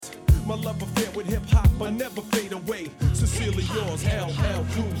my love affair with hip hop, but never fade away. Sincerely yours, LL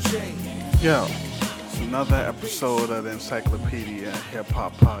Cool J. Yo, it's another episode of the Encyclopedia Hip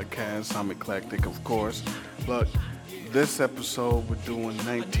Hop Podcast. I'm Eclectic, of course. Look, this episode we're doing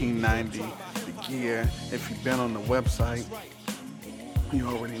 1990, the year. If you've been on the website, you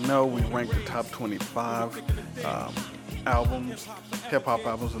already know we ranked the top 25 albums, hip hop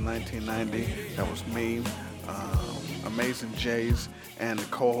albums of 1990. That was me, Amazing Jays, and the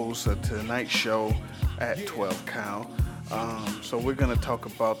co-host of Tonight Show at 12 Cal. So we're going to talk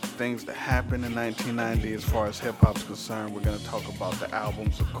about the things that happened in 1990 as far as hip-hop's concerned. We're going to talk about the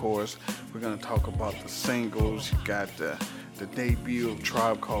albums, of course. We're going to talk about the singles. You got the debut of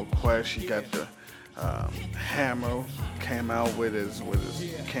Tribe Called Quest. You got the Hammer came out with his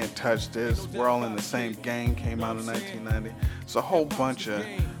Can't Touch This. We're All in the Same Gang came out in 1990. It's a whole bunch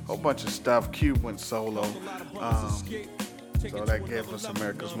of stuff. Cube went solo. So that gave us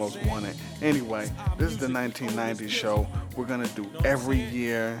America's Most Wanted. Anyway, this is the 1990 show. We're going to do every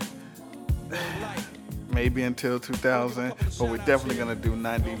year, maybe until 2000, but we're definitely going to do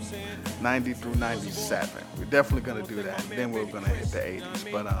 90 through 97. We're definitely going to do that. Then we're going to hit the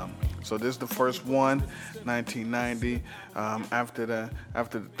 80s. But so this is the first one, 1990. After the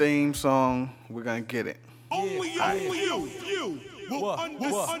theme song, we're going to get it. Only you will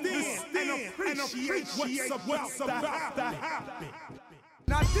understand and appreciate what's about to happen.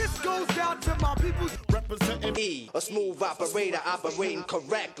 Now this goes out to my people's representing E, a smooth operator operating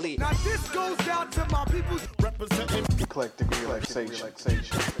correctly. Now this goes out to my people's representing Eclectic relaxation.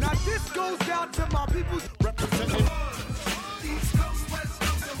 Now this goes out to my people's representing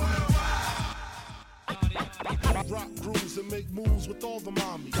rock grooves and make moves with all the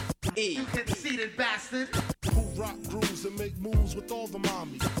mommies. E, you conceited bastard. Who rock grooves and make moves with all the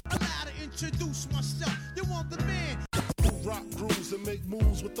mommies. Allow to introduce myself. You want the man. Who rock grooves and make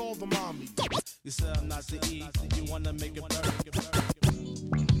moves with all the mommies. You said I'm not the E, you wanna make it better.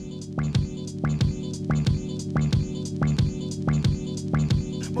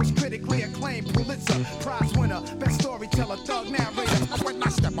 Most critically acclaimed Pulitzer Prize winner, best storyteller, thug narrator. When I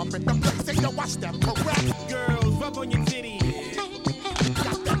step up in the place, they know I step correct. Girls, rub on your titties.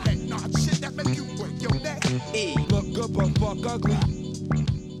 Got that head nod shit that make you break your neck. E, Look good but fuck ugly.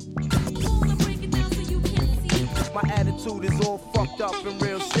 My attitude is all fucked up in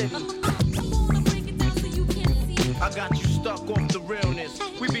real city. I got you stuck off the realness.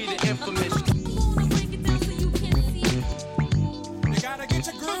 We be the infamous. You gotta get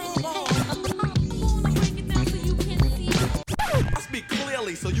your groove on. I speak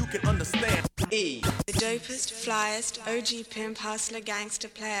clearly so you can understand. E, The dopest, flyest, OG pimp, hustler, gangster,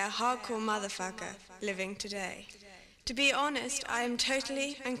 player, hardcore motherfucker living today. To be honest, I am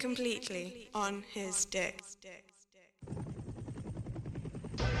totally and completely on his dick.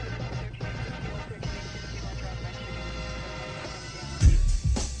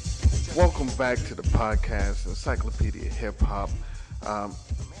 Welcome back to the podcast, Encyclopedia Hip Hop.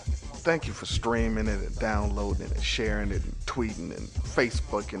 Thank you for streaming it and downloading it and sharing it and tweeting and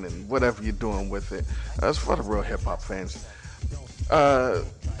Facebooking and whatever you're doing with it. It's for the real hip hop fans.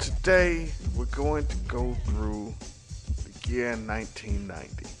 Today we're going to go through the year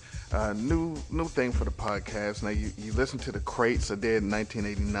 1990. New thing for the podcast. Now you listen to the crates I did in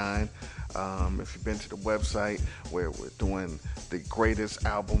 1989. If you've been to the website where we're doing the greatest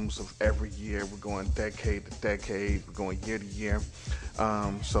albums of every year, we're going decade to decade, we're going year to year.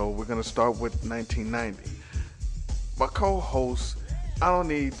 So we're going to start with 1990. My co-host,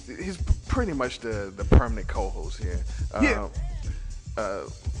 he's pretty much the permanent co-host here.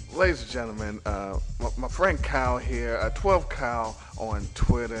 Ladies and gentlemen, my friend Kyle here, 12 Kyle on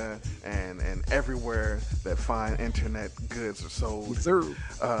Twitter and everywhere that fine internet goods are sold. Yes, sir.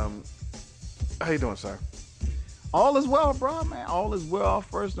 How you doing, sir? All is well, bro, man. All is well.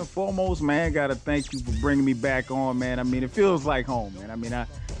 First and foremost, man, gotta thank you for bringing me back on, man. I mean, it feels like home, man. I mean,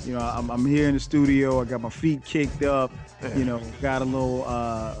 I'm here in the studio. I got my feet kicked up. Yeah. You know, got a little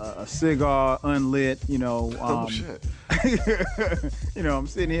a cigar unlit. You know, Oh shit. you know, I'm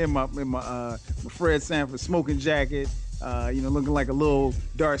sitting here in my Fred Sanford smoking jacket. You know, looking like a little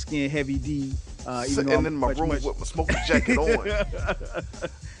dark-skinned Heavy D. Sitting in my room with my smoking jacket on.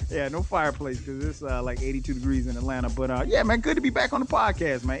 Yeah, no fireplace because it's like 82 degrees in Atlanta. But yeah, man, good to be back on the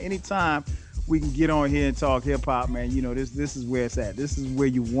podcast, man. Anytime we can get on here and talk hip hop, man, you know, this is where it's at. This is where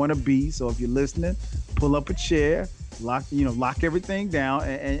you want to be. So if you're listening, pull up a chair, lock everything down,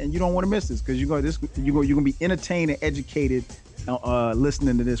 and you don't want to miss this because you're gonna be entertained and educated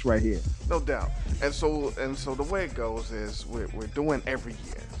listening to this right here. No doubt. And so the way it goes is we're doing every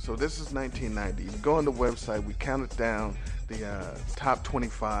year. So this is 1990. You go on the website, we counted down the top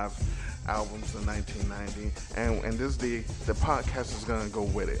 25 albums in 1990, and this the podcast is gonna go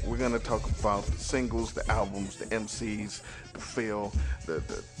with it. We're gonna talk about the singles, the albums, the MCs, the feel, the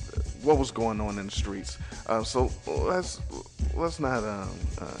what was going on in the streets. So let's not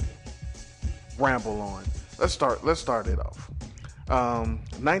ramble on. Let's start it off.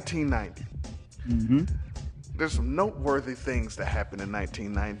 1990. Mm-hmm. There's some noteworthy things that happened in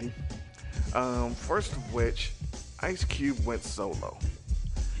 1990. First of which, Ice Cube went solo.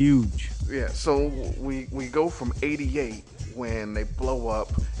 Huge. Yeah, so we go from 88 when they blow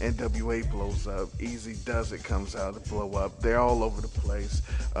up, NWA blows up, Easy Does It comes out to blow up. They're all over the place.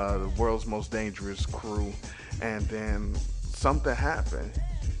 The world's most dangerous crew. And then something happened.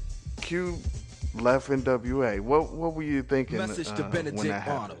 Cube left NWA. What were you thinking Message to when Benedict that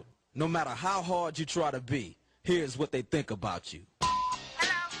happened? Arnold. No matter how hard you try to be, here's what they think about you.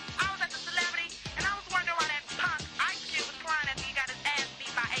 Hello, I was at the Celebrity, and I was wondering why that punk Ice Cube was crying after he got his ass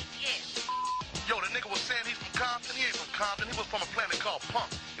beat by ATS. Yo, the nigga was saying he's from Compton. He ain't from Compton. He was from a planet called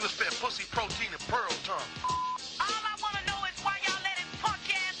Punk. He was fed pussy, protein, and pearl tongue. All I want to know is why y'all let his punk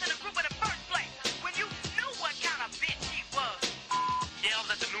ass in the group in the first place, when you knew what kind of bitch he was. Yeah, I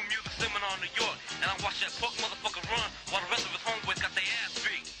was at the New Music Seminar in New York, and I watched that punk motherfucker run while the rest of his homeboys got their ass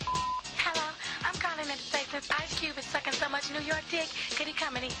beat. Hello, I'm calling in to say since Ice Cube is sucking so much New York dick, could he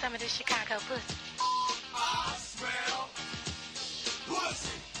come and eat some of this Chicago pussy? I smell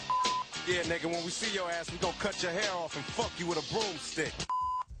pussy. Yeah, nigga, when we see your ass, we gonna cut your hair off and fuck you with a broomstick.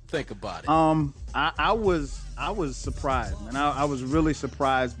 Think about it. I was surprised, man. I was really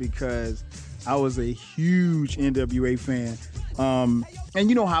surprised because I was a huge NWA fan. And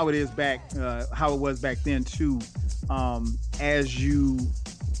you know how it is how it was back then too.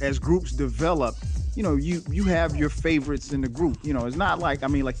 As groups develop, you know, you have your favorites in the group. You know, it's not like,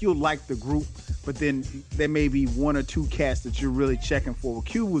 you'll like the group, but then there may be one or two cats that you're really checking for. Well,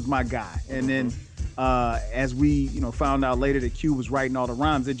 Q was my guy. And then as we, found out later that Q was writing all the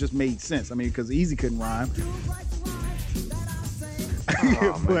rhymes, it just made sense. Because Easy couldn't rhyme.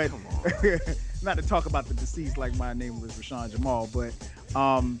 Oh, but come on. not to talk about the deceased like my name was Rashawn Jamal, but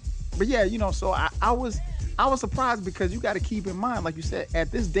yeah, so I was surprised because you got to keep in mind, like you said,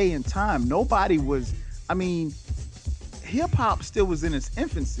 at this day and time, nobody was, hip hop still was in its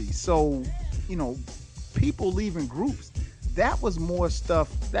infancy. So, people leaving groups, that was more stuff,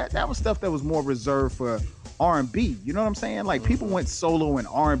 that was stuff that was more reserved for R&B. You know what I'm saying? Like people went solo in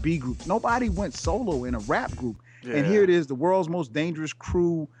R&B groups. Nobody went solo in a rap group. Yeah. And here it is, the world's most dangerous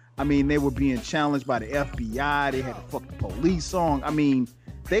crew. They were being challenged by the FBI. They had a fucking police song.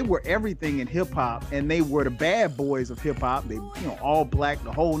 They were everything in hip hop, and they were the bad boys of hip hop. They, all black,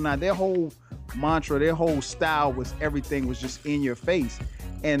 the whole nine. Their whole mantra, their whole style was everything was just in your face.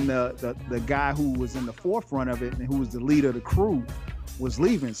 And the guy who was in the forefront of it and who was the leader of the crew was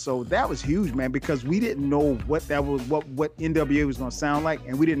leaving. So that was huge, man, because we didn't know what NWA was going to sound like,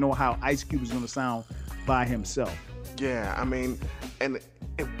 and we didn't know how Ice Cube was going to sound by himself. Yeah, and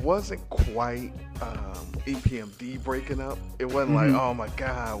it wasn't quite EPMD breaking up. It wasn't like, oh my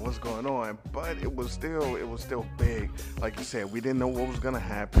God, what's going on? But it was still big. Like you said, we didn't know what was gonna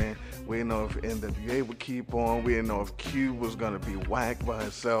happen. We didn't know if NWA would keep on. We didn't know if Q was gonna be whacked by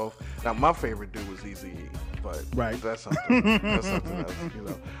himself. Now my favorite dude was Eazy-E, but that's something else,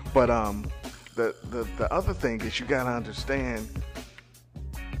 But the other thing is you gotta understand,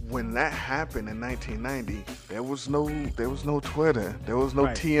 when that happened in 1990, there was no Twitter, there was no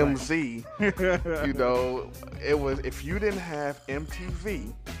TMZ. Right. It was, if you didn't have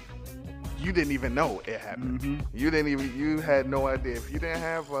MTV, you didn't even know it happened. You had no idea. If you didn't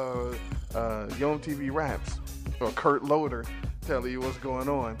have Yo MTV Raps or Kurt Loder telling you what's going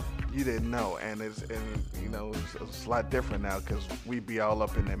on, you didn't know. And it's a lot different now because we be all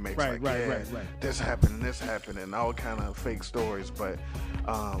up in that mix. Right. This happened, and all kind of fake stories. But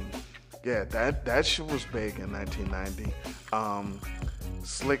that shit was big in 1990.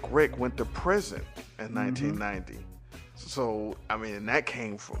 Slick Rick went to prison in 1990. So, and that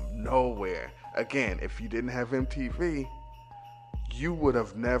came from nowhere. Again, if you didn't have MTV, you would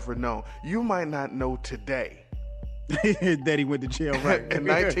have never known. You might not know today that he went to jail, right? In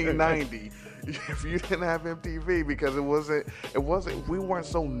 1990, if you didn't have MTV, because it wasn't, we weren't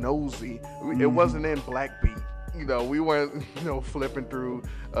so nosy. It wasn't in Blackbeat. We weren't, flipping through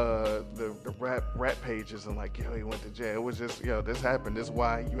the rap pages and like, yo, he went to jail. It was just, this happened. This is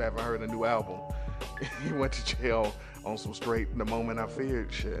why you haven't heard a new album. He went to jail on some straight The Moment I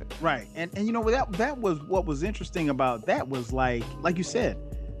Feared shit. Right. And that was what was interesting about that was like you said,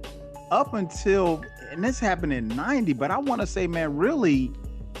 up until, and this happened in 90, but I want to say, man, really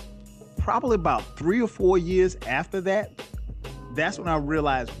probably about 3 or 4 years after that, that's when I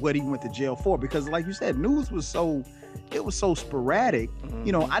realized what he went to jail for. Because like you said, news was so sporadic.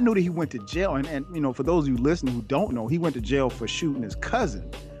 You know, I knew that he went to jail, and you know, for those of you listening who don't know, he went to jail for shooting his cousin,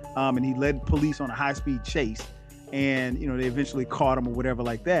 and he led police on a high-speed chase, and you know, they eventually caught him or whatever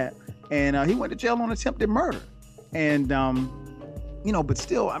like that, and he went to jail on attempted murder, and you know, but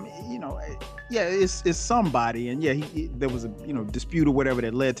still, I mean, you know, yeah, it's somebody, and yeah, there was a dispute or whatever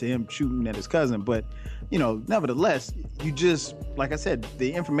that led to him shooting at his cousin, but you know, nevertheless, you just, like I said,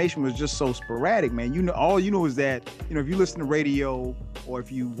 the information was just so sporadic, man. You know, all you know is that, you know, if you listen to radio or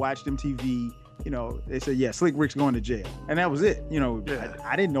if you watched MTV, you know, they said, yeah, Slick Rick's going to jail, and that was it. You know, yeah.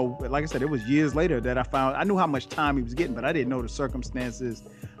 I didn't know, like I said, it was years later that I knew how much time he was getting, but I didn't know the circumstances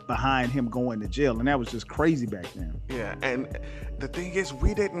behind him going to jail, and that was just crazy back then. Yeah, and the thing is,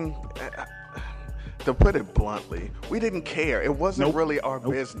 we didn't, to put it bluntly, we didn't care. It wasn't really our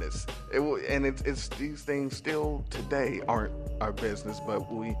business. It's these things still today aren't our business,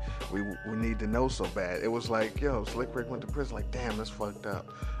 but we need to know so bad. It was like, yo, Slick Rick went to prison. Like, damn, that's fucked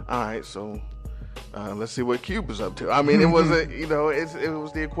up. All right, so let's see what Cuba's up to. I mean, it wasn't, you know, it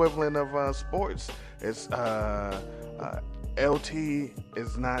was the equivalent of sports. It's LT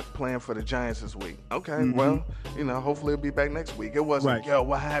is not playing for the Giants this week. Okay, well, you know, hopefully he'll be back next week. It wasn't, yo,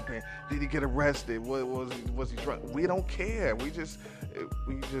 what happened? Did he get arrested? What was he drunk? We don't care. We just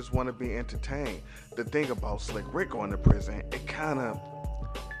want to be entertained. The thing about Slick Rick going to prison, it kind of,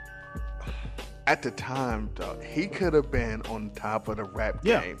 at the time, dog, he could have been on top of the rap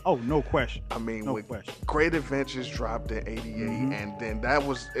game. Oh, no question. I mean, Great Adventures dropped in '88, and then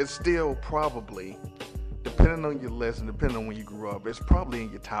it's still probably, depending on your list and depending on when you grew up, it's probably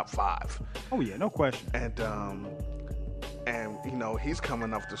in your top 5. Oh yeah, no question. And you know, he's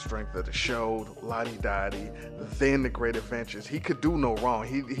coming off the strength of The Show, Lottie Dottie, then The Great Adventures. He could do no wrong.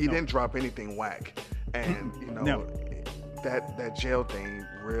 He didn't drop anything whack, and you know, that jail thing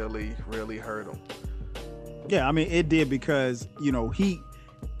really hurt him. Yeah, I mean, it did, because you know, he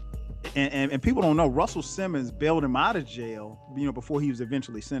and people don't know, Russell Simmons bailed him out of jail, you know, before he was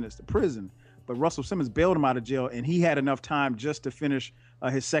eventually sentenced to prison. But Russell Simmons bailed him out of jail, and he had enough time just to finish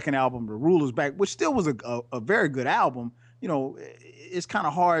his second album, The Ruler's Back, which still was a very good album. You know, it's kind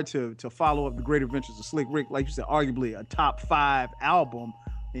of hard to follow up The Great Adventures of Slick Rick, like you said, arguably a top 5 album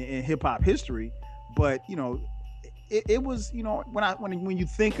in hip hop history. But you know, it was, you know, when you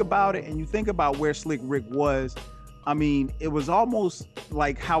think about it and you think about where Slick Rick was, I mean, it was almost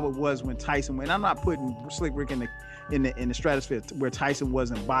like how it was when Tyson went. I'm not putting Slick Rick in the stratosphere where Tyson was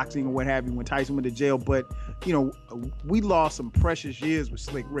in boxing or what have you when Tyson went to jail, but you know, we lost some precious years with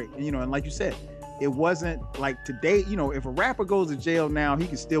Slick Rick. And, you know, and like you said, it wasn't like today. You know, if a rapper goes to jail now, he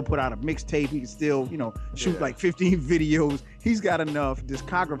can still put out a mixtape. He can still, you know, shoot like 15 videos. He's got enough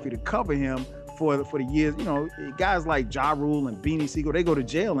discography to cover him for the years. You know, guys like Ja Rule and Beanie Siegel, they go to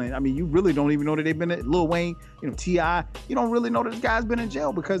jail, and I mean, you really don't even know that they've been at Lil Wayne, you know, T.I. You don't really know that this guy's been in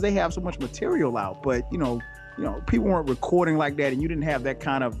jail because they have so much material out. But you know, people weren't recording like that, and you didn't have that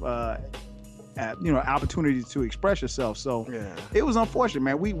kind of you know, opportunity to express yourself. So it was unfortunate,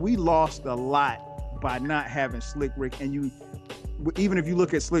 man. We lost a lot by not having Slick Rick, and even if you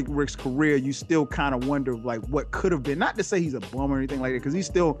look at Slick Rick's career, you still kind of wonder like what could have been. Not to say he's a bum or anything like that, because he's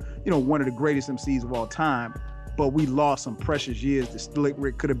still, you know, one of the greatest MCs of all time. But we lost some precious years that Slick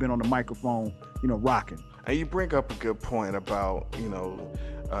Rick could have been on the microphone, you know, rocking. And you bring up a good point about, you know,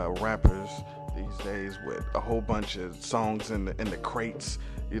 rappers these days with a whole bunch of songs in the crates.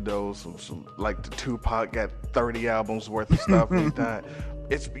 You know, some like the Tupac got 30 albums worth of stuff. And he died.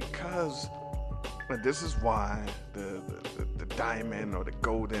 It's because, and this is why the diamond or the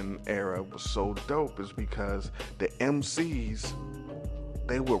golden era was so dope, is because the MCs,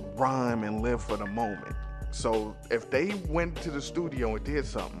 they would rhyme and live for the moment. So if they went to the studio and did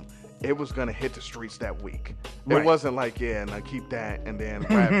something, it was gonna hit the streets that week. It wasn't like, yeah, now keep that and then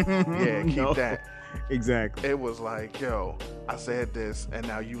rap. Yeah, keep that. Exactly. It was like, yo, I said this and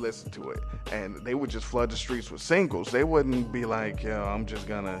now you listen to it. And they would just flood the streets with singles. They wouldn't be like, yo, I'm just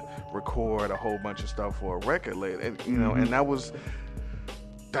gonna record a whole bunch of stuff for a record label. And, you know, and that was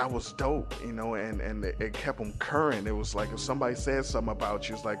dope, you know, and it kept them current. It was like if somebody said something about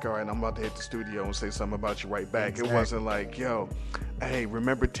you, it's like, all right, I'm about to hit the studio and say something about you right back. Exactly. It wasn't like, yo, hey,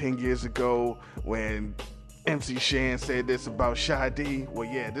 remember 10 years ago when MC Shan said this about Shy-D? Well,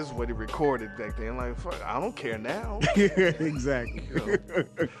 yeah, this is what he recorded back then. Like, fuck, I don't care now. Exactly. You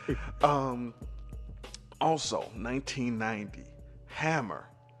know? Also, 1990, Hammer.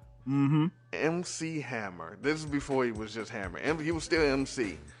 Mm-hmm. MC Hammer. This is before he was just Hammer. He was still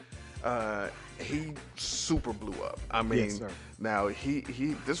MC. He super blew up. I mean, yes, sir. Now he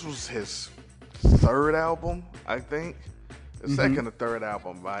this was his 3rd album, I think. the second or third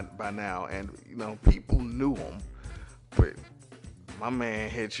album by now, and you know people knew him, but my man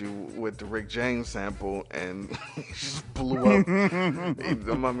hit you with the Rick James sample and he just blew up.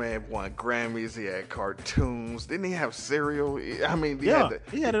 My man won Grammys. He had cartoons. Didn't he have cereal? I mean, he had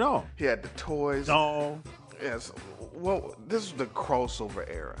it all. He had the toys. Doll. Yes. Well, this was the crossover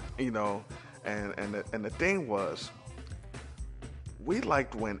era, you know, and the thing was, we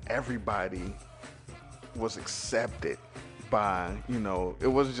liked when everybody was accepted by, you know, it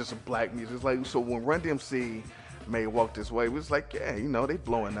wasn't just a black music. It's like, so when Run DMC made Walk This Way, it was like, yeah, you know, they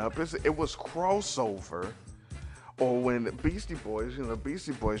blowing up. It was crossover. Or when the Beastie Boys, you know,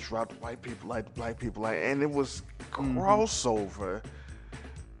 Beastie Boys dropped white people like black people like, and it was crossover.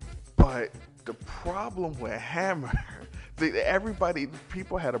 But the problem with Hammer,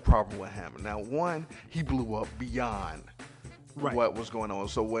 people had a problem with Hammer. Now, one, he blew up beyond what was going on.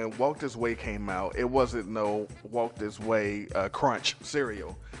 So when Walk This Way came out, it wasn't no Walk This Way Crunch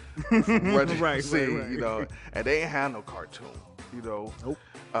cereal. Right, you know, and they ain't had no cartoon, you know. Nope.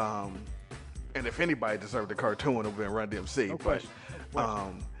 And if anybody deserved a cartoon, it would have been Run DMC. No but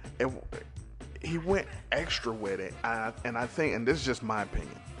question. he went extra with it, and I think, and this is just my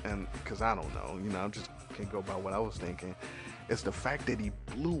opinion, and because I don't know, you know, I just can't go by what I was thinking. It's the fact that he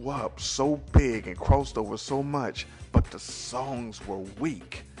blew up so big and crossed over so much, but the songs were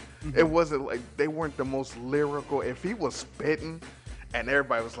weak. It wasn't like they weren't the most lyrical. If he was spitting and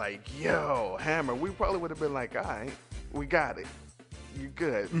everybody was like, yo, Hammer, we probably would have been like, all right, we got it. You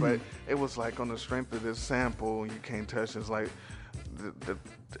good. But it was like on the strength of this sample, you can't touch it. It's like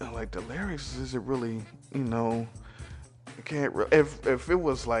the lyrics, is it really, you know, you can't if it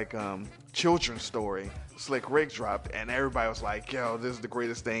was like Children's Story, Slick Rick dropped and everybody was like, yo, this is the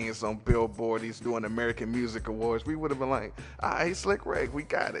greatest thing, it's on Billboard, he's doing American Music Awards, we would have been like, all right, Slick Rick, we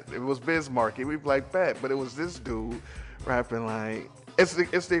got it. It was Bismarck, we'd be like, bet. But it was this dude rapping like, it's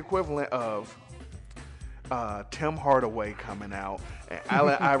the equivalent of Tim Hardaway coming out and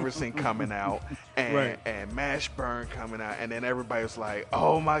Allen Iverson coming out and Mashburn coming out, and then everybody was like,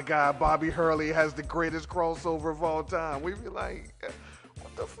 oh my God, Bobby Hurley has the greatest crossover of all time. We'd be like,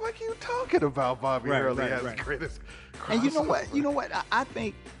 what the fuck are you talking about? Bobby Hurley has the greatest crossover. And you know what? I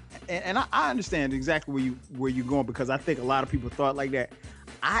think, and I understand exactly where you're going, because I think a lot of people thought like that.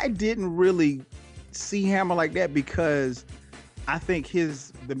 I didn't really see Hammer like that because I think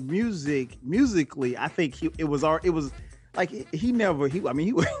musically, I think it was like you can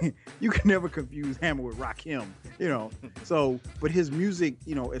never confuse Hammer with Rakim, you know. So, but his music,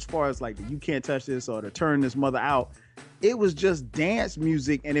 you know, as far as like the You Can't Touch This or to Turn This Mother Out, it was just dance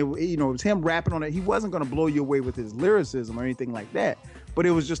music, and it was him rapping on it. He wasn't going to blow you away with his lyricism or anything like that, but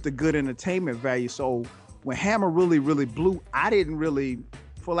it was just a good entertainment value. So when Hammer really, really blew, I didn't really,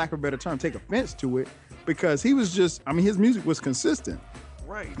 for lack of a better term, take offense to it, because he was just, I mean, his music was consistent.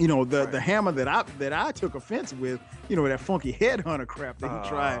 Right. You know, the Hammer that I took offense with, you know, that funky Headhunter crap that he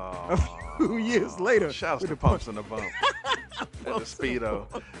tried a few years later. Shouts to Pumps and the Bump. And the Speedo.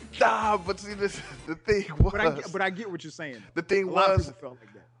 Nah, but see, the thing was. But I get what you're saying. The thing a lot was, of people felt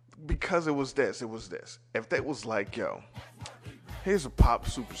like that. Because it was this. If they was like, yo, here's a pop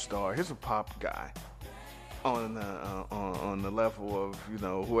superstar, here's a pop guy on the level of, you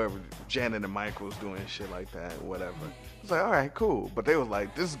know, whoever, Janet and Michael's doing shit like that, whatever. It's like, all right, cool. But they were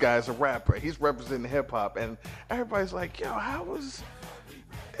like, this guy's a rapper. He's representing hip hop, and everybody's like, yo, how is?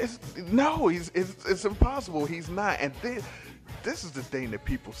 It's impossible. He's not. And this is the thing that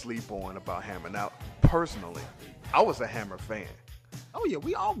people sleep on about Hammer. Now, personally, I was a Hammer fan. Oh yeah,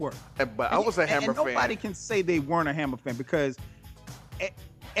 we all were. I was a Hammer fan. Nobody can say they weren't a Hammer fan, because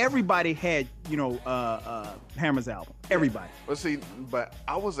everybody had, you know, Hammer's album. Everybody. Well, see, but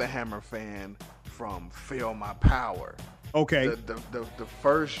I was a Hammer fan from Feel My Power. Okay. The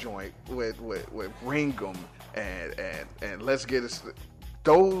first joint with Ringham and Let's Get It.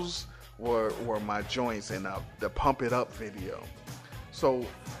 Those were my joints in the Pump It Up video. So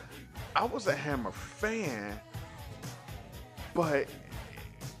I was a Hammer fan, but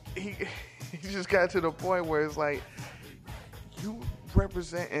he just got to the point where it's like, you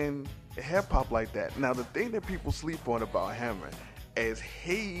representing hip hop like that. Now, the thing that people sleep on about Hammer is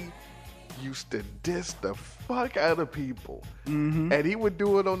he used to diss the fuck out of people, and he would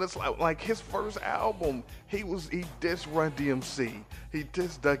do it on this, like his first album. He dissed Run DMC, he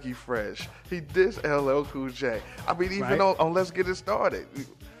dissed Dougie Fresh, he dissed LL Cool J. I mean, even on Let's Get It Started,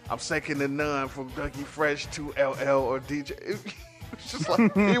 I'm second to none from Dougie Fresh to LL or DJ. It's just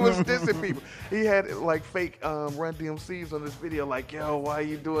like he was dissing people. He had like fake Run DMCs on this video, like, yo, why are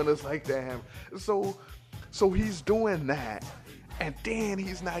you doing this like that? So he's doing that, And then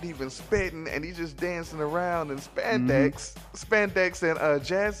he's not even spitting, and he's just dancing around in spandex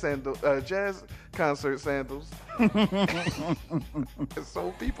and jazz concert sandals.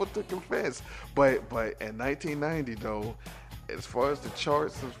 So people took offense. But in 1990 though, as far as the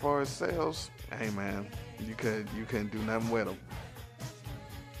charts, as far as sales, hey man, you couldn't do nothing with them.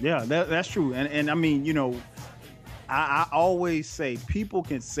 Yeah, that's true. And I mean, you know, I always say people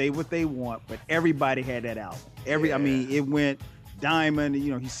can say what they want, but everybody had that album. I mean, it went diamond.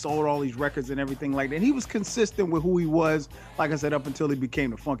 You know, he sold all these records and everything like that. And he was consistent with who he was, like I said, up until he became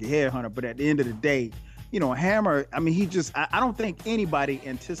the Funky Headhunter. But at the end of the day, you know, Hammer, I mean, I don't think anybody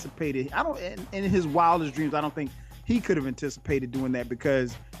anticipated, in his wildest dreams, I don't think he could have anticipated doing that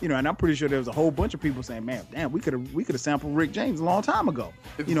because, you know, and I'm pretty sure there was a whole bunch of people saying, man, damn, we could have sampled Rick James a long time ago.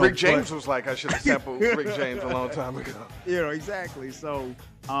 You know, Rick James was like, I should have sampled Rick James a long time ago. You know, exactly. So,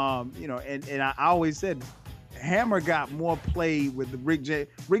 you know, and I always said Hammer got more play with the Rick James.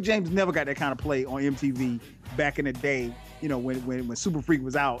 Rick James never got that kind of play on MTV back in the day, you know, when Super Freak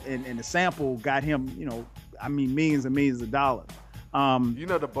was out and the sample got him, you know, I mean, millions and millions of dollars. You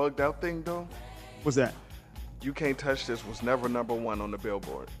know the bugged out thing, though? What's that? You Can't Touch This was never #1 on the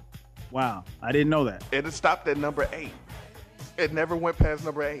Billboard. Wow, I didn't know that. It stopped at number 8. It never went past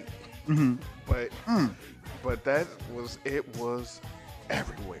number 8. Mm-hmm. But it was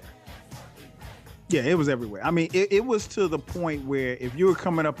everywhere. Yeah, it was everywhere. I mean, it was to the point where if you were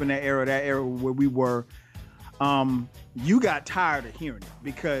coming up in that era where we were, you got tired of hearing it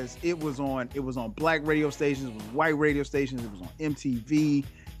because it was on black radio stations, it was white radio stations, it was on MTV.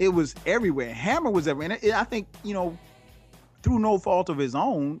 It was everywhere. Hammer was everywhere. And I think, you know, through no fault of his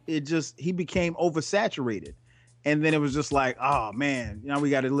own, he became oversaturated. And then it was just like, oh man, you know, we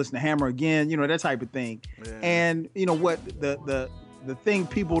got to listen to Hammer again, you know, that type of thing. Yeah. And you know what, the thing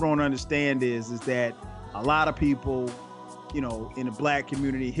people don't understand is that a lot of people, you know, in the black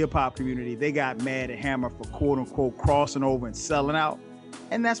community, hip hop community, they got mad at Hammer for quote unquote crossing over and selling out.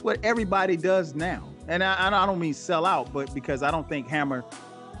 And that's what everybody does now. And I don't mean sell out, but because I don't think Hammer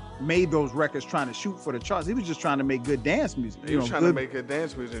made those records trying to shoot for the charts. He was just trying to make good dance music. He was trying to make good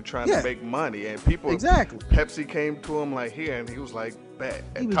dance music and trying to make money. And people, exactly. Pepsi came to him like here, and he was like, bet.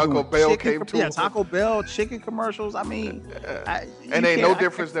 And Taco Bell came to him. Yeah, Taco Bell, chicken commercials. I mean, and ain't no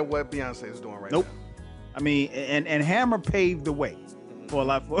difference than what Beyonce is doing right now. I mean, and Hammer paved the way for a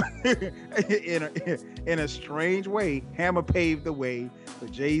lot in a strange way. Hammer paved the way for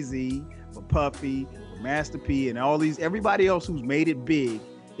Jay-Z, for Puffy, for Master P, and everybody else who's made it big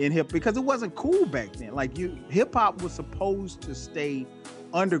in hip, because it wasn't cool back then. Like hip hop was supposed to stay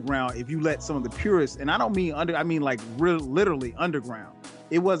underground if you let some of the purists, and I don't mean I mean like literally underground.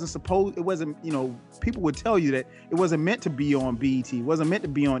 It wasn't, you know, people would tell you that it wasn't meant to be on BET, it wasn't meant to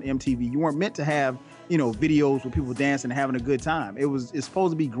be on MTV. You weren't meant to have, you know, videos with people dancing and having a good time. It's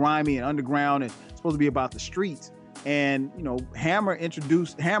supposed to be grimy and underground and supposed to be about the streets. And, you know, Hammer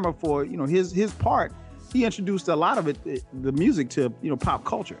for, you know, his part. He introduced a lot of the music to, you know, pop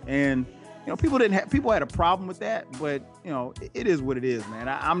culture, and you know, people had a problem with that, but you know, it is what it is, man.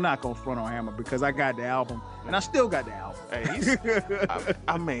 I'm not gonna front on Hammer because I got the album, and I still got the album. Hey,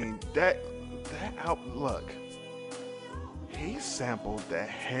 I mean that album. Look, he sampled the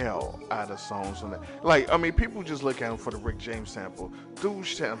hell out of songs on that. Like, I mean, people just look at him for the Rick James sample. Dude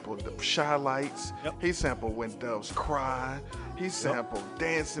sampled the Shy Lights. Yep. He sampled When Doves Cry. He sampled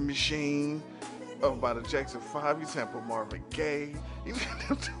Dancing Machine. By the Jackson 5, he sampled Marvin Gaye.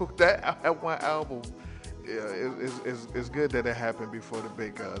 That one album, yeah, it's good that it happened before the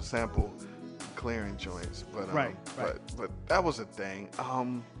big sample clearing joints. But right. But that was a thing.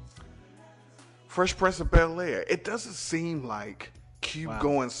 Fresh Prince of Bel-Air. It doesn't seem like Cube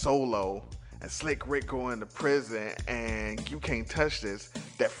going solo and Slick Rick going to prison and You Can't Touch This.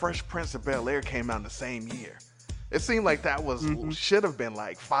 That Fresh Prince of Bel-Air came out the same year. It seemed like that was should have been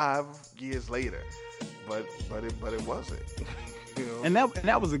like 5 years later, but it wasn't. You know? And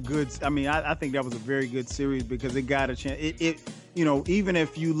that was a good. I mean, I think that was a very good series because it got a chance. It you know, even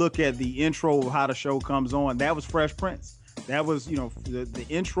if you look at the intro of how the show comes on, that was Fresh Prince. That was, you know, the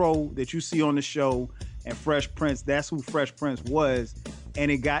intro that you see on the show and Fresh Prince. That's who Fresh Prince was,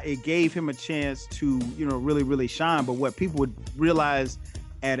 and it gave him a chance to, you know, really really shine. But what people would realize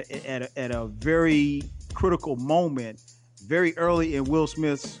at a very critical moment very early in Will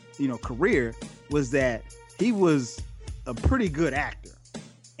Smith's, you know, career was that he was a pretty good actor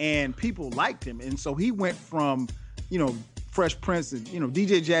and people liked him, and so he went from, you know, Fresh Prince and, you know,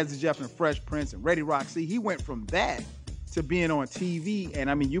 DJ Jazzy Jeff and Fresh Prince and Ready Roxy, he went from that to being on TV, and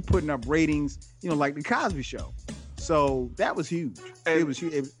I mean, you putting up ratings, you know, like the Cosby Show. So that was huge. It was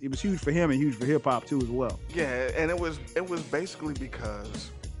huge for him and huge for hip hop too as well. Yeah, and it was basically because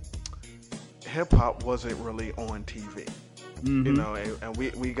hip hop wasn't really on TV. Mm-hmm. You know, and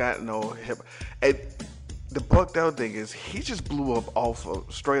we got no hip. And the bugged out thing is he just blew up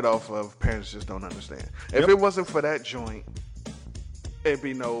straight off of Parents Just Don't Understand. If it wasn't for that joint, it'd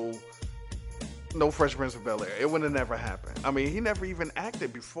be no Fresh Prince of Bel-Air. It would have never happened. I mean, he never even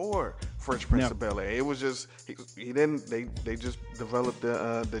acted before Fresh Prince of Bel-Air. It was just he didn't. They just developed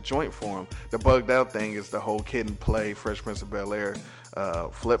the joint for him. The bugged out thing is the whole Kid and Play Fresh Prince of Bel-Air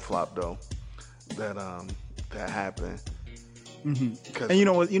flip flop though. That happened. Mm-hmm. And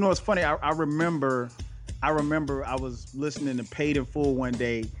you know what's funny? I remember I was listening to Paid in Full one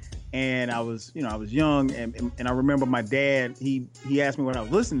day. And I was young, and I remember my dad. He asked me what I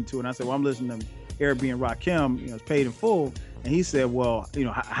was listening to, and I said, "Well, I'm listening to Eric B. and Rakim. It's Paid in Full." And he said, "Well,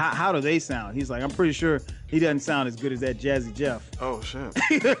 how do they sound?" He's like, "I'm pretty sure he doesn't sound as good as that Jazzy Jeff." Oh shit!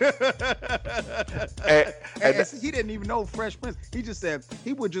 and he didn't even know Fresh Prince. He just said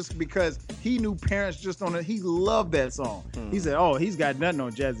he would just because he knew Parents Just on it. He loved that song. He said, "Oh, he's got nothing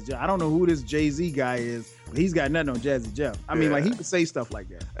on Jazzy Jeff. I don't know who this Jay-Z guy is, but he's got nothing on Jazzy Jeff." I mean, like he could say stuff like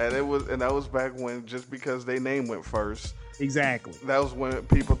that. And that was back when just because their name went first. Exactly. That was when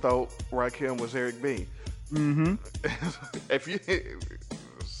people thought Rakim was Eric B. Mm-hmm. If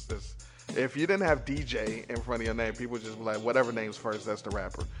you didn't have DJ in front of your name, people just be like, whatever name's first, that's the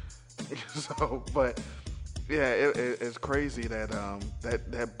rapper. So, but yeah, it's crazy that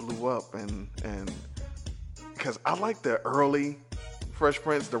that blew up and because I like the early Fresh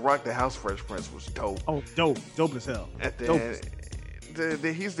Prince, the Rock the House Fresh Prince was dope. Oh, dope as hell. At the end,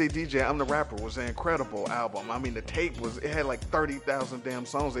 He's the DJ, I'm the Rapper was an incredible album. I mean, the tape it had like 30,000 damn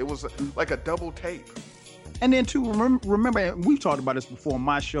songs. It was like a double tape. And then too, remember, and we've talked about this before on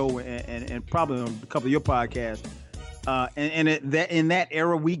my show and probably on a couple of your podcasts. In that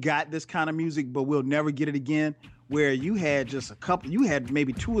era, we got this kind of music, but we'll never get it again. Where you had you had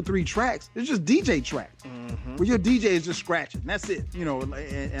maybe 2 or 3 tracks. It's just DJ tracks, where your DJ is just scratching. That's it,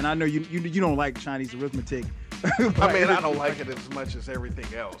 And I know you don't like Chinese arithmetic. I mean, I don't like it as much as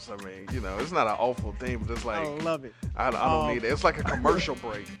everything else. I mean, it's not an awful thing, but it's like I love it. I don't need it. It's like a commercial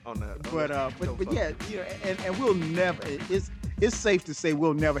break on that. But yeah, and we'll never. It's safe to say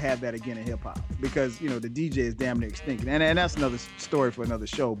we'll never have that again in hip hop because the DJ is damn near extinct, and that's another story for another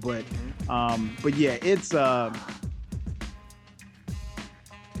show. But yeah, it's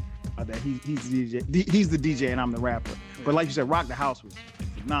he's the DJ. He's the DJ, and I'm the rapper. But like you said, Rock the House was a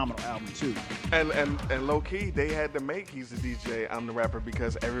phenomenal album too. And low key, they had to make He's the DJ, I'm the Rapper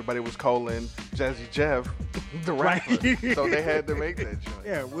because everybody was calling Jazzy Jeff the rapper, right. So they had to make that joint.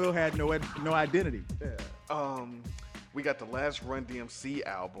 Yeah, Will had no identity. Yeah. We got the last Run DMC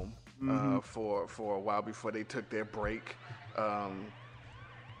album for a while before they took their break. Run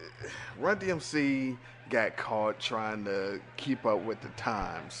DMC got caught trying to keep up with the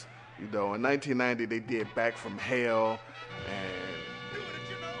times. In 1990 they did Back from Hell, and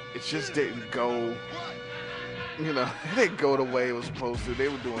it just didn't go. It didn't go the way it was supposed to. They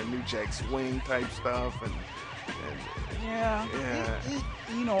were doing New Jack Swing type stuff, and yeah.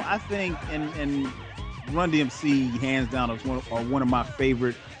 I think and Run DMC hands down is one of my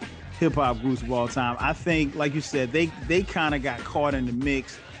favorite hip hop groups of all time. I think, like you said, they kind of got caught in the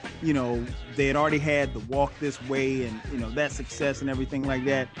mix. They had already had the Walk This Way and that success and everything like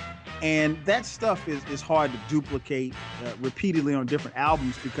that. And that stuff is hard to duplicate repeatedly on different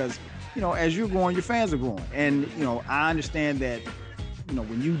albums because, as you're growing, your fans are growing. And, I understand that,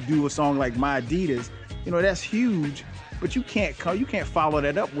 when you do a song like My Adidas, that's huge, but you can't follow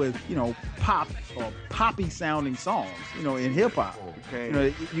that up with, pop or poppy sounding songs, in hip hop.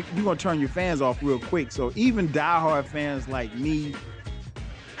 Okay. You're going to turn your fans off real quick. So even diehard fans like me,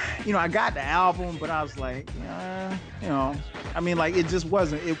 I got the album, but I was like, it just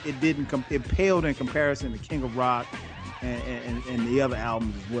wasn't, it paled in comparison to King of Rock and the other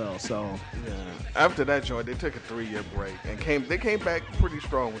albums as well. So yeah. After that joint, they took a 3-year break and they came back pretty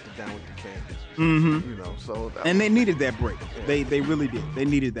strong with the Down with the King. So and they needed that break. Yeah. They really did. They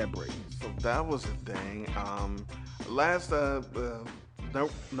needed that break. So that was a thing. Last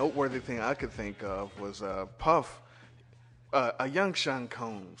noteworthy thing I could think of was Puff. A young Sean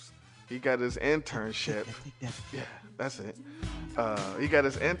Combs, he got his internship. Yeah, that's it. He got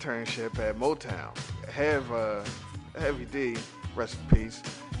his internship at Motown. Heavy D, rest in peace,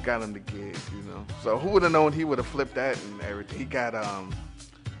 got him the gig. So who would have known he would have flipped that and everything? He got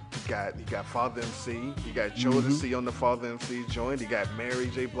Father MC. He got Jodeci on the Father MC joint. He got Mary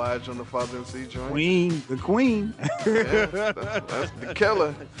J. Blige on the Father MC joint. The Queen. Yeah, that's the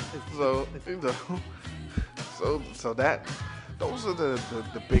killer. So So that those are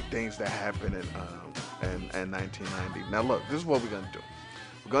the big things that happened in 1990. Now look, this is what we're gonna do.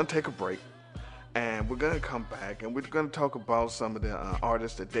 We're gonna take a break, and we're gonna come back, and we're gonna talk about some of the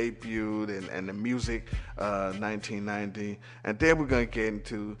artists that debuted and the music 1990, and then we're gonna get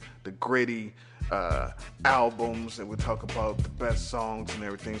into the gritty albums, and we'll talk about the best songs and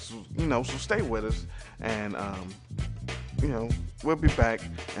everything. So so stay with us, and we'll be back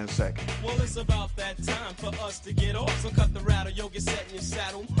in a second. Well, it's about that time for us to get off. So cut the rattle, yo, get set in your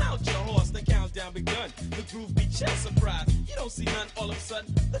saddle. Mount your horse, the countdown begun. The groove be chill surprise. You don't see none, all of a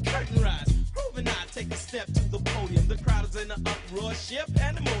sudden, the curtain rise. Groove and I take a step to the podium. The crowd is in the uproar, sheer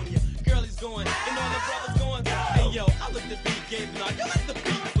pandemonium. Girlies going, and all the brothers going. Hey, yo, I look the beat, Gabe, now you let the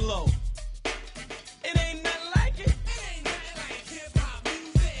beat flow. It ain't nothing like it. It ain't nothing like hip-hop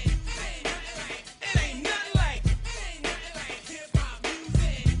music. It ain't nothing like. It ain't nothing like. It ain't nothing like hip-hop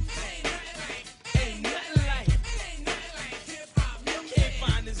music. Ain't nothing like. It ain't nothing like hip-hop music. You can't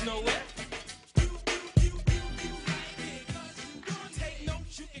find this nowhere.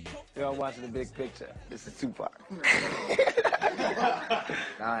 Y'all watching The Big Picture. This is Tupac.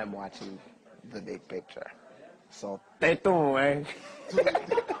 I'm watching The Big Picture. So stay tuned, man.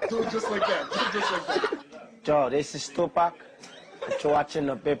 Do it just like that. Do it just like that. Yo, this is Tupac. You're watching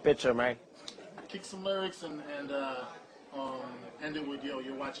The Big Picture, man. Kick some lyrics and end it with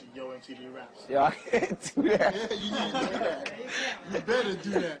you're watching MTV Raps. Yo, I can't do that. Yeah, you need to do that. You better do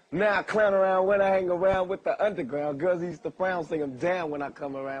that. Now I clown around when I hang around with the underground. Girls used to frown, say I'm down when I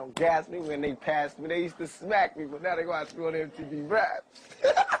come around. Gas me when they passed me. They used to smack me, but now they watch me on MTV Raps. Do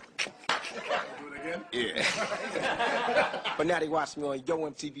it again? Yeah. But now they watch me on Yo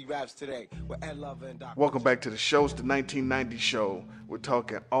MTV Raps today with Ed Lover and Doc. Welcome back to the show. It's the 1990 show. We're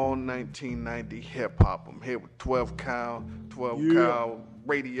talking all 1990 hip-hop. I'm here with 12 Kyle, 12 Kyle,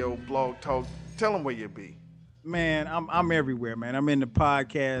 radio, blog talk. Tell them where you be. Man, I'm everywhere, man. I'm in the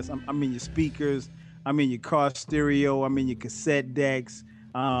podcast. I'm in your speakers. I'm in your car stereo. I'm in your cassette decks.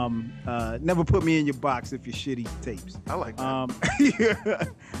 Never put me in your box if you're shitty tapes. I like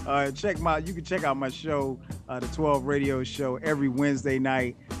that. You can check out my show, the 12 Radio Show, every Wednesday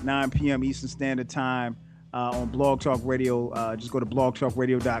night, 9 p.m. Eastern Standard Time on Blog Talk Radio. Just go to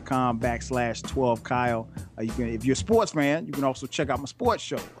blogtalkradio.com/12Kyle. You can, if you're a sports fan, you can also check out my sports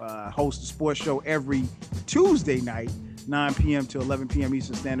show. Host a sports show every Tuesday night, 9 p.m. to 11 p.m.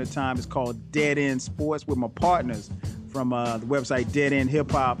 Eastern Standard Time. It's called Dead End Sports with my partners from the website Dead End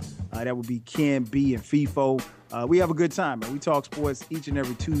Hip Hop. That would be Ken B and FIFO. We have a good time, man. We talk sports each and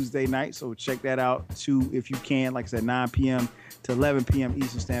every Tuesday night, so check that out too if you can. Like I said, 9 p.m. to 11 p.m.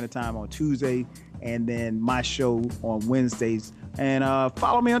 Eastern Standard Time on Tuesday, and then my show on Wednesdays. And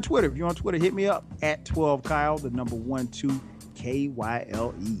follow me on Twitter. If you're on Twitter, hit me up at 12Kyle, the number 12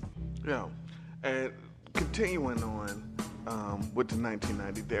 KYLE. Yeah, and continuing on with the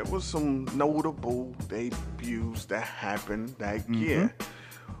 1990, there was some notable debuts that happened that year.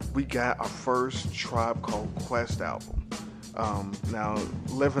 We got our first Tribe Called Quest album. Now,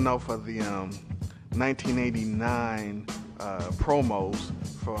 living off of the 1989 promos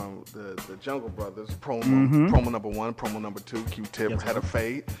from the Jungle Brothers, promo number 1, promo number 2, Q-Tip had a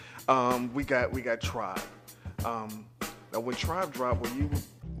fade. We got Tribe. Now, when Tribe dropped,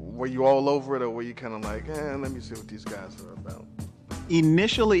 were you all over it, or were you kind of like, let me see what these guys are about?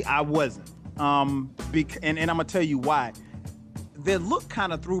 Initially, I wasn't. And I'm gonna tell you why. Their look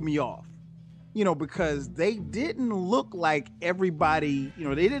kind of threw me off, because they didn't look like everybody.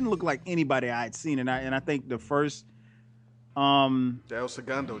 They didn't look like anybody I had seen, and I think the first, the El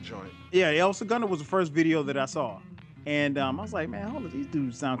Segundo joint. Yeah, El Segundo was the first video that I saw, and I was like, man, all of these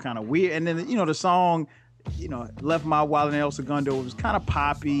dudes sound kind of weird. And then the song, Left My Wallet and El Segundo, it was kind of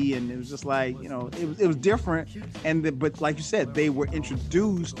poppy, and it was just like, it was different. But like you said, they were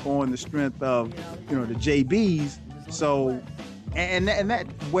introduced on the strength of, the JBs. So, and that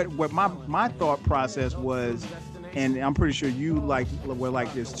what my thought process was, and I'm pretty sure you were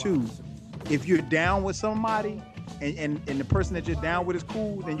like this too. If you're down with somebody, and the person that you're down with is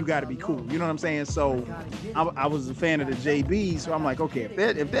cool, then you got to be cool. You know what I'm saying? So I was a fan of the JBs, so I'm like, okay,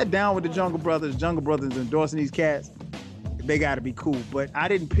 if they're down with the Jungle Brothers endorsing these cats, they got to be cool. But I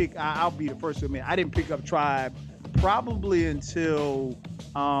didn't pick. I'll be the first to admit, I didn't pick up Tribe probably until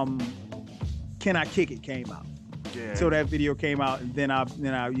Can I Kick It came out. Yeah. Until that video came out, and then I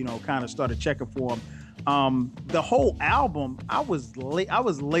kind of started checking for them. The whole album, I was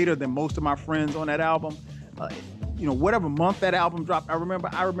later than most of my friends on that album. Whatever month that album dropped, I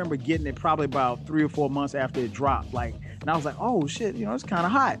remember getting it probably about 3 or 4 months after it dropped. And I was like, oh shit, it's kind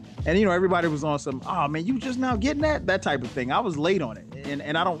of hot. And everybody was on some, oh man, you just now getting that type of thing. I was late on it,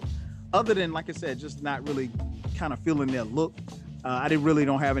 and I don't, other than like I said, just not really kind of feeling their look. I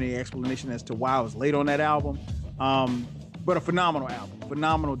don't have any explanation as to why I was late on that album. But a phenomenal album,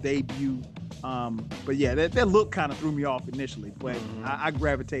 phenomenal debut. But yeah, that look kind of threw me off initially, but I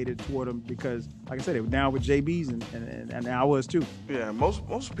gravitated toward them because, like I said, they were down with JB's and I was too. Yeah,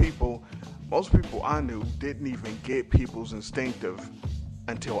 most people I knew didn't even get People's Instinctive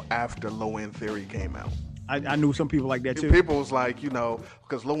until after Low End Theory came out. I knew some people like that too. People was like,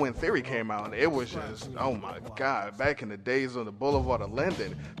 because Low End Theory came out and it was just, oh my God, back in the days on the Boulevard of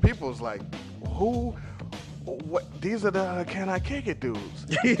Linden, people was like, what? These are the Can I Kick It dudes.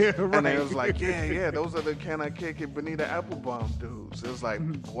 Yeah, right. And it was like, yeah, those are the Can I Kick It Bonita Applebaum dudes. It was like,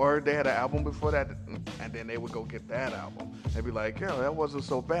 word, they had an album before that, and then they would go get that album. They'd be like, yeah, that wasn't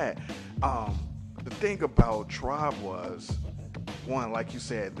so bad. The thing about Tribe was, one, like you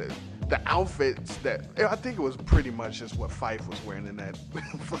said, the outfits that, I think it was pretty much just what Phife was wearing in that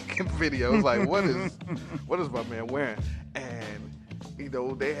fucking video. It was like, what is my man wearing? And,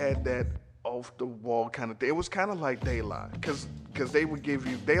 they had that off the wall kind of thing. It was kind of like Daylight, because they would give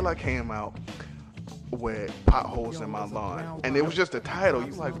you, Daylight came out with Potholes in My Lawn, and it was just a title.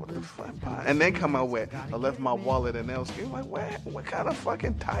 You like, what the fuck? And then come out with I Left My Wallet in Elski. You're like, what kind of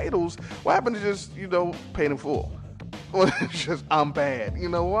fucking titles? What happened to just, Paid in Full? Well, it's just, I'm bad.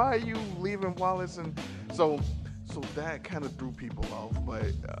 Why are you leaving wallets? And so that kind of threw people off, but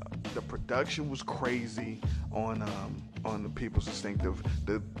the production was crazy on the People's Instinctive.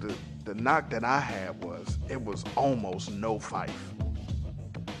 The knock that I had was it was almost no Phife,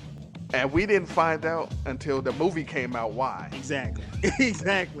 and we didn't find out until the movie came out why.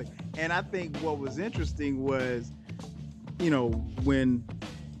 Exactly. And I think what was interesting was, when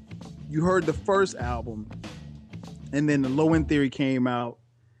you heard the first album, and then the Low End Theory came out,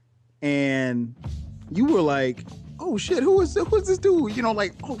 and you were like, oh shit, who's this dude?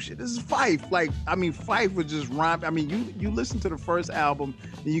 Like, oh shit, this is Phife. Like, I mean, Phife was just rhyme. I mean, you listen to the first album,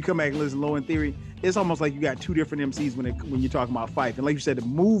 and you come back and listen to Low End Theory. It's almost like you got two different MCs when you're talking about Phife. And like you said, the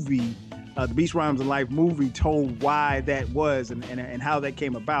movie, the Beats, Rhymes, and Life movie told why that was and how that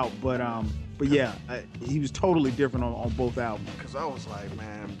came about. But yeah, he was totally different on both albums. Because I was like,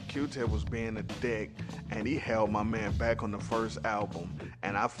 man, Q-Tip was being a dick, and he held my man back on the first album.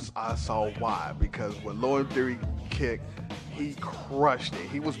 And I saw why. Because when Low End Theory kicked, he crushed it.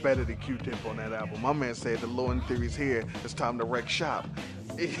 He was better than Q-Tip on that album. My man said, the Low End Theory's here. It's time to wreck shop.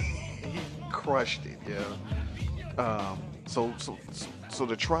 He crushed it, yeah. So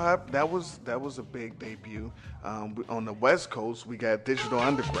the Tribe, that was a big debut. On the West Coast, we got Digital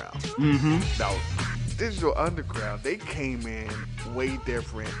Underground. Mm-hmm. Now, Digital Underground, they came in way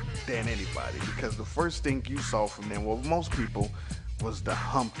different than anybody because the first thing you saw from them, well, most people, was the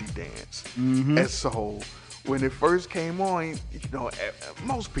Humpty dance. Mm-hmm. And so when it first came on,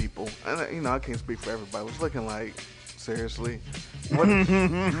 most people, and I can't speak for everybody, was looking like, seriously, what is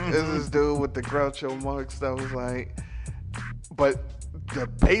this dude with the Groucho Marx that was like, but the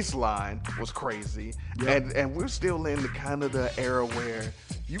bass line was crazy. Yep. And we're still in the kind of the era where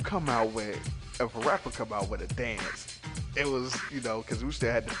you come out with, if a rapper come out with a dance, it was, because we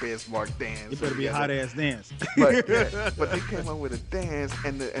still had the Bismarck dance. It better be a hot ass dance. But they came out with a dance,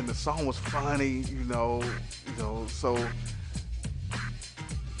 and the song was funny, so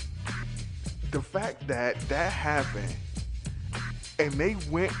the fact that happened, and they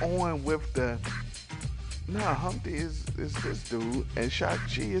went on with the, Humpty is this dude, and Shock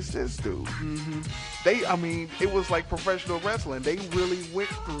G is this dude. Mm-hmm. It was like professional wrestling. They really went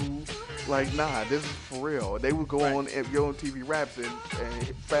through, like, this is for real. They would go on Yo on TV Raps, and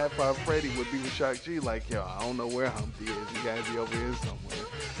Fat Five Freddy would be with Shock G, like, yo, I don't know where Humpty is. You gotta be over here somewhere.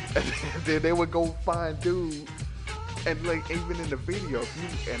 And then they would go find dude. And like even in the video,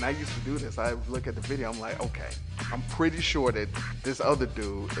 and I used to do this, I would look at the video, I'm like, okay, I'm pretty sure that this other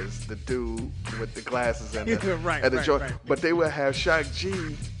dude is the dude with the glasses and the, right. But they would have Shock G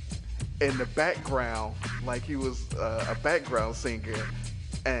in the background, like he was a background singer,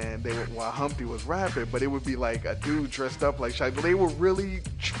 and while Humpty was rapping, but it would be like a dude dressed up like Shock. But they would really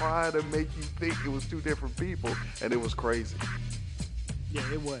try to make you think it was two different people, and it was crazy. Yeah,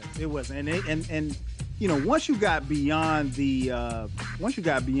 it was, and. Once you got beyond the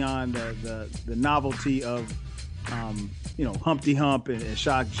novelty of, Humpty Hump and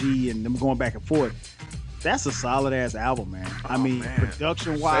Shock G and them going back and forth, that's a solid ass album, man.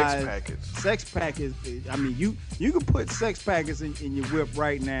 Production wise, Sex Packets. You can put Sex Packets in your whip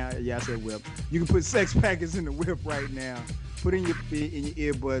right now. Yeah, I said whip. You can put Sex Packets in the whip right now. Put in your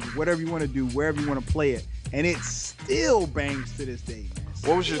earbuds, whatever you want to do, wherever you want to play it, and it still bangs to this day, man.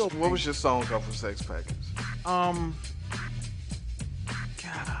 What was your song off of Sex Packets?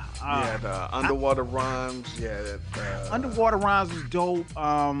 Yeah, Underwater Rhymes. Yeah, Underwater Rhymes was dope.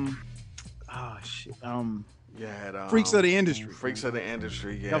 Yeah, Freaks of the Industry. Freaks of the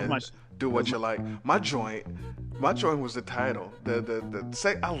Industry. Yeah, That was my- do what you like. My joint was the title.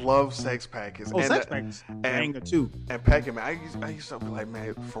 I love Sex Packets. Oh, Sex Packets, banger too. And Packet, man, I used to be like,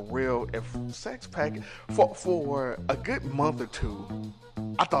 man, for real, if Sex Packet for a good month or two,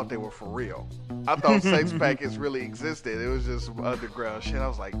 I thought they were for real. I thought Sex Packets really existed. It was just some underground shit. I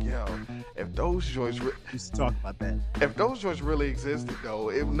was like, yo, if those joints used to talk about that. If those joints really existed, though,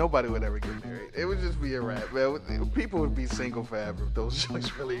 nobody would ever get married. It would just be a rap, man. People would be single forever if those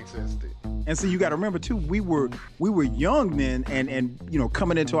joints really existed. And so you got to remember too, we were young then, and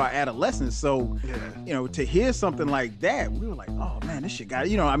coming into our adolescence. So to hear something like that, we were like, oh man, this shit got.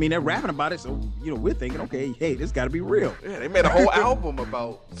 They're rapping about it, so we're thinking, okay, hey, this got to be real. Yeah, they made a whole album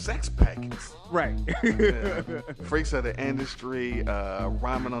about Sex Packets. Right. Yeah. Freaks of the Industry,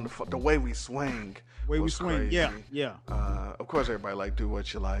 rhyming on the way we swing. Way we swing. Crazy. Yeah. Of course, everybody like Do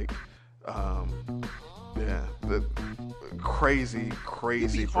What You Like. Yeah, the crazy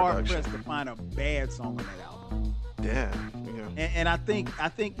It'd be hard production. pressed to find a bad song on that album. Yeah. And I think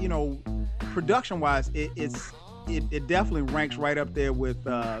production wise, it definitely ranks right up there with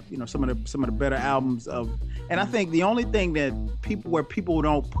some of the better albums of. And I think the only thing that people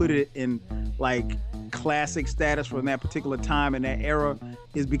don't put it in like classic status from that particular time in that era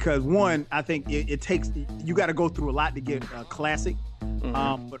is because one, I think it takes, you got to go through a lot to get a classic,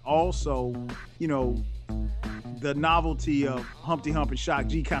 but also the novelty of Humpty Hump and Shock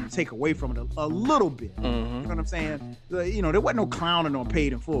G kind of take away from it a little bit. You know what I'm saying? There wasn't no clowning on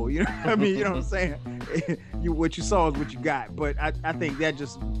Paid in Full. You know what I mean? You know what I'm saying? What you saw is what you got. But I think that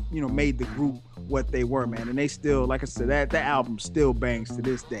just made the group what they were, man. And they still, like I said, that album still bangs to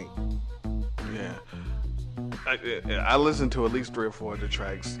this day. Yeah. I listen to at least 3 or 4 of the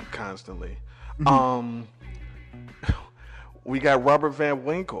tracks constantly. We got Robert Van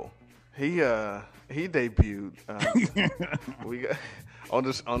Winkle. He debuted. We got on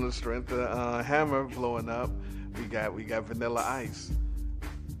the strength of Hammer blowing up. We got Vanilla Ice,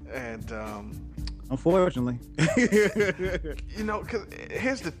 and unfortunately, because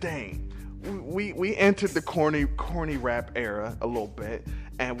here's the thing. We entered the corny rap era a little bit,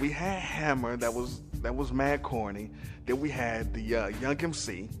 and we had Hammer that was mad corny. Then we had the Young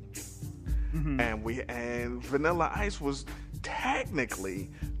MC, and Vanilla Ice was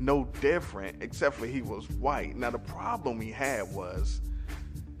technically no different, except for he was white. Now the problem we had was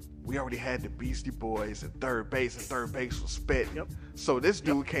we already had the Beastie Boys at third base, and third base was spitting. Yep. So this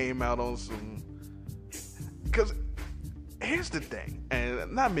dude came out on some. Because here's the thing,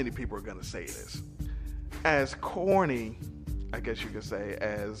 and not many people are gonna say this. As corny, I guess you could say,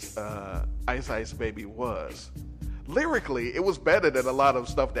 as Ice Ice Baby was, lyrically, it was better than a lot of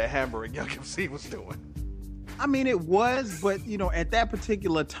stuff that Hammer and Young MC was doing. I mean, it was, but at that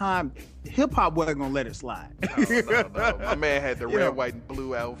particular time, hip hop wasn't gonna let it slide. No. My man had the red, white, and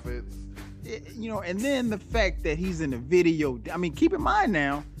blue outfits. And then the fact that he's in the video. I mean, keep in mind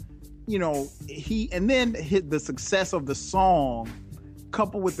now, the success of the song,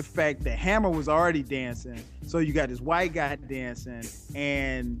 coupled with the fact that Hammer was already dancing, so you got this white guy dancing,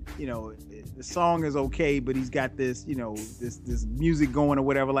 and the song is okay, but he's got this this music going or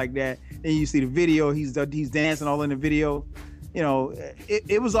whatever like that. Then you see the video, he's dancing all in the video.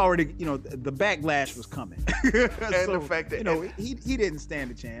 It was already, the backlash was coming. And the fact that he didn't stand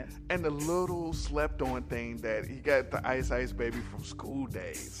a chance. And the little slept on thing that he got the Ice Ice Baby from School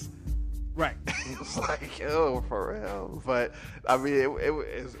Days. Right. It's like, yo, for real. But I mean,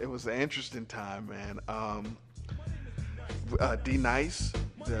 it was an interesting time, man. D Nice,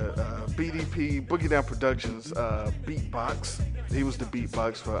 the BDP Boogie Down Productions beatbox. He was the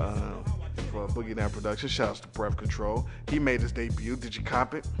beatbox for Boogie Down Productions. Shouts to Breath Control. He made his debut. Did you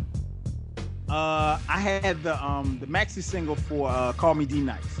cop it? I had the maxi single for Call Me D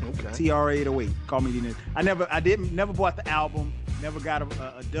Nice. Okay. TR-808. Call Me D Nice. I never bought the album. Never got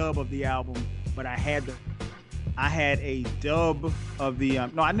a dub of the album, but I had a dub of the.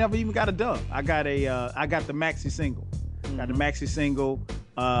 No, I never even got a dub. I got the maxi single. Got the maxi single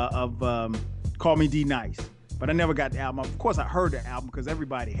of Call Me D Nice, but I never got the album. Of course, I heard the album because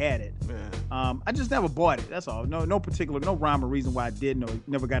everybody had it. Yeah. I just never bought it. That's all. No rhyme or reason why I didn't. Or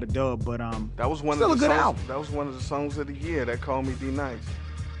never got a dub, but that was one still of the a good songs, album. That was one of the songs of the year. That Call Me D Nice.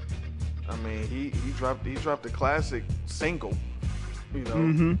 I mean, he dropped a classic single.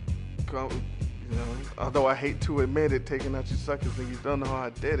 Although I hate to admit it, taking out your suckers and you don't know how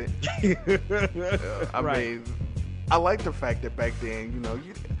I did it. I mean, I like the fact that back then,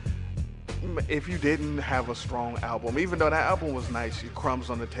 if you didn't have a strong album, even though that album was nice, Crumbs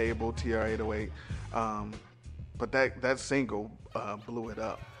on the Table, TR-808, but that single blew it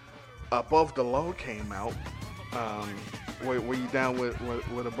up. Above the Law came out. Were you down with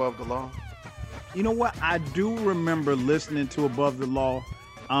Above the Law? You know what? I do remember listening to Above the Law.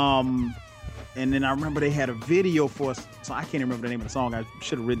 And then I remember they had a video for us. So I can't remember the name of the song. I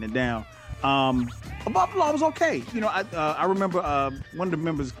should have written it down. Above the Law was okay. You know, I remember one of the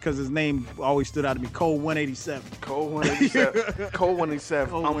members, because his name always stood out to me, Cole 187. Cole 187. Cole 187.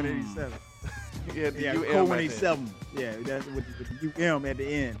 Cole 187. Yeah, Cole 187. Yeah, that's with the UM at the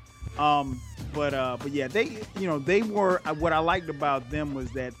end. But yeah, they were, what I liked about them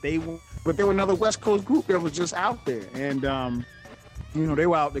was that they were another West Coast group that was just out there. And, they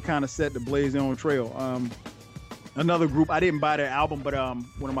were out to kind of set the Blaze Their Own trail. Another group, I didn't buy their album, but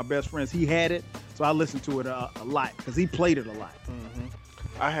one of my best friends, he had it. So I listened to it a lot because he played it a lot. Mm-hmm.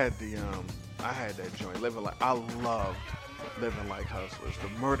 I had that joint, I loved Living Like Hustlers. The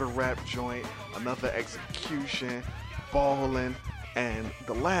murder rap joint, Another Execution, Ballin', and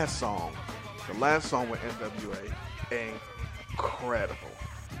the last song with NWA, incredible.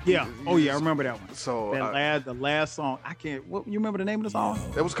 Yeah. I remember that one. So the last song, you remember the name of the song?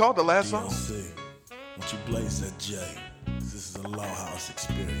 It was called The Last Song? Won't you blaze that J? This is a Law House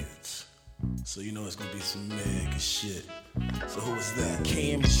experience. So you know it's gonna be some mega shit. So who is that?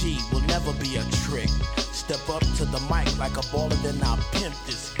 KMG will never be a trick. Step up to the mic like a baller, then I'll pimp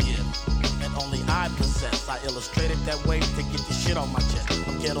this gift. And only I possess. I illustrated that way to get the shit on my chest.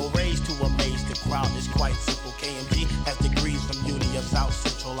 I'm ghetto raised to amaze the crowd. It's quite simple. KMG has degrees from Uni of South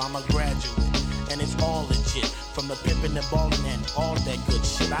Central. I'm a graduate, and it's all legit. From the pimping and balling and all that good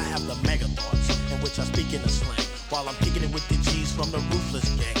shit. I have the mega thoughts in which I speak in a slang. While I'm kicking it with the G's from the Ruthless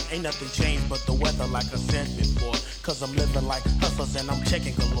gang. Ain't nothing changed but the weather, like I said before. Cause I'm living like hustlers and I'm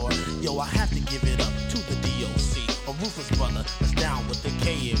checking galore. Yo, I have to give it up to the DOC. A ruthless brother that's down with the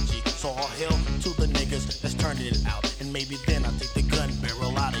KMG. So all hail to the niggas that's turning it out. And maybe then I'll take the gun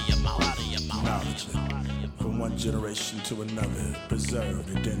barrel out of your mouth. Knowledge from one generation to another. Preserved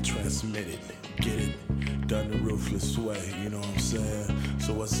and then transmitted. Get it? Done the ruthless way, you know what I'm saying?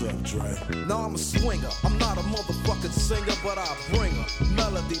 So what's up, Dre? No, I'm a swinger. I'm not a motherfucking singer, but I bring a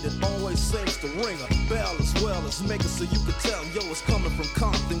melody that always sings the ringer. Bell as well as make it so you can tell, yo, it's coming from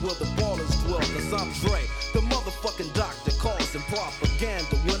Compton where the ballers dwell. Cause I'm Dre, the motherfucking doctor causing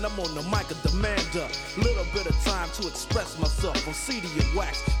propaganda. When I'm on the mic, I demand a little bit of time to express myself. I'm CD and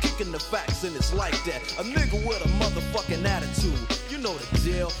wax, kicking the facts, and it's like that. A nigga with a motherfucking attitude. You know the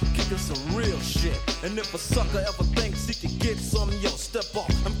deal, kicking some real shit. And if a sucker ever thinks he can get some, yo, step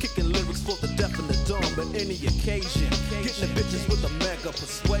off. I'm kicking lyrics for the deaf and the dumb at any occasion. Getting the bitches with a mega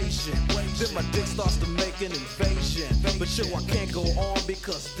persuasion. Then my dick starts to make an invasion. But yo, I can't go on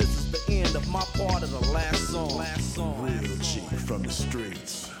because this is the end of my part of the last song. Real cheap from the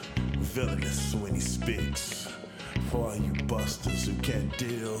streets. Villainous when he speaks. For all you busters who can't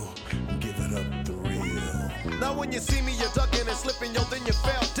deal, I'm giving up the real. Now when you see me, you're ducking and slipping, yo, then you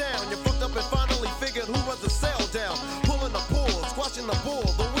fell down. You fucked up and finally figured who runs the cell down. Pulling the pull, squashing the bull.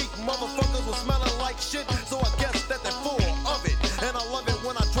 The weak motherfuckers were smelling like shit, so I guess that they're full of it. And I love it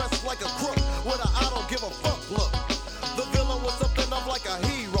when I dress like a crook with a I don't give a fuck look. The villain was something up like a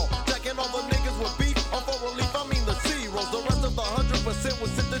hero, jacking all the niggas with beef. On for relief, I mean the zeros. The rest of the 100%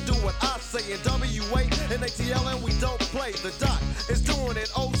 was sit to do what I say. In WA and ATL, and we don't play. The doc is doing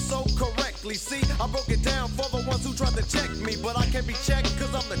it oh so correctly. See, I broke it down for the ones who tried to check me, but I can't be checked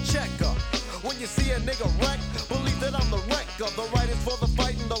cause I'm the checker. When you see a nigga wreck, believe that I'm the wrecker. The right is for the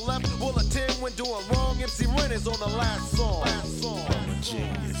fight and the left will attend when doing wrong. MC Ren is on the last song. I'm a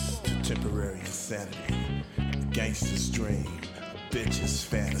genius to temporary insanity. Gangster's dream, a bitch's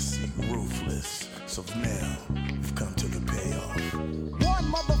fantasy, ruthless. So now, we've come to the payoff. 1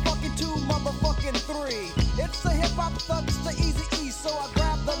 motherfucking 2 motherfucking 3. It's the hip hop thugs, the easy E. So I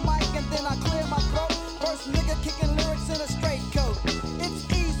grab the mic and then I clear my throat. First nigga kicking lyrics in a straight coat. It's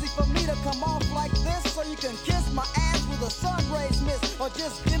easy for me to come off like this, so you can kiss my ass with a sun rays miss, or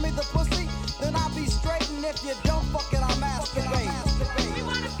just give me the pussy, then I'll be straight. And if you don't fuck it, I'll masturbate. We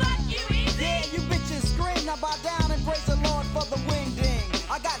wanna fuck you easy. Yeah, you bitches scream, now bow down and praise the Lord for the wing ding.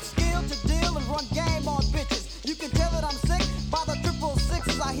 I got skill to deal and run game on bitches. You can tell that I'm sick by the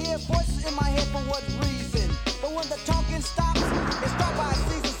 666s. I hear voices in my head for what reason. But when the talking stops, it's start by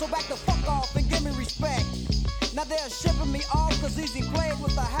season. So back the fuck off and give me respect. Now they're shipping me off cause Easy played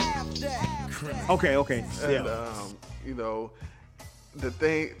with the half deck. Okay. And, you know, the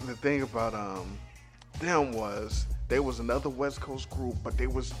thing about them was they was another West Coast group, but they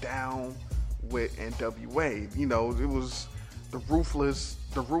was down with NWA. You know, it was Ruthless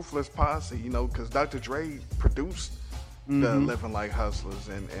Posse, you know, because Dr. Dre produced the Living Like Hustlers,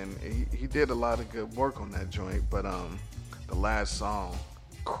 and he did a lot of good work on that joint. But the last song,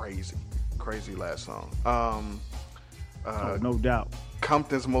 crazy last song. No doubt.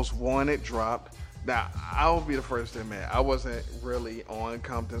 Compton's Most Wanted dropped. Now, I'll be the first to admit, I wasn't really on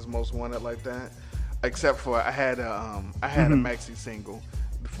Compton's Most Wanted like that, except for I had a maxi single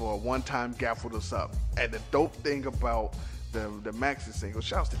for One Time Gaffled Us Up. And the dope thing about the maxi single,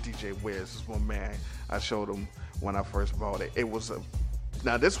 shouts to DJ Wiz, this is one man I showed him when I first bought it. It was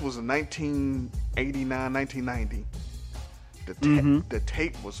now this was a 1989, 1990. The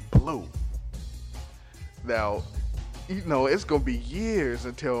tape was blue. Now, you know, it's gonna be years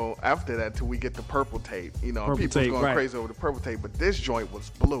until after that till we get the purple tape. You know, people's going crazy over the purple tape, but this joint was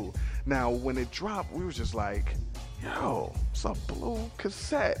blue. Now, when it dropped, we was just like, yo, it's a blue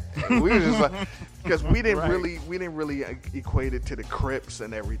cassette. We were just like, because we didn't really equate it to the Crips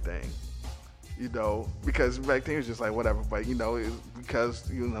and everything. You know, because back then it was just like whatever, but you know, it was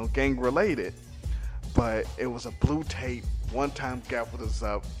because, you know, gang related. But it was a blue tape. One Time Gaffled Us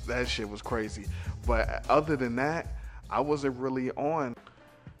Up. That shit was crazy. But other than that, I wasn't really on.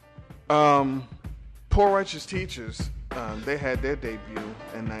 Poor Righteous Teachers, they had their debut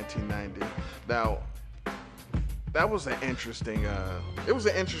in 1990. Now, that was an interesting, it was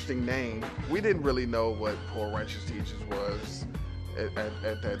an interesting name. We didn't really know what Poor Righteous Teachers was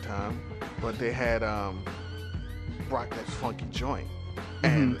at that time, but they had Rock That Funky Joint,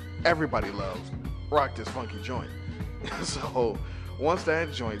 and everybody loves Rock This Funky Joint. So once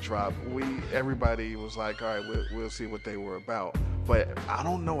that joint dropped, everybody was like, all right, we'll see what they were about. But I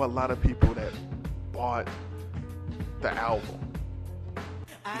don't know a lot of people that bought the album.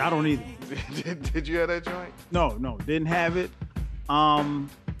 I don't either. Did you have that joint? No, didn't have it. I'm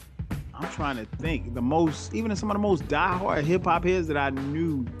trying to think. Even some of the most diehard hip hop heads that I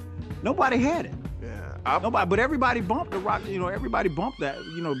knew, nobody had it. Yeah, nobody. But everybody bumped the rock. You know, everybody bumped that.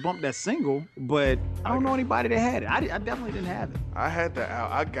 You know, bumped that single. But I don't know anybody that had it. I definitely didn't have it. I had the.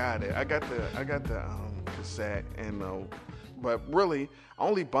 I got it. I got the cassette, and but really, I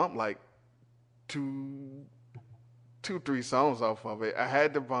only bumped like two, 3 songs off of it. I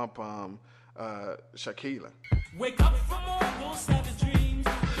had to bump Shaquille. Wake up from all those savage dreams,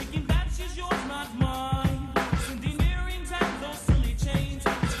 thinking that she's yours, not mine. Sending earrings and those silly chains,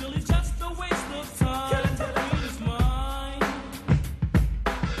 it's really just a waste of time. The queen is mine.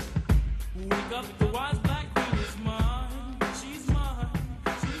 Wake up, the wise black queen is mine. She's mine.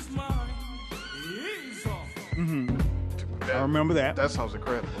 She's mine. It's awesome. I remember that. That sounds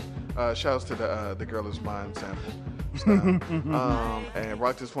incredible. Shouts to the Girl Is Mine sample. And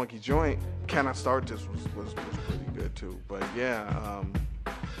Rock This Funky Joint, Can I Start This was pretty good too. But yeah,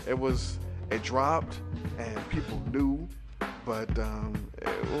 it dropped and people knew, but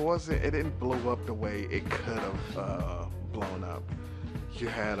it didn't blow up the way it could have blown up. You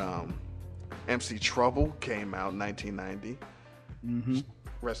had MC Trouble came out in 1990.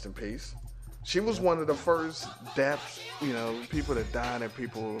 Rest in peace. She was one of the first deaths, you know, people that died and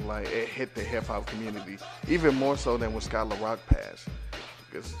people like it hit the hip hop community even more so than when Skylar Rock passed.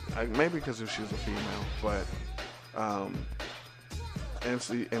 Maybe because she was a female, but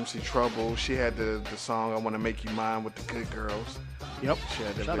MC Trouble, she had the song "I Want to Make You Mine" with the Good Girls. Yep. She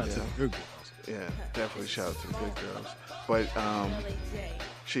had that shout video. out to the Good Girls. Yeah, definitely shout out to the Good Girls. But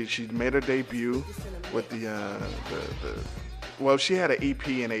she made her debut with well, she had an EP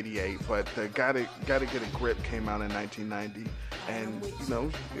in '88, but the Gotta Get a Grip came out in 1990, and you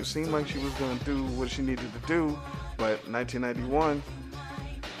know it seemed like she was going to do what she needed to do, but 1991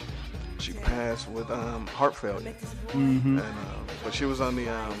 she passed with heart failure, and but she was on the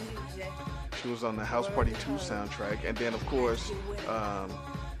House Party 2 soundtrack, and then of course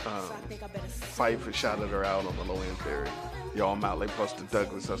Phife shouted her out on the Low End Theory. Y'all, I'm out like Buster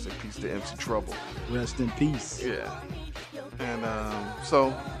Douglas. I say peace to MC Trouble. Rest in peace. Yeah. And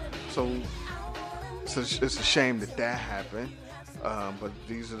so it's a shame that happened. But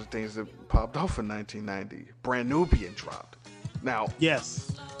these are the things that popped off in 1990. Brand Nubian dropped. Now,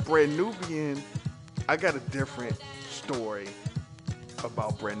 yes, Brand Nubian, I got a different story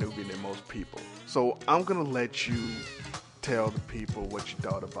about Brand Nubian than most people. So I'm gonna let you tell the people what you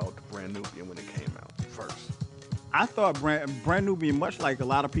thought about the Brand Nubian when it came out first. I thought Brand Nubian, much like a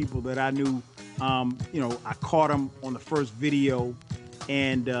lot of people that I knew, you know, I caught him on the first video,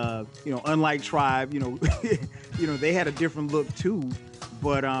 and you know, unlike Tribe, you know, they had a different look too,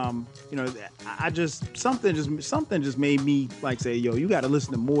 but you know, something just made me like say, yo, you got to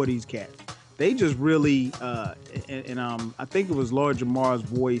listen to more of these cats. They just really, and I think it was Lord Jamar's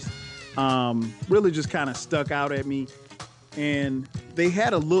voice, really just kind of stuck out at me. and they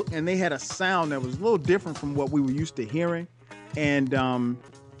had a look and they had a sound that was a little different from what we were used to hearing. And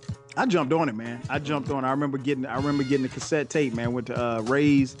I jumped on it, man. I remember getting the cassette tape, man. Went to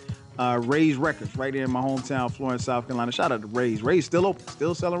Ray's Records right there in my hometown, Florence, South Carolina. Shout out to Ray's. Ray's still open,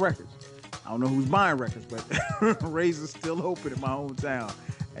 still selling records. I don't know who's buying records, but Ray's is still open in my hometown.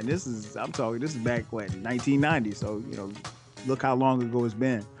 And this is back, what, 1990. So, you know, look how long ago it's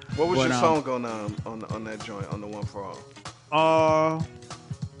been. What was your song on that joint, on the One for All?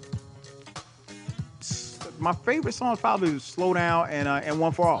 My favorite song probably was Slow Down and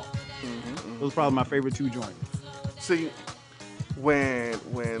One for All. Those are probably my favorite two joints. See, when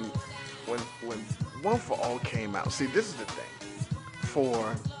One for All came out, see, this is the thing.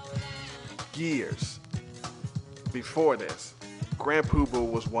 For years before this, Grand Puba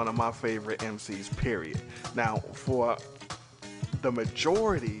was one of my favorite MCs, period. Now, for the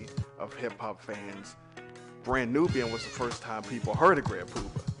majority of hip-hop fans, Brand Nubian was the first time people heard of Grand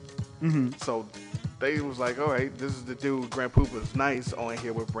Puba. So they was like, all right, this is the dude, Grand Puba's nice on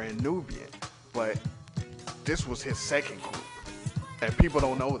here with Brand Nubian. But this was his second group. And people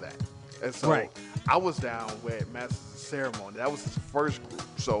don't know that. And so I was down with Masters of Ceremony. That was his first group.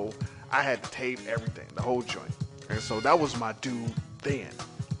 So I had to tape everything, the whole joint. And so that was my dude then.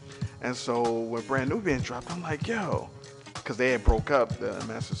 And so when Brand Nubian dropped, I'm like, yo, because they had broke up, the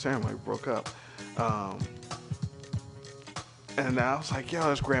Masters of Ceremony broke up. And I was like,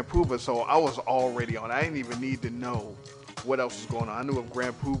 yo, it's Grand Puba. So I was already on. I didn't even need to know what else was going on. I knew if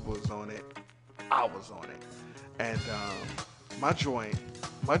Grand Puba was on it, I was on it. And my joint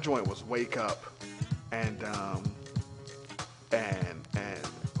was Wake Up, and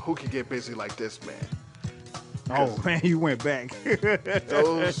Who Can Get Busy Like This Man. Oh man, you went back.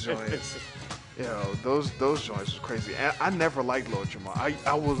 Those joints, you know, those joints was crazy. And I never liked Lord Jamar.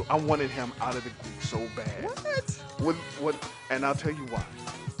 I wanted him out of the group so bad. What? And I'll tell you why.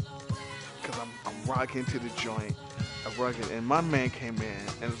 Because I'm rocking to the joint. I'm rocking, and my man came in,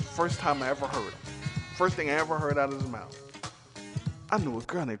 and it was the first time I ever heard him. First thing I ever heard out of his mouth. I knew a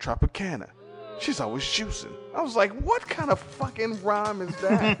girl named Tropicana. She's always juicing. I was like, what kind of fucking rhyme is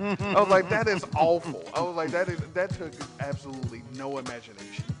that? I was like, that is awful. I was like, that took absolutely no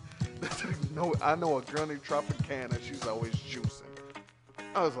imagination. I know a girl named Tropicana. She's always juicing.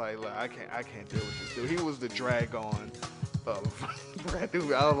 I was like, look, I can't deal with this dude. He was the drag on of Brand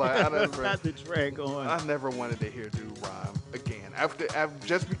New. I was like, not the drag on. I never wanted to hear dude rhyme again. After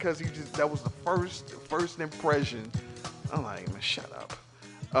just because that was the first impression. I'm like, man, shut up.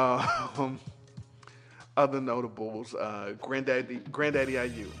 Other notables, Granddaddy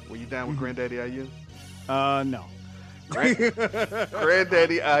IU. Were you down with Granddaddy IU? No.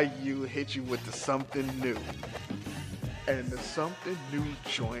 Granddaddy IU hit you with the Something New. And the Something New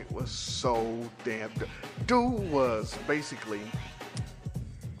joint was so damn good. Dude was basically,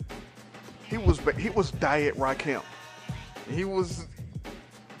 he was Diet Rakim.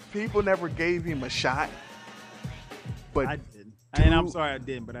 People never gave him a shot. But I did. And I'm sorry I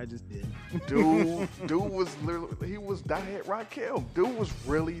didn't, but I just did. Dude was literally, he was Diet Rakim. Dude was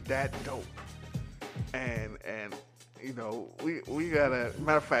really that dope. And you know, we gotta,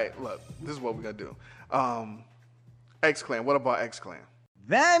 matter of fact, look, this is what we gotta do. X-Clan, what about X-Clan?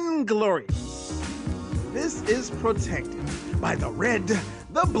 Vanglorious. This is protected by the red,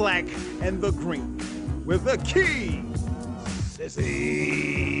 the black, and the green. With the key,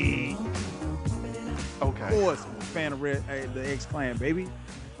 Sissy. Okay. Of course, I'm a fan of the X-Clan, baby.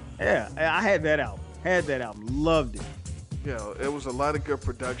 Yeah, I had that album. Loved it. Yeah, it was a lot of good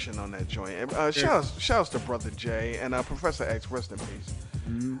production on that joint. Shouts to Brother J and Professor X, rest in peace.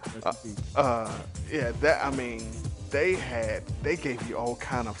 Rest in peace. They gave you all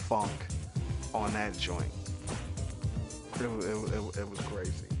kind of funk on that joint. It was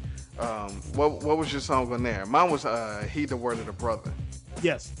crazy. What was your song on there? Mine was Heed the Word of the Brother.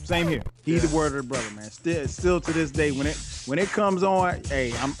 Yes, same here. Heed the word of the brother, man. Still to this day, when it comes on,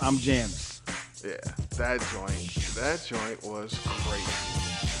 hey, I'm jamming. Yeah, that joint was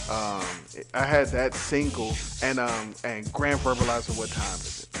crazy. I had that single and Grand Verbalizer. What time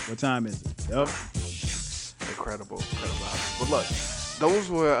is it? What time is it? Yep. Incredible. But look, those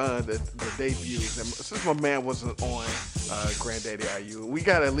were the debuts. And since my man wasn't on Granddaddy IU, we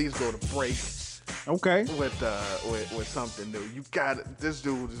gotta at least go to break. Okay. With Something New. You got it. This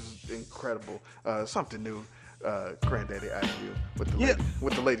dude is incredible. Something New. Granddaddy IU with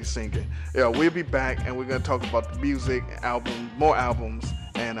the lady singing. Yeah, we'll be back and we're gonna talk about the music, more albums,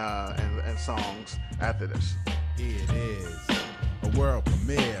 and songs after this. It is. a world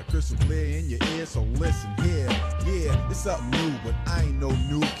premiere. Crystal clear in your ear, so listen here. Yeah, it's something new, but I ain't no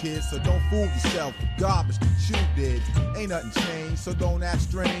new kid, so don't fool yourself with garbage that you did. Ain't nothing changed, so don't act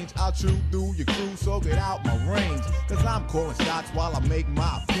strange. I'll chew through your crew, so get out my range. Cause I'm calling shots while I make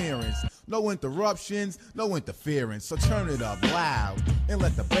my appearance. No interruptions, no interference, so turn it up loud and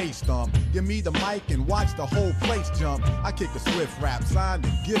let the bass thump. Give me the mic and watch the whole place jump. I kick a swift rap, signed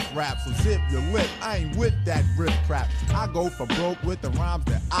a gift rap, so zip your lip. I ain't with that riff crap. I go for broke with the rhymes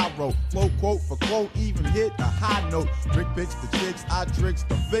that I wrote. Flow quote for quote, even hit a high note. Rick picks the chicks, I tricks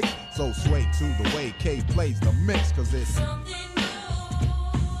the Vic. So sway to the way K plays the mix, cause it's something.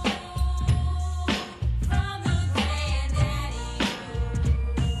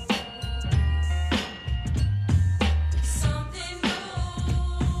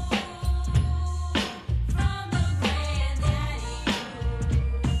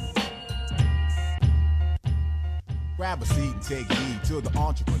 Grab a seat and take heed to the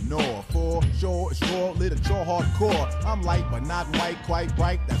entrepreneur. For sure, it's raw, literature, hardcore. I'm light but not white, quite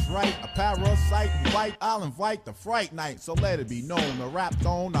bright, that's right. A parasite who bite, I'll invite the fright night. So let it be known, the rap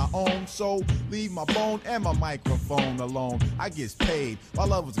throne I own. So leave my bone and my microphone alone. I get paid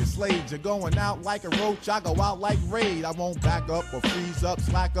while others get slaved. You're going out like a roach, I go out like raid. I won't back up or freeze up,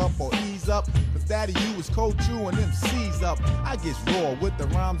 slack up or ease up. Cause daddy, you is cold chewing them C's up. I get raw with the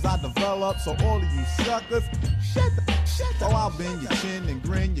rhymes I develop. So all of you suckers, shut the oh, I'll bend your chin and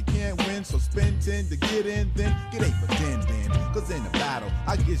grin, you can't win, so spend 10 to get in, then get 8 for 10 then. Cause in the battle,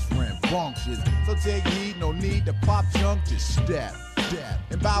 I get rambunctious. So take heed, no need to pop junk, just step,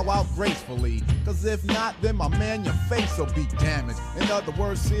 and bow out gracefully. Cause if not, then my man, your face will be damaged. In other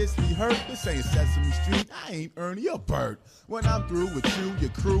words, seriously hurt, this ain't Sesame Street, I ain't Ernie or Bert. When I'm through with you, your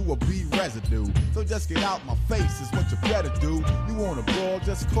crew will be residue. So just get out my face is what you better do. You want a brawl,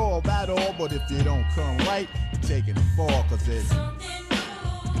 just call that all. But if you don't come right, you're taking a fall, cause it's something new.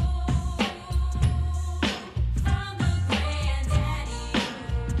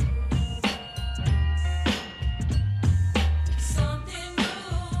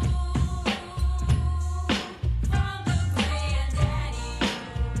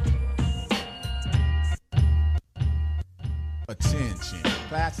 Attention,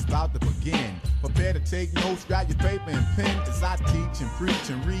 class is about to begin. Prepare to take notes, grab your paper and pen. As I teach and preach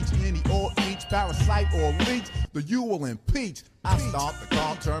and reach any or each parasite or leech, the you will impeach. I start the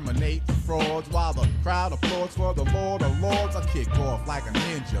call, terminate the frauds, while the crowd applauds for the Lord of Lords. I kick off like a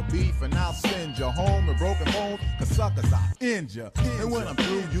ninja, beef, and I'll send you home with broken bones, cause suckers I injure. And when I'm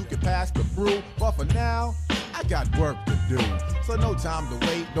through, you can pass the brew, but for now, I got work to do. So no time to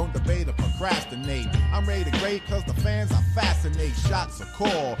wait, don't debate or procrastinate. I'm ready to grade cause the fans I fascinate. Shots are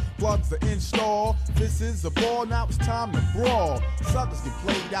call, plugs are install. This is a ball, now it's time to brawl. Suckers get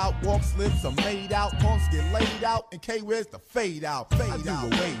played out, walk slips are made out. Punks get laid out, and K, where's the fade out? I do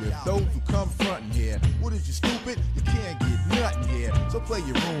away with those who come frontin' here. What is you stupid? You can't get nothing here. So play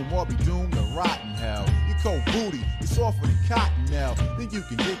your room or be doomed to rot in hell. You cold booty, you softer than cottonelle. Think you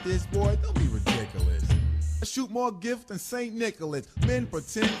can get this, boy? Don't be ridiculous. I shoot more gifts than St. Nicholas. Men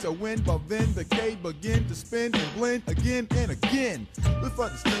pretend to win, but then the K begin to spin and blend again and again. With a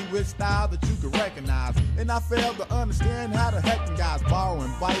distinguished style that you can recognize. And I fail to understand how the heckin' guys borrow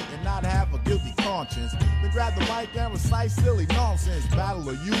and bite and not have a guilty conscience. Then grab the mic and recite silly nonsense. Battle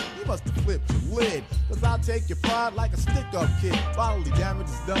of you must have flipped your lid. Cause I'll take your pride like a stick-up kid. Bodily damage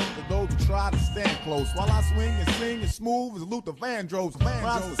is done to those who try to stand close. While I swing and sing as smooth as Luther Vandross.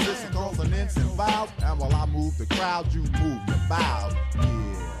 Rhymes persistent consonants and vowels. And while I move the crowd, you move your bows. Yeah.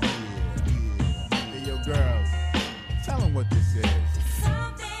 Hey, yo, girls, tell them what this is.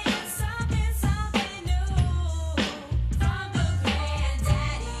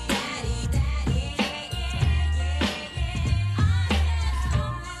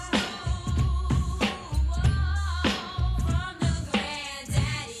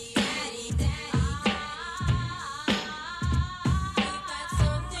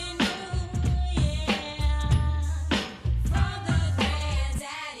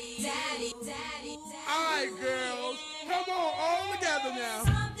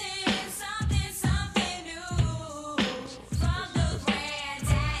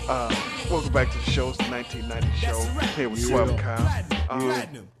 Welcome back to the show. It's the 1990 show. Here with Swell Kyle.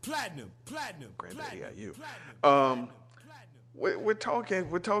 Platinum. Granddaddy, you. We're talking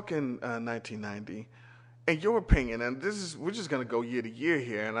 1990. In your opinion, and we're just gonna go year to year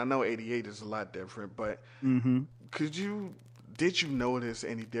here, and I know '88 is a lot different, but did you notice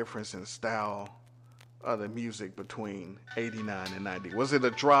any difference in style of the music between '89 and '90? Was it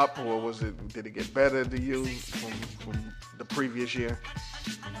a drop, or did it get better to you from the previous year?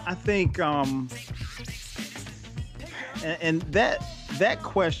 I think and that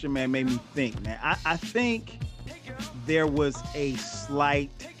question, man, made me think, man. I think there was a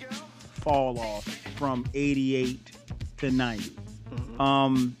slight fall off from 88 to 90.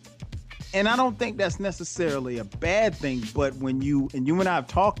 And I don't think that's necessarily a bad thing, but when you and I have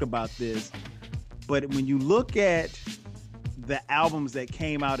talked about this, but when you look at the albums that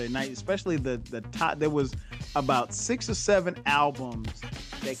came out at night, especially the top, there was about 6 or 7 albums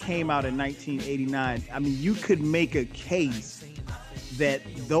that came out in 1989. I mean, you could make a case that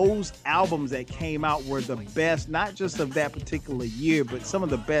those albums that came out were the best, not just of that particular year, but some of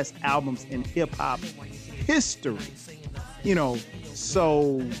the best albums in hip hop history. You know,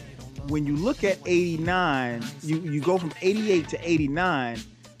 so when you look at 89, you go from 88 to 89,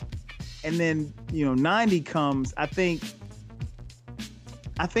 and then, you know, 90 comes. I think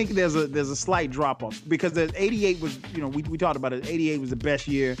there's a slight drop off because the 88 was, you know, we talked about it. 88 was the best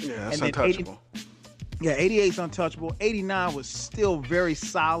year. Yeah, that's untouchable. 88's untouchable. 89 was still very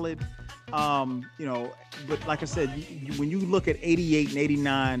solid. You know, but like I said, when you look at 88 and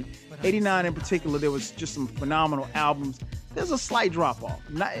 89 in particular, there was just some phenomenal albums. There's a slight drop off.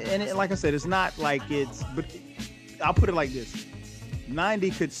 Like I said, it's not like but I'll put it like this.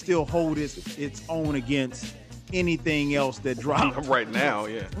 90 could still hold its own against anything else that dropped right now.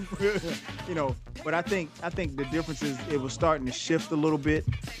 Yeah. You know, but I think the difference is it was starting to shift a little bit.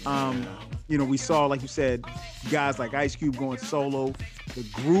 You know, we saw, like you said, guys like Ice Cube going solo. The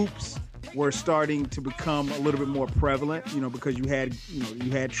groups were starting to become a little bit more prevalent, you know, because you had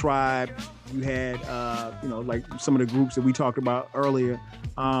Tribe, you had you know, like some of the groups that we talked about earlier,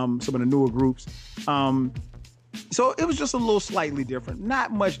 some of the newer groups. So it was just a little slightly different.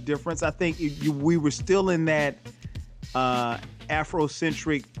 Not much difference. I think we were still in that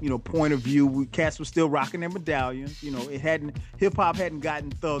Afrocentric, you know, point of view. Cats were still rocking their medallions. You know, hip hop hadn't gotten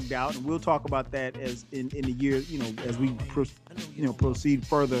thugged out, and we'll talk about that as in the years, you know, as we proceed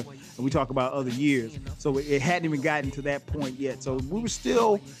further, and we talk about other years. So it hadn't even gotten to that point yet. So we were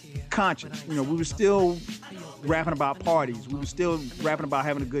still conscious. You know, we were still rapping about parties. We were still rapping about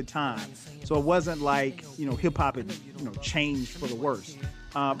having a good time. So it wasn't like, you know, hip hop had, you know, changed for the worse.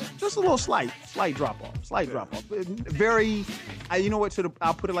 Just a little slight drop off. Very, you know what?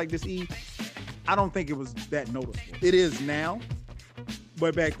 I'll put it like this, E. I don't think it was that noticeable. It is now,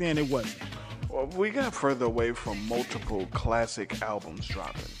 but back then it wasn't. Well, we got further away from multiple classic albums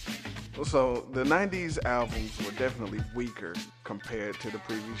dropping. So the 90s albums were definitely weaker compared to the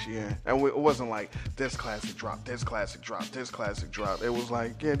previous year. And it wasn't like this classic drop, this classic drop, this classic drop. It was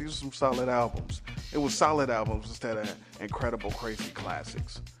like, yeah, these are some solid albums. It was solid albums instead of incredible, crazy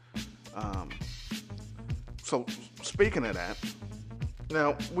classics. So speaking of that,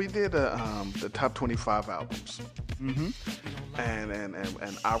 now we did the top 25 albums. Mm-hmm.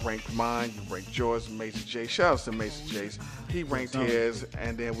 And I ranked mine, you ranked yours, Mason J. Shout out to Mason J. He ranked his,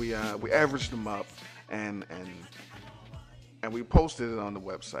 and then we averaged them up and we posted it on the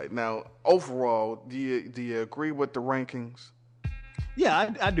website. Now, overall, do you agree with the rankings?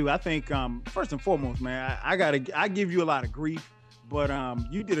 Yeah, I do. I think first and foremost, man, I give you a lot of grief, but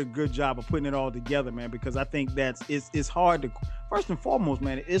you did a good job of putting it all together, man, because I think it's hard to, first and foremost,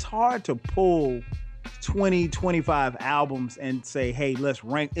 man, it's hard to pull 20, 25 albums and say, hey, let's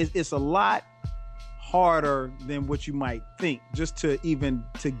rank. It's a lot harder than what you might think, just to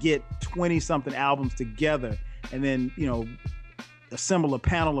get 20 something albums together and then, you know, assemble a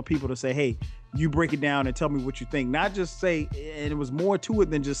panel of people to say, hey, you break it down and tell me what you think. Not just say, and it was more to it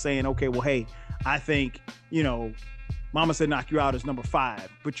than just saying, okay, well, hey, I think, you know, Mama Said Knock You Out is number 5,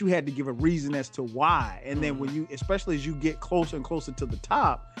 but you had to give a reason as to why. And then when you, especially as you get closer and closer to the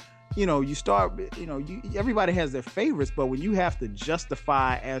top, you know, you start, you know, everybody has their favorites, but when you have to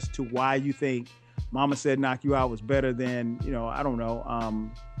justify as to why you think Mama Said Knock You Out was better than, you know, I don't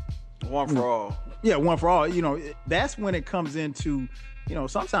know. One for All. Yeah, One for All. You know, that's when it comes into, you know,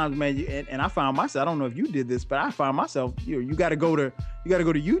 sometimes, man, and I found myself, I don't know if you did this, but I found myself, you know, you got to go to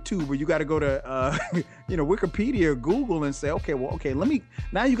YouTube, or you got to go to, you know, Wikipedia or Google and say, okay,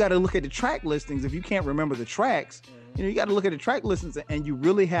 now you got to look at the track listings. If you can't remember the tracks, you know, you got to look at the track listings, and you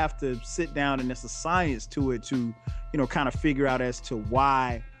really have to sit down, and there's a science to it to, you know, kind of figure out as to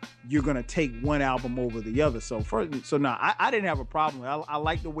why you're going to take one album over the other. So now I didn't have a problem. I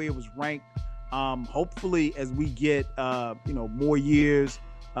like the way it was ranked. Hopefully as we get, you know, more years,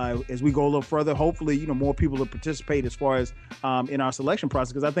 as we go a little further, hopefully, you know, more people will participate as far as in our selection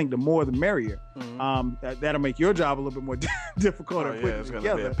process, because I think the more the merrier. Mm-hmm. That'll make your job a little bit more difficult. It's going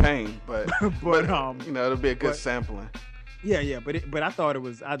to be a pain, but you know, it'll be a good sampling. Yeah, but I thought it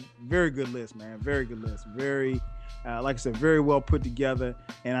was a very good list, man. Very good list. Very, like I said, very well put together.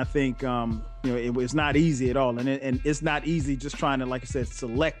 And I think it was not easy at all. And it's not easy just trying to, like I said,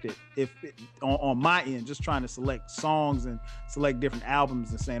 select it. On my end, just trying to select songs and select different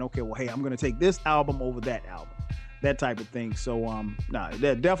albums and saying, okay, well, hey, I'm going to take this album over that album, that type of thing. So,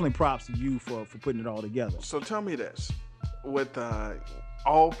 definitely props to you for putting it all together. So tell me this, with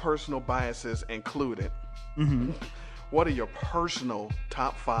all personal biases included. Mm-hmm. What are your personal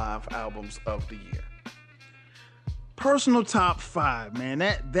top 5 albums of the year? Personal top 5, man.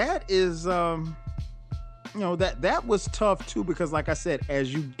 That is that was tough too, because like I said,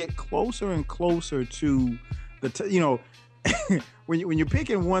 as you get closer and closer to the when you're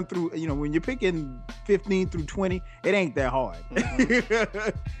picking 1 through when you're picking 15 through 20, it ain't that hard.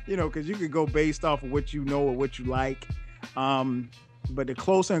 Mm-hmm. Because you could go based off of what you know or what you like. But the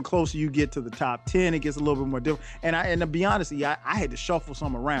closer and closer you get to the top 10, it gets a little bit more difficult. And to be honest, I had to shuffle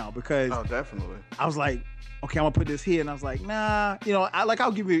some around because definitely. I was like, okay, I'm gonna put this here, and I was like, nah,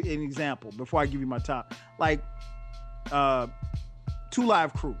 I'll give you an example before I give you my top. Like, 2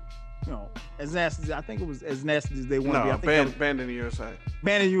 Live Crew, as nasty. I think it was as nasty as they want to be. I think Band in the USA.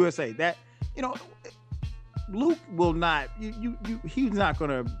 Band in the USA. That Luke will not. He's not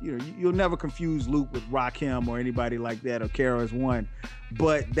gonna. You'll never confuse Luke with Rakim or anybody like that, or KRS-One.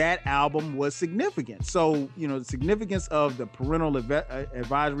 But that album was significant. So the significance of the parental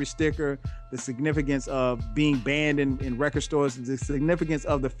advisory sticker, the significance of being banned in record stores, the significance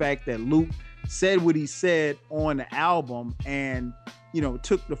of the fact that Luke said what he said on the album and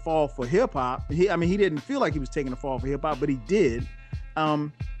took the fall for hip hop. He didn't feel like he was taking the fall for hip hop, but he did.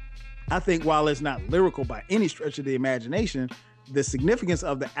 I think while it's not lyrical by any stretch of the imagination, the significance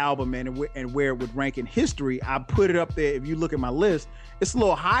of the album and where it would rank in history, I put it up there. If you look at my list, it's a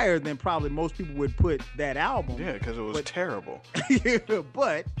little higher than probably most people would put that album. Yeah, because it was terrible.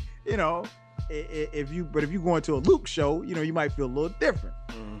 But if you go into a Luke show, you might feel a little different.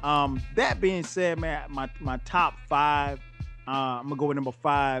 Mm. That being said, man, my top 5. I'm gonna go with number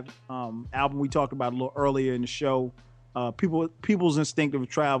 5. Album we talked about a little earlier in the show. People's Instinctive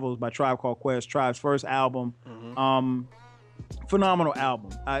Travels by Tribe Called Quest, Tribe's first album. Mm-hmm. Phenomenal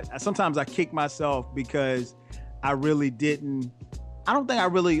album. I sometimes I kick myself because I don't think I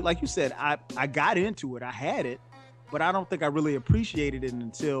really, like you said, I got into it. I had it, but I don't think I really appreciated it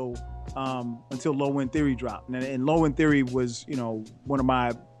until Low End Theory dropped. And Low End Theory was,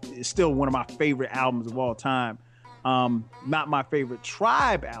 still one of my favorite albums of all time. Not my favorite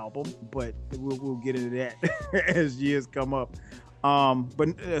Tribe album, but we'll get into that as years come up. But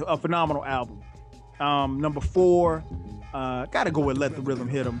a phenomenal album. Number 4, gotta go with Let the Rhythm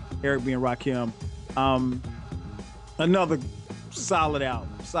Hit 'Em, Eric B. and Rakim. Another solid album.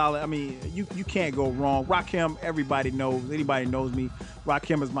 Solid. I mean, you can't go wrong. Rakim, everybody knows. Anybody knows me.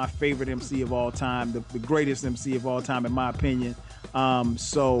 Rakim is my favorite MC of all time, the greatest MC of all time, in my opinion.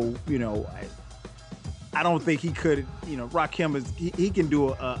 I don't think he could, Rakim he can do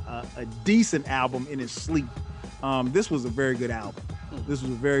a decent album in his sleep. This was a very good album.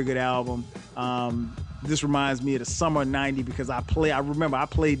 This reminds me of the summer of 90 because I remember I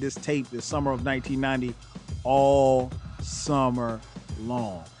played this tape the summer of 1990 all summer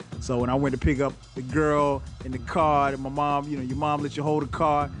long. So when I went to pick up the girl in the car, and my mom, your mom let you hold the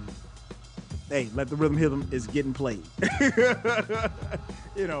car. Hey, Let the Rhythm Hit 'Em is getting played.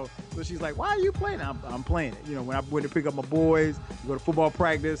 So she's like, why are you playing? I'm playing it. When I went to pick up my boys, go to football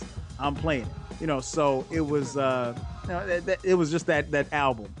practice, I'm playing it. So it was, it was just that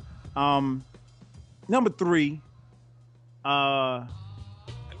album. Number 3, no,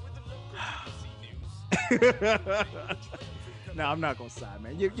 I'm not gonna sigh,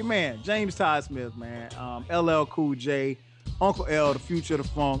 man. Your man, James Todd Smith, man. LL Cool J, Uncle L, the Future of the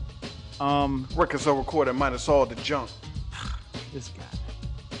Funk. Records are recorded minus all the junk. This guy.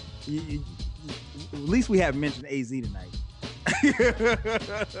 At least we haven't mentioned AZ tonight.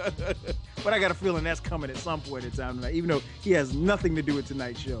 But I got a feeling that's coming at some point in time tonight, even though he has nothing to do with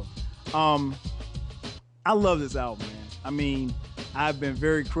tonight's show. I love this album, man. I mean, I've been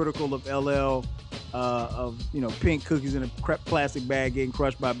very critical of LL, of pink cookies in a plastic bag getting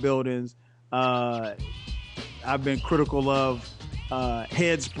crushed by buildings. I've been critical of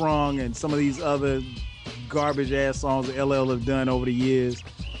Headsprung and some of these other garbage ass songs that LL have done over the years.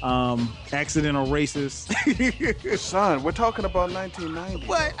 Accidental Racist. Son, we're talking about 1990.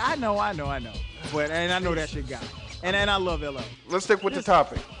 But I know. But and I know that shit got it. And I love LL. Let's stick with the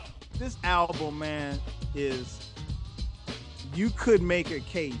topic. This album, man, you could make a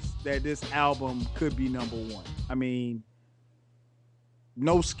case that this album could be number 1. I mean,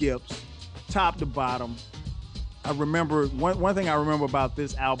 no skips, top to bottom. I remember one thing I remember about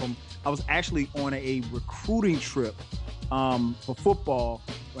this album. I was actually on a recruiting trip for football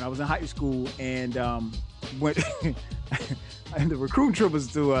when I was in high school, and went. And the recruiting trip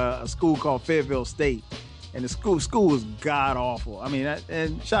was to a school called Fayetteville State, and the school was god awful. I mean,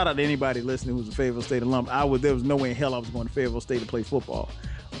 and shout out to anybody listening who's a Fayetteville State alum. There was no way in hell I was going to Fayetteville State to play football.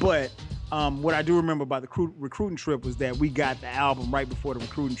 But what I do remember about the recruiting trip was that we got the album right before the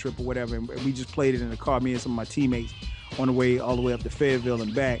recruiting trip or whatever, and we just played it in the car, me and some of my teammates, on the way all the way up to Fayetteville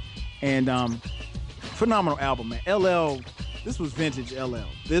and back. And phenomenal album, man. LL, this was vintage LL.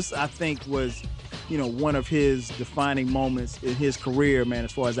 This, I think, was, one of his defining moments in his career, man,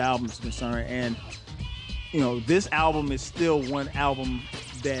 as far as albums are concerned. And, this album is still one album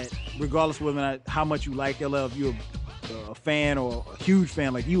that, regardless of whether or not how much you like LL, if you're a fan or a huge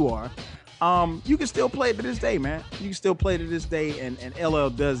fan like you are, you can still play it to this day, man. You can still play it to this day, and LL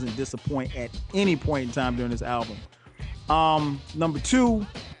doesn't disappoint at any point in time during this album. Number 2,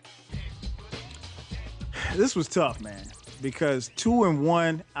 this was tough, man, because 2 and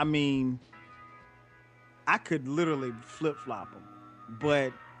 1, I mean, I could literally flip-flop them.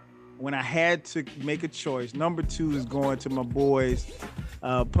 But when I had to make a choice, number 2 is going to my boys,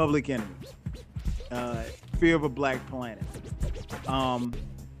 Public Enemy, Fear of a Black Planet. I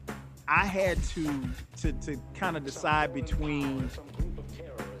had to kind of decide between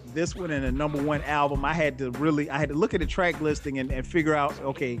this one and a number 1 album. I had to look at the track listing and figure out,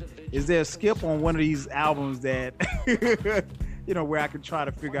 okay, is there a skip on one of these albums that, where I could try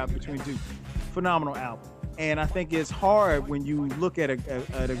to figure out between two. Phenomenal album. And I think it's hard when you look at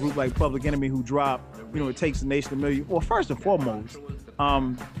a group like Public Enemy who dropped, It Takes a Nation, a Million. Well, first and foremost,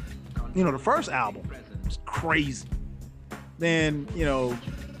 the first album was crazy. Then,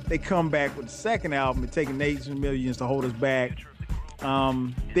 they come back with the second album, It Takes a Nation, Millions to Hold Us Back.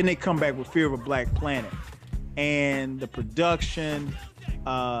 Then they come back with Fear of a Black Planet. And the production,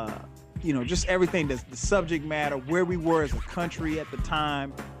 just everything, the subject matter, where we were as a country at the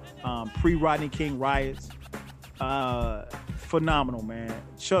time, pre-Rodney King riots. Phenomenal, man.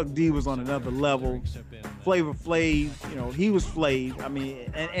 Chuck D was on another level. Flavor Flav, he was Flav. I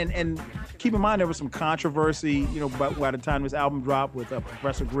mean, and keep in mind there was some controversy, by the time this album dropped with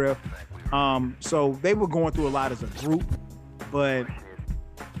Professor Griff. So they were going through a lot as a group, but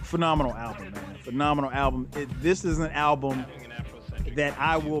phenomenal album, man. Phenomenal album. This is an album that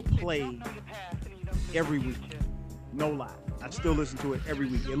I will play every week. No lie. I still listen to it every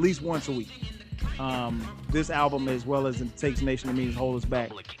week, at least once a week. This album, as well as It Takes a Nation to Means Hold Us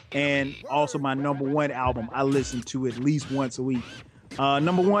Back, and also my number 1 album, I listen to at least once a week.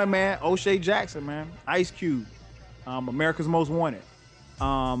 Number 1, man, O'Shea Jackson, man, Ice Cube, America's Most Wanted.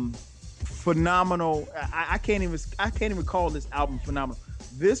 Phenomenal. I can't even call this album phenomenal.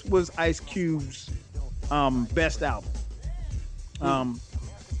 This was Ice Cube's best album.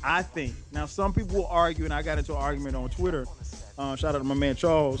 I think. Now, some people will argue, and I got into an argument on Twitter. Shout out to my man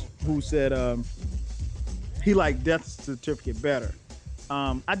Charles, who said he liked Death Certificate better.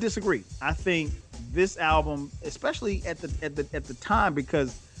 I disagree. I think this album, especially at the time,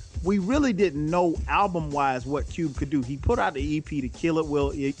 because we really didn't know album-wise what Cube could do. He put out the EP, the Kill It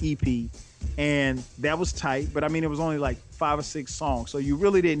Will EP, and that was tight. But I mean, it was only like 5 or 6 songs, so you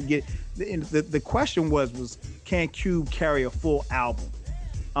really didn't get. The question was can Cube carry a full album?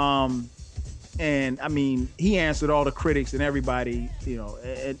 And I mean, he answered all the critics and everybody,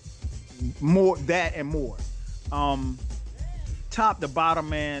 and more that and more. Top to bottom,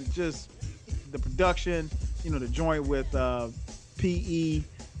 man, just the production, the joint with PE. He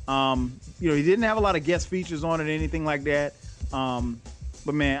didn't have a lot of guest features on it or anything like that.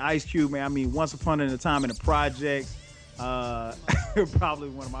 But man, Ice Cube, man, I mean, Once Upon a Time in the Projects, probably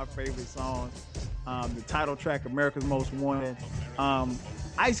one of my favorite songs. The title track, America's Most Wanted.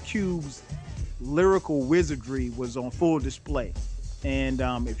 Ice Cube's lyrical wizardry was on full display. And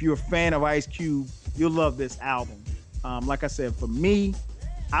if you're a fan of Ice Cube, you'll love this album. Like I said, for me,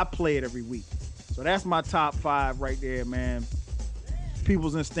 I play it every week. So that's my top 5 right there, man.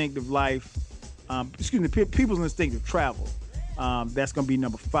 People's Instinctive Life. People's Instinctive Travel. That's going to be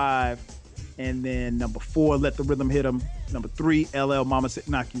number 5. And then number 4, Let the Rhythm Hit 'Em. Number 3, LL Mama Said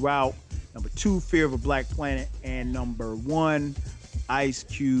Knock You Out. Number 2, Fear of a Black Planet. And number 1, Ice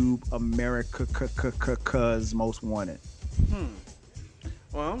Cube, America's Most Wanted.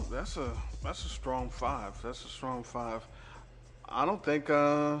 Well, that's a strong 5. That's a strong 5. I don't think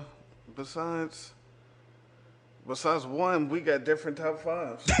besides one, we got different top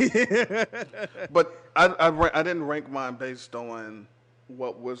 5s. But I didn't rank mine based on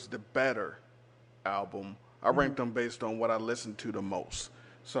what was the better album. I ranked them based on what I listened to the most.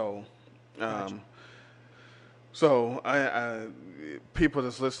 So, Gotcha. So people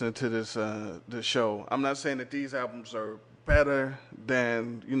that's listening to this show, I'm not saying that these albums are better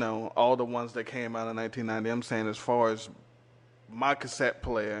than, you know, all the ones that came out in 1990. I'm saying as far as my cassette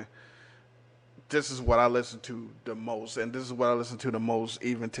player, this is what I listen to the most, and this is what I listen to the most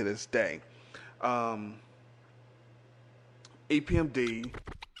even to this day. EPMD. Brothers,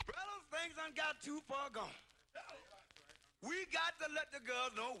 things done got too far gone. We got to let the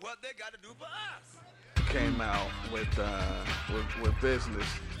girls know what they got to do for us. Came out with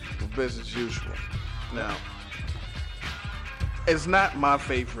business usual. Now, it's not my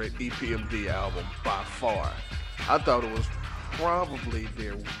favorite EPMD album by far. I thought it was probably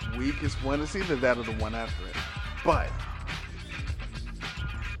their weakest one. It's either that or the one after it. But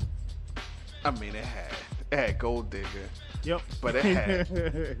I mean, it had Gold Digger. Yep. But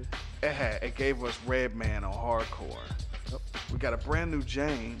it gave us Redman on hardcore. Yep. We got a brand new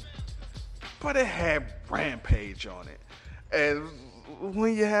Jane, but it had Rampage on it. And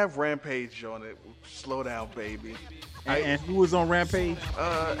when you have Rampage on it, Slow Down Baby. And who was on Rampage?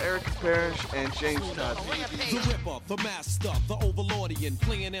 Eric Parrish and James Todd. The Ripper, the Master, the Overlordian,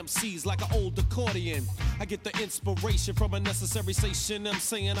 playing MCs like an old accordion. I get the inspiration from a necessary station. I'm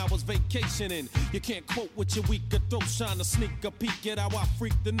saying I was vacationing. You can't quote with your weaker throat, trying to sneak a peek at how I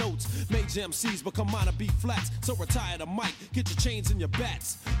freak the notes. Major MCs become minor B flats, so retire the mic, get your chains and your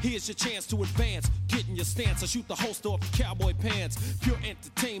bats. Here's your chance to advance, get in your stance. I shoot the holster off your cowboy pants. Pure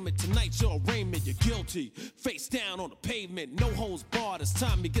entertainment, tonight's your arraignment. You're guilty, face down on the pavement, no holes barred. It's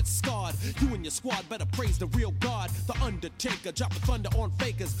time you get scarred. You and your squad better praise the real God, the Undertaker, dropping thunder on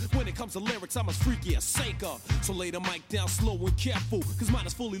fakers. When it comes to lyrics, I'm as freaky as Saker. So lay the mic down slow and careful, cause mine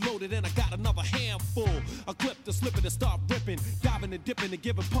is fully loaded and I got another handful. A clip to slip it and start ripping, diving and dipping and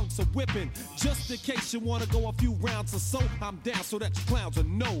giving punks a whipping. Just in case you wanna go a few rounds or so, I'm down so that you clowns will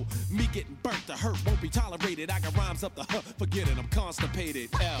know. Me getting burnt to hurt won't be tolerated. I got rhymes up the forget it, I'm constipated.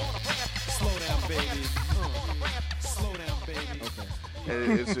 L. Slow down, baby. Slow down, baby.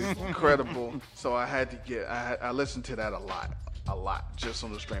 Okay. It's incredible. So I had to I listened to that a lot, just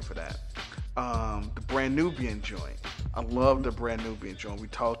on the strength of that. The Brand Nubian joint. I love the Brand Nubian joint. We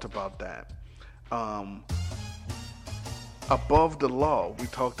talked about that. Above the Law. We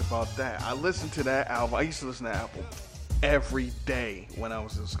talked about that. I listened to that album. I used to listen to that album every day when I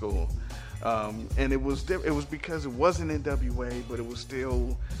was in school. And it was because it wasn't NWA, but it was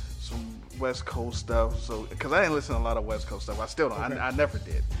still some West Coast stuff. So, because I didn't listen to a lot of West Coast stuff, I still don't. Okay. I never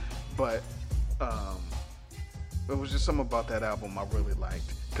did. But it was just something about that album I really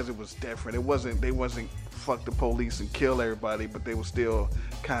liked because it was different. They wasn't fuck the police and kill everybody, but they were still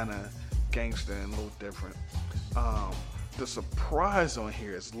kind of gangster and a little different. The surprise on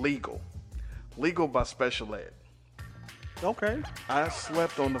here is Legal by Special Ed. Okay. I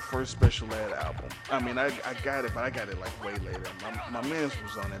slept on the first Special Ed album. I mean, I got it, but I got it like way later. My man's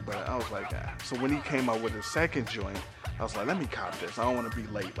was on it, but I was like, ah. So when he came out with his second joint, I was like, let me cop this. I don't want to be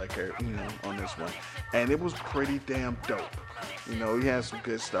late, like, on this one. And it was pretty damn dope. He had some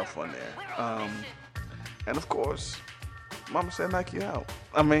good stuff on there. And of course, Mama Said Knock You Out.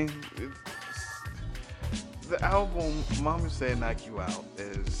 I mean, the album Mama Said Knock You Out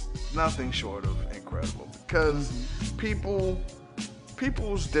is nothing short of incredible because people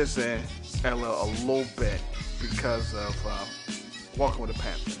was dissing Ella a little bit because of Walking with the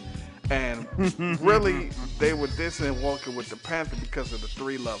Panther. And really, they were dissing Walking with the Panther because of the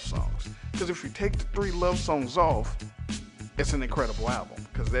 3 love songs. Because if you take the 3 love songs off, it's an incredible album.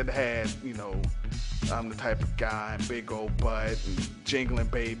 Because it had, I'm the Type of Guy, and Big Old Butt, and Jingling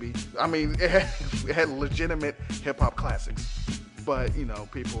Baby. I mean, it had legitimate hip-hop classics. But,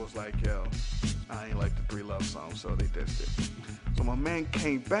 people was like, yo, I ain't like the 3 love songs, so they dissed it. So my man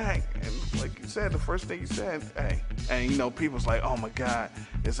came back, and like you said, the first thing he said, hey, and people's like, oh my God,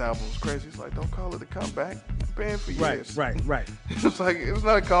 this album was crazy. He's like, don't call it a comeback. I've been for years. Right. It's like, it's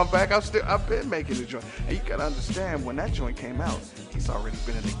not a comeback. I've been making the joint. And you gotta understand, when that joint came out, he's already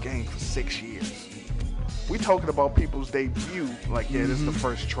been in the game for 6 years. We talking about people's debut, like, yeah, this is the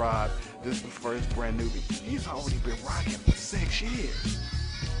first Tribe, this is the first Brand Nubian. He's already been rocking for 6 years.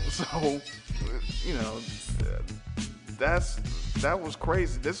 So, that was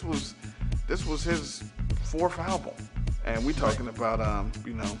crazy. This was his 4th album, and we talking about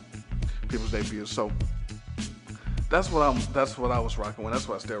people's debut. So that's what I was rocking with. That's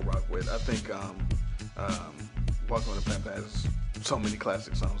what I still rock with. I think Walking with the Panther has so many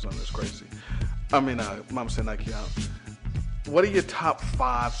classic songs on this. Crazy. I mean, Mama Said Knock You Out. What are your top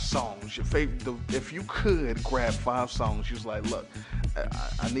 5 songs? Your favorite? If you could grab 5 songs, you was like, look,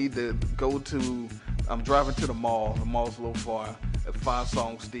 I need to go to. I'm driving to the mall. The mall's a little far. At 5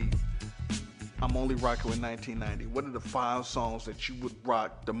 songs deep. I'm only rocking with 1990. What are the 5 songs that you would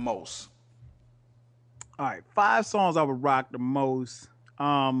rock the most? All right, 5 songs I would rock the most.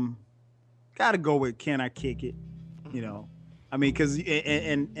 Gotta go with Can I Kick It? You know, I mean, because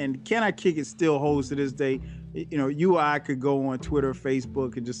and Can I Kick It still holds to this day. You know, you or I could go on Twitter,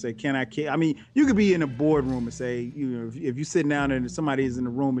 Facebook, and just say, Can I kick? I mean, you could be in a boardroom and say, you know, if you're sitting down and somebody is in the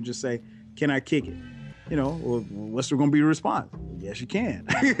room and just say, Can I kick it? You know, or what's going to be the response? Yes, you can.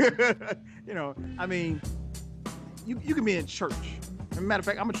 You know, I mean, you can be in church. As a matter of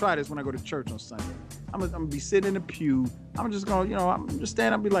fact, I'm going to try this when I go to church on Sunday. I'm gonna be sitting in the pew. I'm just going to, you know, I'm just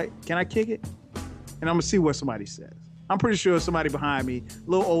stand up and be like, Can I kick it? And I'm going to see what somebody says. I'm pretty sure somebody behind me,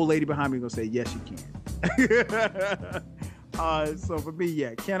 little old lady behind me, going to say, yes, you can. So for me,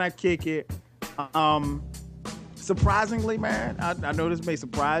 yeah, Can I Kick It? Surprisingly, man, I know this may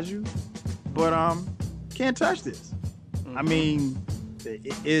surprise you, but Can't Touch This. I mean,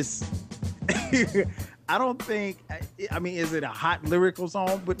 it's I don't think, I mean, is it a hot lyrical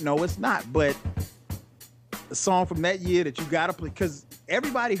song? But no, it's not. But a song from that year that you gotta play, because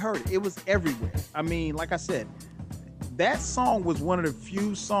everybody heard it. It was everywhere. I mean, like I said, that song was one of the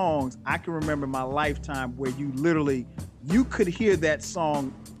few songs I can remember in my lifetime where you could hear that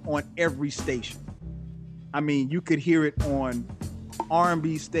song on every station. I mean, you could hear it on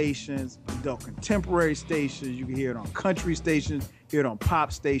R&B stations, adult contemporary stations. You could hear it on country stations, hear it on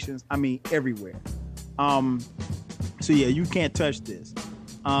pop stations. I mean, everywhere. So yeah, You Can't Touch This.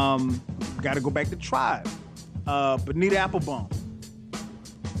 Got to go back to Tribe. Bonita Applebum.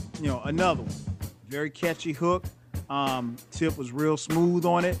 You know, another one. Very catchy hook. Tip was real smooth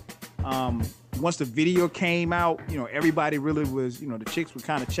on it. Once the video came out, you know, everybody really was, you know, the chicks were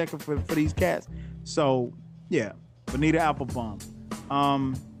kind of checking for these cats. So, yeah, Bonita Applebum.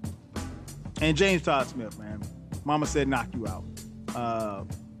 And James Todd Smith, man. Mama Said Knock You Out.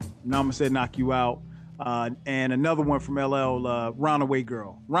 Mama Said Knock You Out. And another one from LL, Roundaway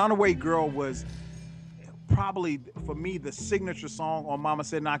Girl. Roundaway Girl was probably, for me, the signature song on Mama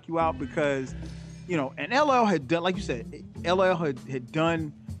Said Knock You Out because, you know, and LL had done, like you said, LL had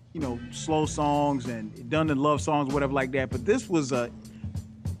done, you know, slow songs and done the love songs, whatever like that. But this was a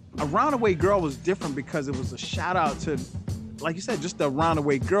Roundaway Girl was different because it was a shout out to, like you said, just a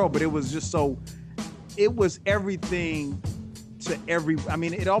Roundaway Girl, but it was just so, it was everything to every, I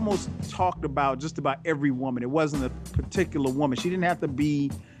mean, it almost talked about just about every woman. It wasn't a particular woman. She didn't have to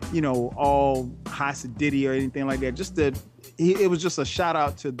be, you know, all Hasidity or anything like that. Just that it was just a shout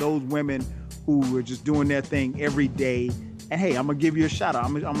out to those women who were just doing their thing every day. And hey, I'm gonna give you a shout out.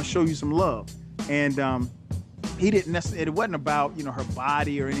 I'm gonna show you some love. And he didn't necessarily, it wasn't about, you know, her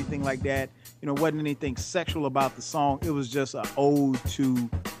body or anything like that. You know, wasn't anything sexual about the song. It was just an ode to,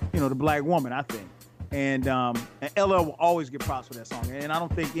 you know, the black woman, I think. And LL will always get props for that song. And I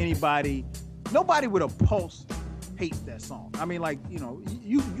don't think nobody with a pulse hates that song. I mean, like, you know,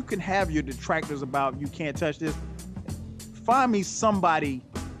 you can have your detractors about You Can't Touch This. Find me somebody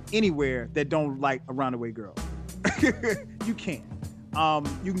anywhere that don't like a Roundaway Girl. You can.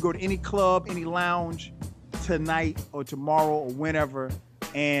 You can go to any club, any lounge tonight or tomorrow or whenever,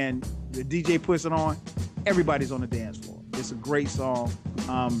 and the DJ puts it on, everybody's on the dance floor. It's a great song.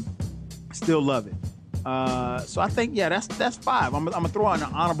 Still love it. So I think, yeah, that's 5. I'm gonna throw out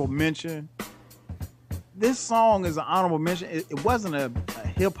an honorable mention. This song is an honorable mention. It wasn't a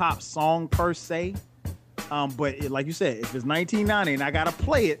hip hop song per se, but like you said, if it's 1990 and I gotta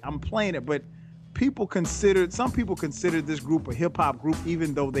play it, I'm playing it. But some people considered this group a hip hop group,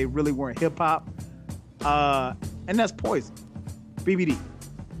 even though they really weren't hip hop. And that's Poison, BBD.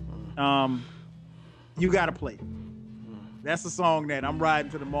 You gotta play it. That's the song that I'm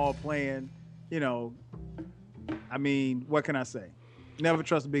riding to the mall playing. You know, I mean, what can I say? Never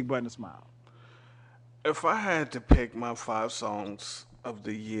trust a big button to smile. If I had to pick my 5 songs of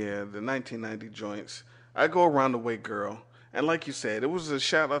the year, the 1990 joints, I go Roundaway Girl. And like you said, it was a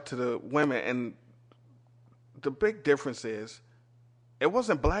shout out to the women. And the big difference is it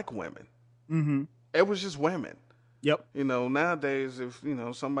wasn't black women. Mm-hmm. It was just women. Yep. You know, nowadays, if, you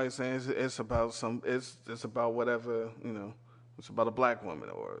know, somebody's saying it's about it's about whatever, you know, it's about a black woman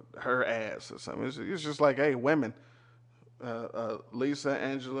or her ass or something. It's just like, hey, women. Lisa,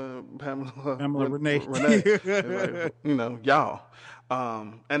 Angela, Pamela, Renee. Like, you know, y'all.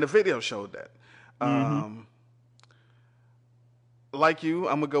 And the video showed that. Like you,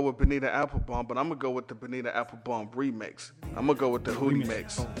 I'm going to go with Bonita Applebum, but I'm going to go with the Bonita Applebum remix. I'm going to go with the Hootie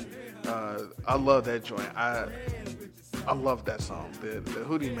Mix. I love that joint. I love that song. The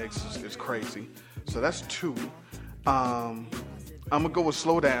Hootie Mix is crazy. So that's 2. I'm going to go with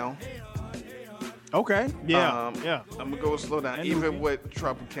Slow Down. Okay. Yeah. Yeah. I'm going to go with Slow Down. Even with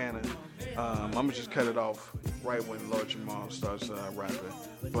Tropicana, I'm gonna just cut it off right when Lord Jamal starts rapping.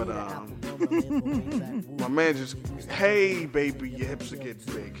 But my man just, hey baby, your hips are getting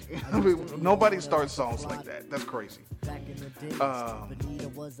big. I mean, nobody starts songs like that. That's crazy.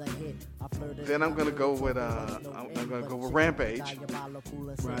 Then I'm gonna go with Rampage.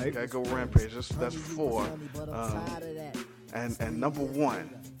 Right. Gotta go with Rampage. That's 4. And number one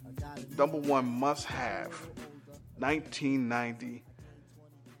must have 1990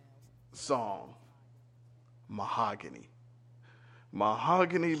 song, Mahogany.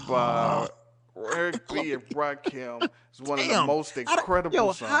 Mahogany by Eric B. and Rakim is one of the most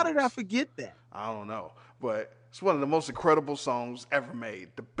incredible songs. How did I forget that? I don't know, but it's one of the most incredible songs ever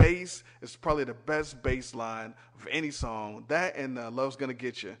made. The bass is probably the best bass line of any song. That and Love's Gonna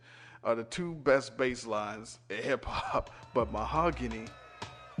Get You are the 2 best bass lines in hip hop. But Mahogany.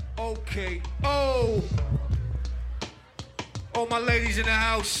 Okay. Oh, my ladies in the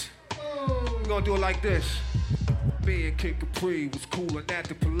house. We're gonna do it like this. Me and Kid Capri was coolin' at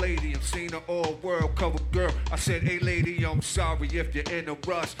the Palladium. Seen an all-world cover girl. I said, hey lady, I'm sorry if you're in a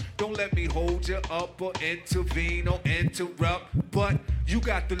rush. Don't let me hold you up or intervene or interrupt. But you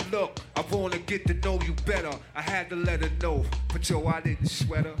got the look. I wanna get to know you better. I had to let her know, but yo, I didn't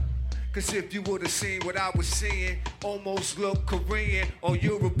sweat her. Cause if you would've seen what I was seeing, almost looked Korean or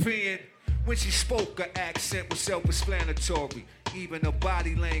European. When she spoke, her accent was self-explanatory. Even her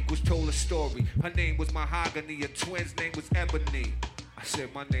body language told a story. Her name was Mahogany, her twin's name was Ebony. I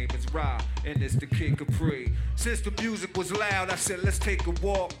said, my name is Ra, and it's the Kid Capri. Since the music was loud, I said, let's take a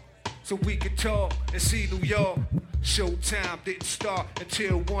walk so we could talk and see New York. Showtime didn't start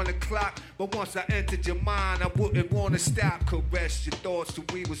until 1 o'clock, but once I entered your mind, I wouldn't want to stop. Caress your thoughts till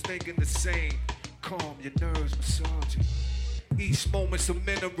we was thinking the same. Calm your nerves, massage it. Each moment's a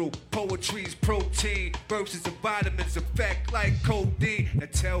mineral, poetry's protein, verses and vitamins effect like codeine. Now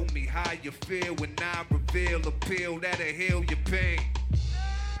tell me how you feel when I reveal a pill that'll heal your pain.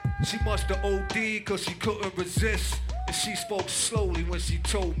 She must've OD'd cause she couldn't resist, and she spoke slowly when she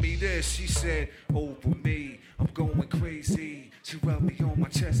told me this. She said, over me, I'm going crazy. She rubbed me on my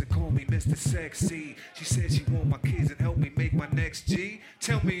chest and called me Mr. Sexy. She said she want my kids and help me make my next G.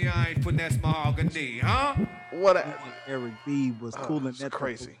 Tell me I ain't finesse Mahogany, huh? What Eric B was cooling that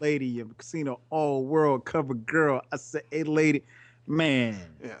crazy lady in Casino all world cover girl. I said, hey lady, man.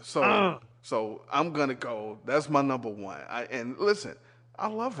 Yeah, so I'm gonna go. That's my number 1. And listen, I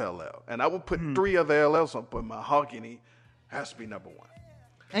love LL, and I would put 3 other LLs on, but Mahogany has to be number 1.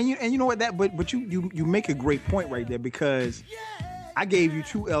 And you know what but you make a great point right there, because I gave you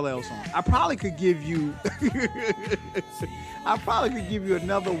 2 LL songs. I probably could give you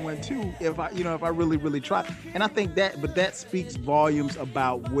another one too if I really try. And I think that speaks volumes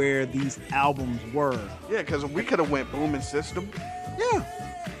about where these albums were. Yeah, because we could have went Booming System. Yeah.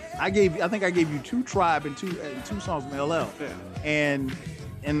 I think I gave you 2 Tribe and two songs from LL. Yeah. And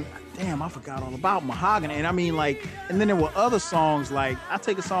damn, I forgot all about Mahogany. And I mean, like, and then there were other songs, like, I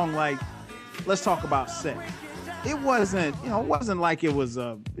take a song like Let's Talk About Sex. It wasn't like it was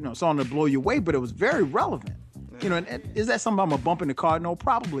a song to blow you away, but it was very relevant. Yeah. And is that something I'm gonna bump in the car? No,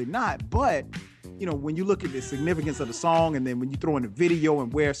 probably not. But when you look at the significance of the song, and then when you throw in the video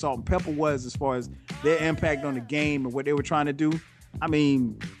and where Salt and Pepper was as far as their impact on the game and what they were trying to do, I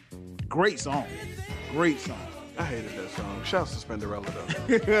mean, great song. I hated that song. Shouts to Spinderella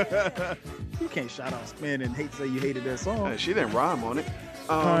though. You can't shout out Spin and say you hated that song. Hey, she didn't rhyme on it.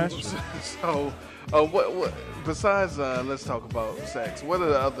 So, what besides Let's Talk About Sex? What are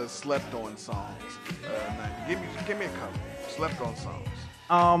the other slept on songs? Give me a couple slept on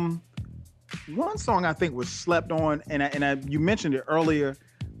songs. One song I think was slept on, and you mentioned it earlier.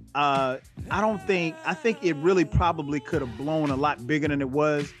 I think it really probably could have blown a lot bigger than it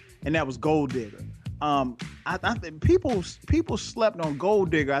was, and that was Gold Digger. I think people slept on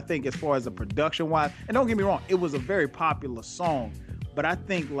Gold Digger, I think, as far as the production wise. And don't get me wrong, it was a very popular song, but I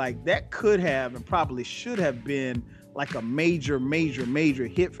think like that could have and probably should have been like a major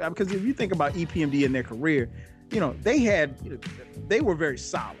hit. Because if you think about EPMD in their career, they were very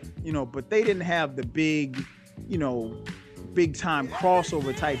solid, but they didn't have the big time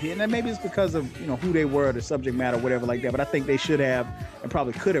crossover type hit. And maybe it's because of who they were, the subject matter, whatever like that. But I think they should have and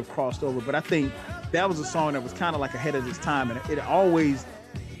probably could have crossed over. But I think that was a song that was kind of like ahead of its time, and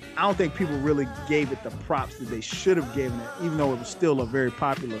I don't think people really gave it the props that they should have given it, even though it was still a very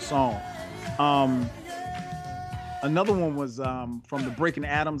popular song. Another one was from the Breaking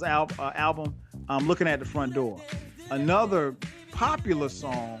Atoms album, Looking at the Front Door. Another popular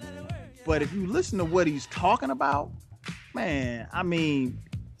song, but if you listen to what he's talking about, man, I mean,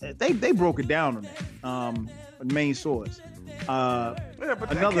 they broke it down on that, the main source. Yeah, but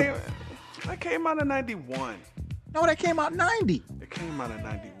That came out in 91. No, that came out in 90. It came out in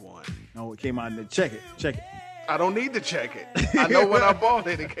 91. No, it came out in check it. I don't need to check it. I know when I bought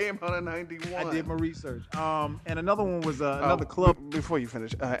it. It came out in 91. I did my research. And another one was another club. Before you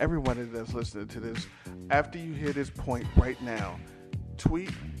finish, everybody that's listening to this, after you hear this point right now,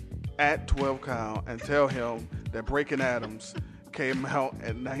 tweet at 12Kyle and tell him that Breaking Atoms came out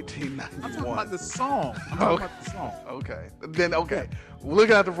in 1991. I'm talking about the song. Okay. Then, okay.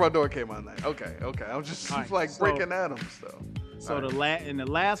 Looking Out the Front Door came out in 1991. Okay. I'm just Breaking Atoms, though. So the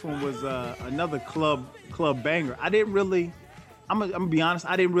last one was another club banger. I didn't really. I'm gonna be honest.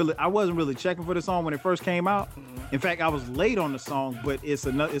 I wasn't really checking for the song when it first came out. In fact, I was late on the song, but it's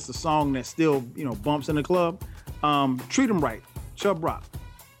a song that still bumps in the club. Treat 'Em Right, Chubb Rock.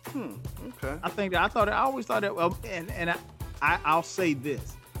 Okay. I always thought that. And I'll say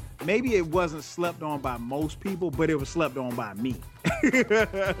this. Maybe it wasn't slept on by most people, but it was slept on by me. Okay.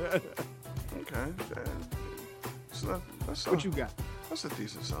 What you got? That's a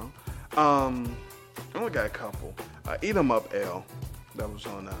decent song. I only got a couple. Eat 'Em Up, L. That was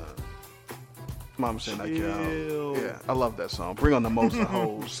on Mama Said Knock You Out. Yeah, I love that song. Bring on the most of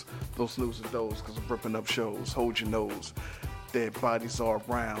hoes. Those losing those, because I'm ripping up shows. Hold your nose. Dead bodies all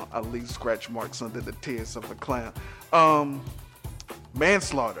around. I leave scratch marks under the tears of a clown.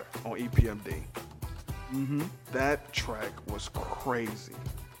 Manslaughter on EPMD. That track was crazy.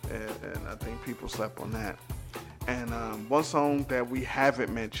 And I think people slept on that. And one song that we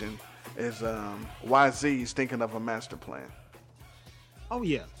haven't mentioned is YZ's Thinking of a Master Plan. Oh,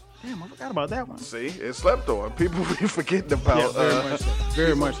 yeah. Damn, I forgot about that one. See, it's slept on. People be forgetting about. Yeah,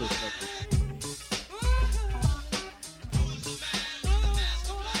 very much so.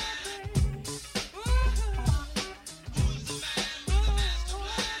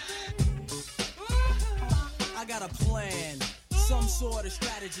 I got a plan. Some sort of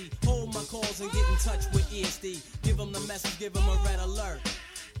strategy. Hold my calls and get in touch with ESD. Give them the message, give them a red alert.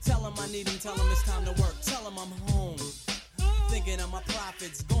 Tell them I need them, tell them it's time to work. Tell them I'm home. Thinking of my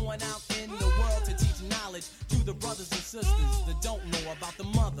profits. Going out in the world to teach knowledge to the brothers and sisters that don't know about the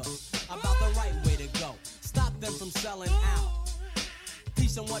mother, about the right way to go. Stop them from selling out.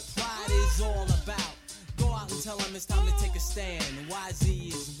 Teach them what pride is all about. Go out and tell them it's time to take a stand. YZ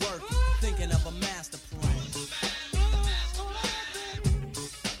is working, thinking of a master plan.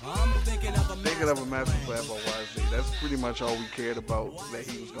 I'm thinking of a master plan by YZ. That's pretty much all we cared about that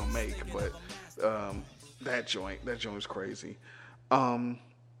he was gonna make. But that joint was crazy.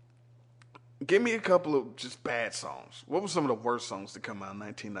 Give me a couple of just bad songs. What were some of the worst songs to come out in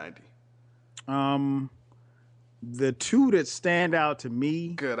 1990? The two that stand out to me.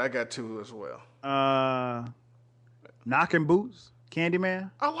 Good, I got two as well. Knocking Boots,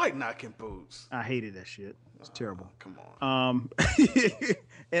 Candyman. I like Knocking Boots. I hated that shit. It's terrible. Come on.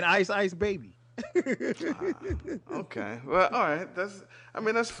 And Ice Baby. Okay. Well, all right. That's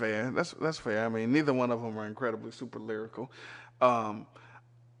fair. That's fair. I mean, neither one of them are incredibly super lyrical. I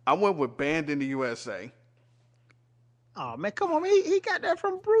went with Band in the USA. Oh man, come on, man. He got that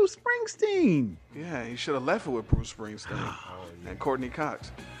from Bruce Springsteen. Yeah, he should have left it with Bruce Springsteen and Courtney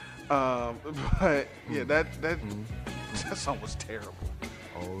Cox. But yeah, that song was terrible.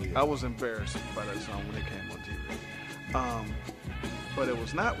 Oh yeah. I was embarrassed by that song when it came on TV. But it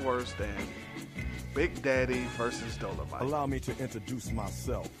was not worse than Big Daddy versus Dolomite. Allow me to introduce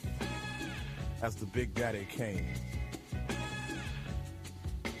myself as the Big Daddy Kane.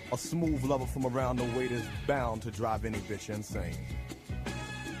 A smooth lover from around the way that's bound to drive any bitch insane.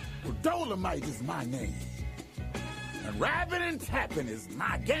 Well, Dolomite is my name. And rapping and tapping is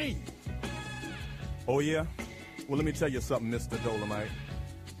my game. Oh yeah? Well, let me tell you something, Mr. Dolomite.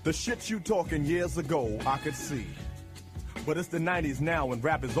 The shit you talking years ago, I could see. But it's the 90s now and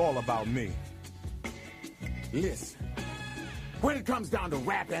rap is all about me. Listen, when it comes down to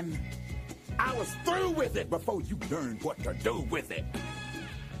rapping, I was through with it before you learned what to do with it.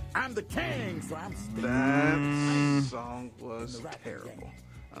 I'm the king, so I'm still. That song was terrible.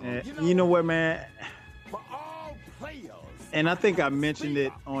 You know what, man? For all players. And I think I mentioned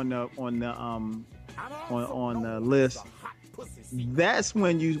it on the list. That's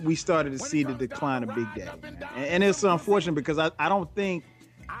when we started to see the decline of Big Daddy, and it's unfortunate because I don't think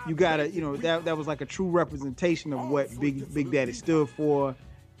you gotta, that was like a true representation of what Big Daddy stood for.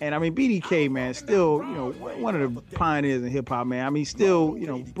 And I mean, BDK, man, still, one of the pioneers in hip hop, man. I mean, still,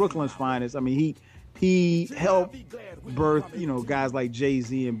 Brooklyn's finest. I mean, he helped birth, guys like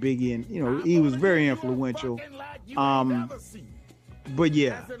Jay-Z and Biggie, and he was very influential. But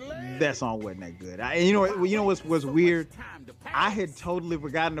yeah, that song wasn't that good. And you know what's weird? I had totally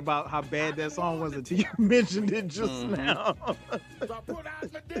forgotten about how bad that song was until you mentioned it just now.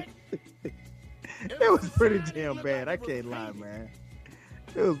 It was pretty damn bad. I can't lie, man.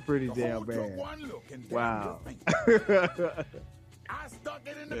 It was pretty damn bad. Wow. Yeah,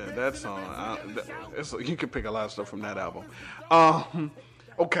 that song. You can pick a lot of stuff from that album.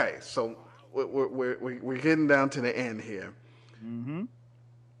 Okay, so we're getting down to the end here. Mm-hmm.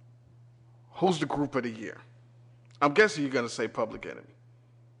 Who's the group of the year? I'm guessing you're gonna say Public Enemy.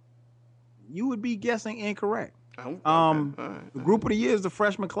 You would be guessing incorrect. Okay. The group of the year is the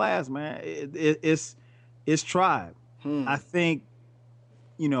freshman class, man. It's Tribe. I think,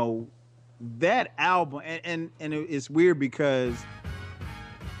 you know, that album, and it's weird because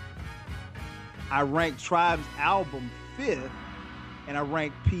I ranked Tribe's album 5th, and I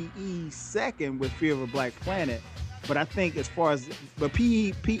ranked PE 2nd with Fear of a Black Planet. But I think as far as, but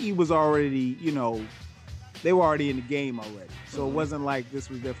PE was already, you know, they were already in the game already. So it wasn't like this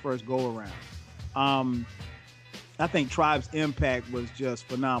was their first go around. I think Tribe's impact was just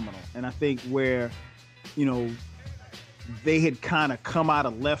phenomenal. And I think where, you know, they had kind of come out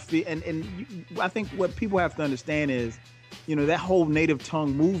of left field. I think what people have to understand is, you know, that whole native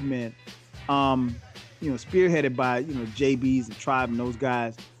tongue movement, you know, spearheaded by, you know, JBs and Tribe and those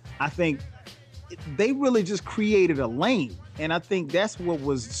guys, I think they really just created a lane. And I think that's what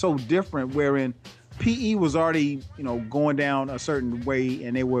was so different, wherein PE was already, you know, going down a certain way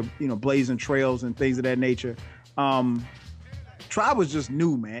and they were, you know, blazing trails and things of that nature. Tribe was just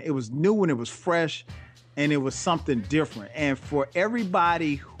new, man. It was new and it was fresh and it was something different. And for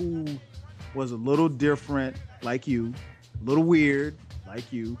everybody who was a little different, like you, a little weird,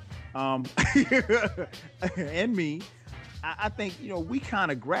 like you, and me, I think, you know, we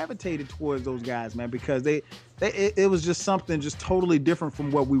kind of gravitated towards those guys, man, because it was just something just totally different from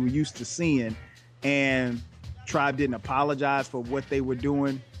what we were used to seeing. And Tribe didn't apologize for what they were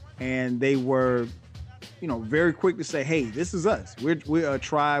doing. And they were, you know, very quick to say, hey, this is us. We're a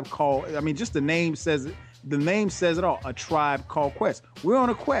tribe called, I mean, just the name says it. The name says it all, a tribe called Quest. We're on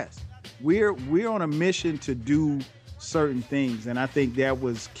a quest. We're on a mission to do certain things. And I think that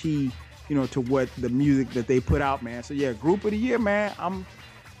was key, you know, to what the music that they put out, man. So yeah, group of the year, man.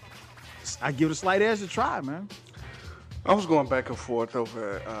 I give it a slight edge to Tribe, man. I was going back and forth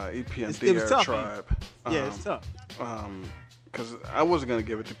over EPMD or tough, Tribe. Yeah, it's tough. Because I wasn't going to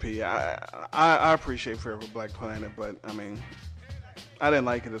give it to P. I appreciate Fear of a Black Planet, but I mean, I didn't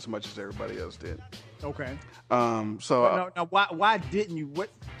like it as much as everybody else did. Okay. So now why didn't you?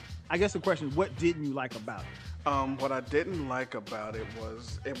 I guess the question is, what didn't you like about it? What I didn't like about it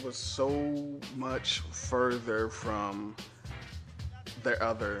was so much further from their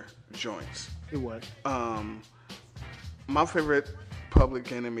other joints. It was. My favorite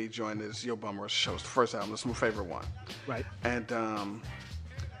Public Enemy joint is Yo Bum Rush Show's first album. It's my favorite one. Right. And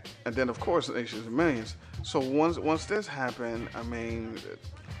then of course Nations of Millions. So once this happened, I mean,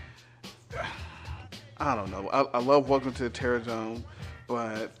 I don't know. I love Welcome to the Terror Zone,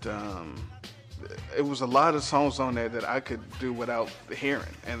 but it was a lot of songs on there that I could do without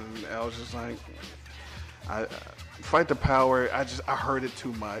hearing, and I was just like, Fight the Power. I heard it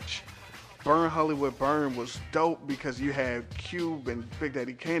too much. Burn Hollywood Burn was dope because you had Cube and Big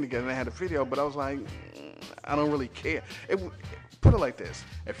Daddy Kane together and they had a video, but I was like, I don't really care. Put it like this.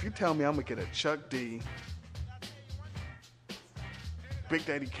 If you tell me I'm going to get a Chuck D, Big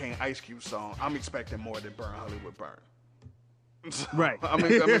Daddy Kane, Ice Cube song, I'm expecting more than Burn Hollywood Burn. So, right. I'm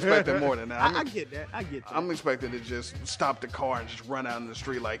expecting more than that. I get that. I'm expecting to just stop the car and just run out in the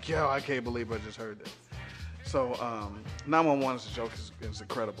street like, yo, I can't believe I just heard that. So 911 is a joke is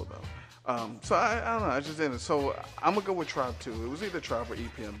incredible though. So I don't know, I just didn't. So I'm gonna go with Tribe too. It was either Tribe or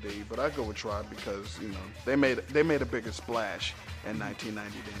EPMD, but I go with Tribe because, you know, they made a bigger splash in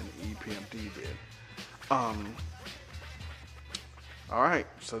 1990 than EPMD did. All right,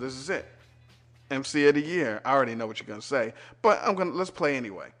 so this is it. MC of the year. I already know what you're gonna say, but let's play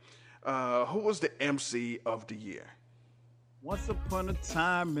anyway. Who was the MC of the year? Once upon a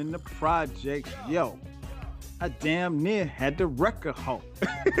time in the project, yo, I damn near had the record home.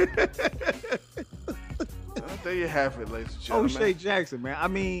 There you have it, ladies and gentlemen. O'Shea Jackson, man. I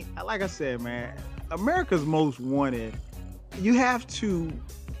mean, like I said, man, America's Most Wanted. You have to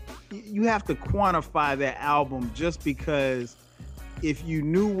quantify that album just because if you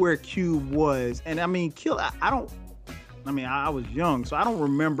knew where Cube was, and I mean, I was young, so I don't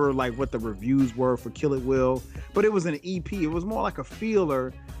remember like what the reviews were for Kill It Will, but it was an EP. It was more like a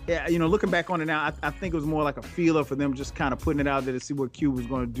feeler. Yeah, you know, looking back on it now, I think it was more like a feeler for them just kind of putting it out there to see what Cube was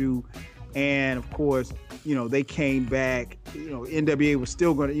going to do. And of course, you know, they came back, you know, NWA was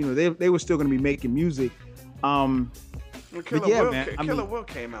still going to, you know, they were still going to be making music. Killer Will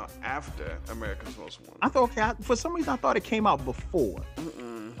came out after America's Most Wanted. For some reason, I thought it came out before.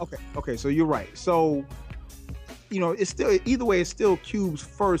 Okay, so you're right. So, it's still, either way, it's still Cube's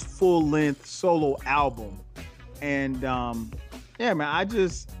first full-length solo album. And, yeah, man,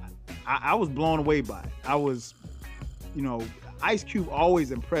 I was blown away by it. I was, Ice Cube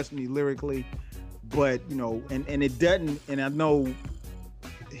always impressed me lyrically, but, and it doesn't, and I know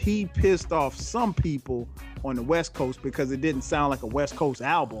he pissed off some people on the West Coast because it didn't sound like a West Coast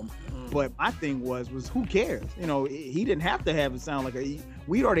album. But my thing was who cares? He didn't have to have it sound like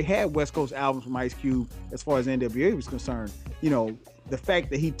we already had West Coast albums from Ice Cube as far as NWA was concerned. The fact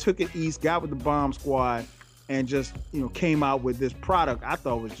that he took it east, got with the Bomb Squad, and just, came out with this product, I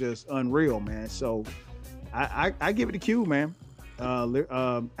thought was just unreal, man. So I give it to Cube, man.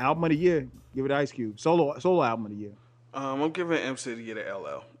 Album of the year, give it to Ice Cube. Solo album of the year. I'm giving MC the year to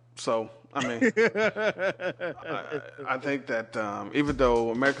LL. So, I mean, I think that even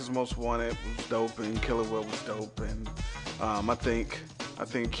though America's Most Wanted was dope and Killer Will was dope, and I think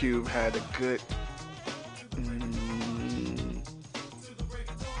Cube had a good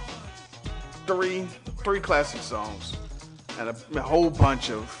three classic songs and a whole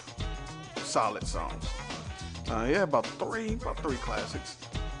bunch of solid songs. About three classics.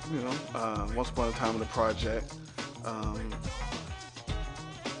 Once Upon a Time in the Project.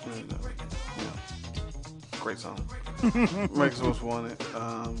 Great song. America's Most Wanted.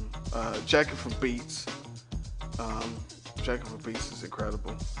 Jacket for Beats. Jacket for Beats is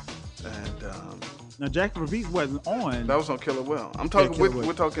incredible. And now Jacket for Beats wasn't on. That was on Killer Will. I'm talking.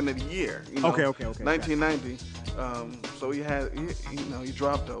 We're talking the year. Okay. 1990. So he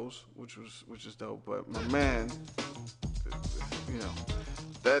dropped those, which is dope. But my man,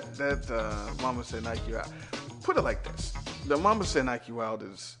 that Mama Said Knock You Out. Put it like this: the Mama Said Knock You Out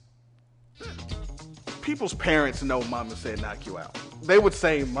is. People's parents know Mama Said Knock You Out. They would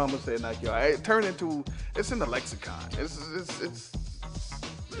say Mama Said Knock You Out. It's in the lexicon. It's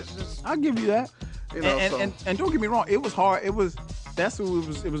just. I'll give you that. And don't get me wrong, it was hard. It was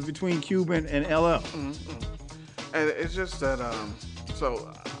between Cuban and LL. Mm-hmm. And it's just that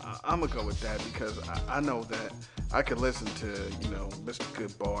so I'm gonna go with that because I know that I could listen to, Mr.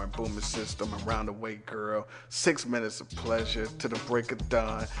 Goodbar and Boomer System, Around the Way Girl, 6 Minutes of Pleasure, To the Break of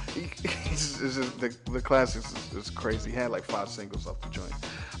Dawn. It's just, the classics is crazy. He had like 5 singles off the joint.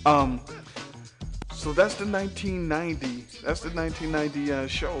 So that's the 1990. That's the 1990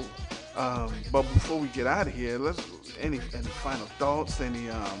 show. But before we get out of here, any final thoughts? Any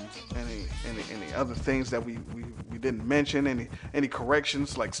other things that we didn't mention? Any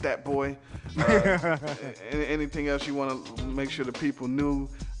corrections like Stat Boy? Anything else you want to make sure the people knew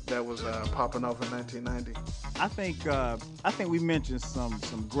that was popping off in 1990? I think we mentioned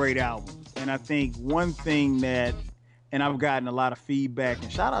some great albums, and I think one thing that, and I've gotten a lot of feedback,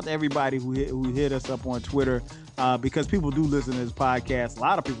 and shout out to everybody who hit us up on Twitter, because people do listen to this podcast. A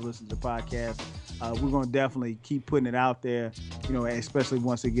lot of people listen to the podcast. We're going to definitely keep putting it out there, especially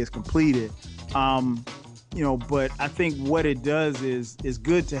once it gets completed. But I think what it does is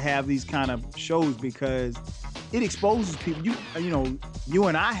good to have these kind of shows because it exposes people. You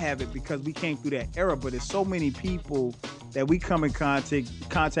and I have it because we came through that era, but there's so many people that we come in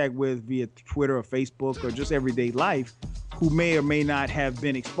contact with via Twitter or Facebook or just everyday life who may or may not have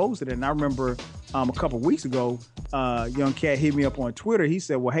been exposed to that. And I remember a couple of weeks ago, young cat hit me up on Twitter. He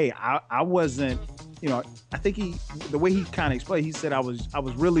said, well, hey, I wasn't, I think the way he kind of explained, he said I was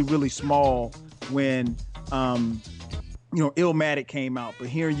really, really small when, Illmatic came out, but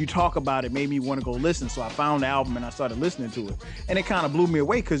hearing you talk about it made me want to go listen. So I found the album and I started listening to it, and it kind of blew me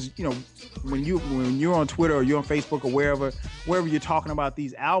away because when you're on Twitter or you're on Facebook or wherever you're talking about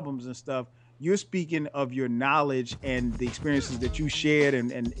these albums and stuff, you're speaking of your knowledge and the experiences that you shared,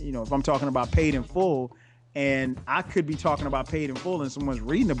 and if I'm talking about Paid in Full, and I could be talking about Paid in Full and someone's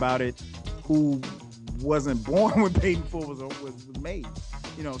reading about it who wasn't born when Paid in Full was made,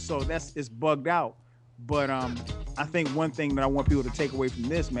 so it's bugged out. But I think one thing that I want people to take away from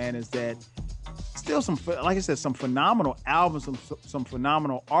this, man, is that still like I said, some phenomenal albums, some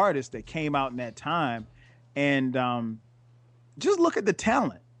phenomenal artists that came out in that time. And just look at the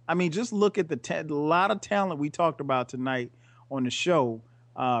talent. I mean, just look at a lot of talent we talked about tonight on the show,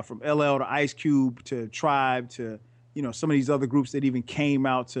 from LL to Ice Cube to Tribe to, some of these other groups that even came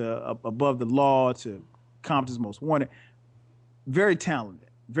out to Above the Law to Compton's Most Wanted. Very talented.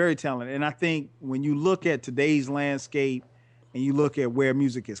 Very talented. And I think when you look at today's landscape and you look at where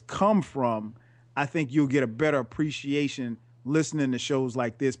music has come from, I think you'll get a better appreciation listening to shows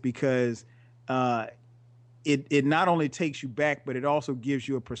like this because it not only takes you back, but it also gives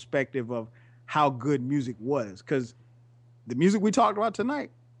you a perspective of how good music was. Because the music we talked about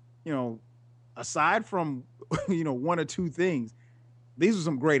tonight, aside from, one or two things, these are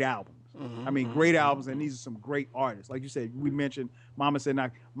some great albums. I mean, great albums, and these are some great artists. Like you said, we mentioned Mama Said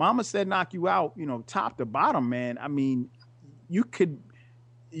Knock You Out, you know, top to bottom, man. I mean, you could,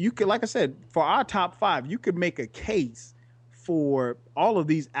 like I said, for our top 5, you could make a case for all of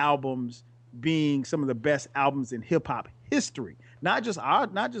these albums being some of the best albums in hip hop history. Not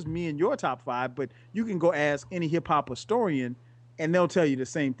just me and your top 5, but you can go ask any hip hop historian and they'll tell you the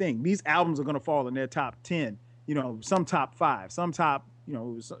same thing. These albums are going to fall in their top 10, you know, some top 5, some top, you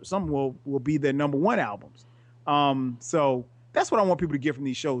know, some will be their number 1 albums. So that's what I want people to get from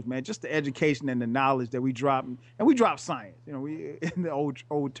these shows, man. Just the education and the knowledge that we drop, and we drop science. You know, we in the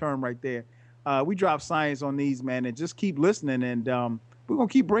old term right there. We drop science on these, man, and just keep listening. And we're gonna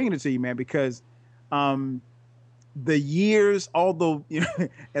keep bringing it to you, man, because the years, although you know,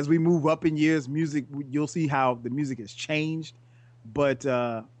 as we move up in years, music, you'll see how the music has changed. But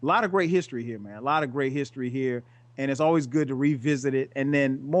a lot of great history here, man. A lot of great history here, and it's always good to revisit it. And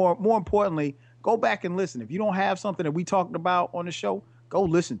then more importantly, go back and listen. If you don't have something that we talked about on the show, go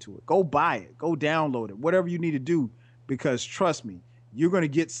listen to it. Go buy it. Go download it. Whatever you need to do, because trust me, you're going to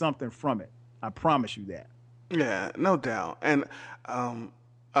get something from it. I promise you that. Yeah, no doubt. And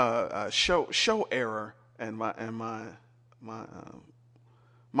show error and my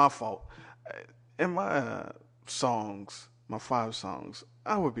fault. In my songs, my 5 songs,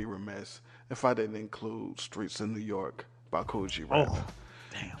 I would be remiss if I didn't include Streets in New York by Kool G Rap. Oh,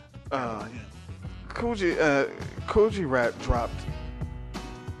 damn. Kool G Rap dropped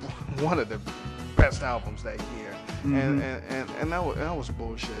one of the best albums that year, and that was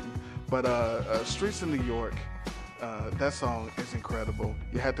bullshit. But Streets in New York, that song is incredible.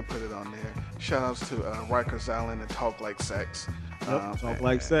 You had to put it on there. Shout outs to Rikers Island and Talk Like Sex. Talk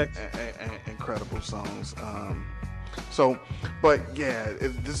Like Sex. Incredible songs. But yeah,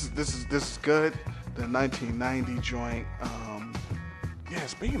 this is good. The 1990 joint. Yeah,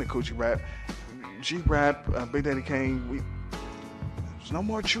 speaking of Kool G Rap, G-Rap, Big Daddy Kane, there's no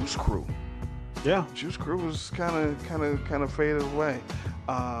more Juice Crew. Yeah, Juice Crew was kind of faded away,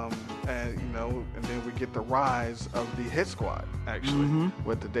 and you know, and then we get the rise of the Hit Squad actually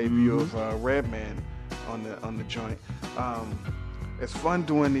with the debut of Redman on the joint. It's fun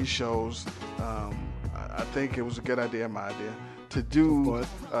doing these shows. I think it was a good idea, my idea, to do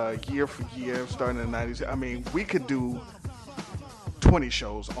year for year, starting in the 90s. I mean, we could do 20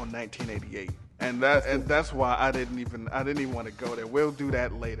 shows on 1988. And that's why I didn't even want to go there. We'll do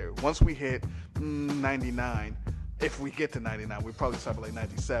that later. Once we hit 99, if we get to 99, we probably start like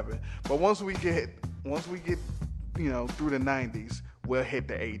 97. But once we get you know, through the 90s, we'll hit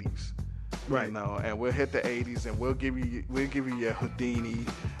the 80s. Right. You know, and we'll hit the 80s, and we'll give you your Houdini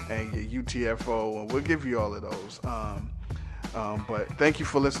and your UTFO, and we'll give you all of those. But thank you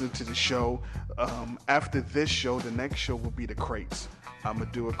for listening to the show. After this show, the next show will be the Crates. I'm going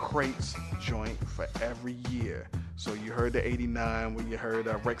to do a Crates joint for every year. So you heard the 89 when you heard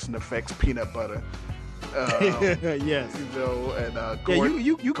Rex and Effects Peanut Butter. Yes. You know, and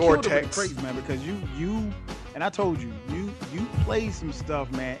you killed it with Gore-Tex. the Crates, man, because you and I told you played some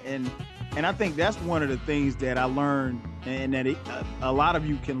stuff, man, and I think that's one of the things that I learned, and that a lot of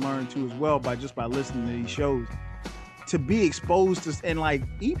you can learn too as well by listening to these shows. To be exposed to and like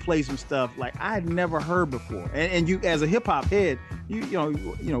he plays some stuff like I had never heard before, and you as a hip hop head, you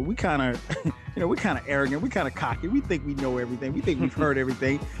know we kind of arrogant, we kind of cocky, we think we know everything, we think we've heard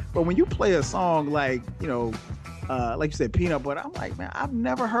everything, but when you play a song like like you said, Peanut Butter, I'm like, man, I've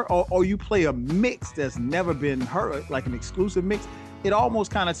never heard, or you play a mix that's never been heard, like an exclusive mix. It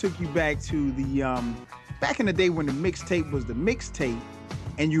almost kind of took you back to the back in the day when the mixtape was the mixtape.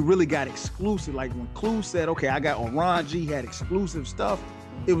 And you really got exclusive, like when Clue said, okay, I got on Ron G had exclusive stuff.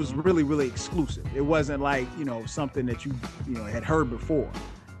 It was really, really exclusive. It wasn't like, you know, something that you had heard before.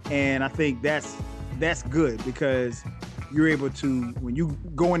 And I think that's good because you're able to, when you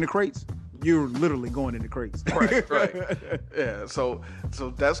go into Crates, you're literally going into Crates. Right. Yeah. So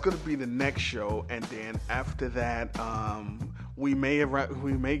that's going to be the next show. And then after that, we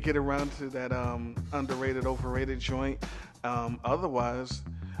may get around to that underrated, overrated joint. Otherwise,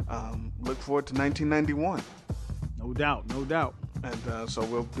 look forward to 1991. No doubt. And so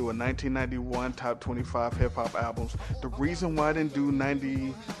we'll do a 1991 top 25 hip hop albums. The reason why I didn't do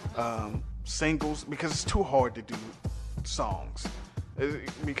 90 singles, because it's too hard to do songs.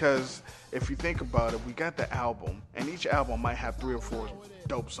 Because if you think about it, we got the album, and each album might have 3 or 4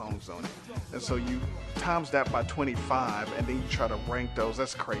 dope songs on it. And so you times that by 25, and then you try to rank those.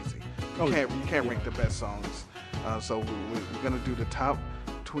 That's crazy. You can't rank the best songs. So we're going to do the top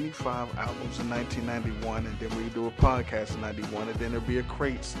 25 albums in 1991, and then we do a podcast in 91, and then there'll be a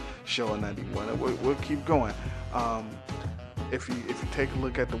Crates show in 91, and we'll keep going. if you take a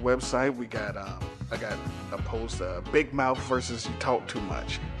look at the website, we got I got a post, Big Mouth versus You Talk Too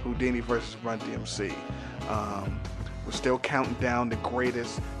Much, Houdini versus Run DMC. We're still counting down the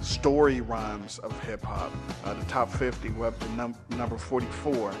greatest story rhymes of hip hop. The top 50, we're up to number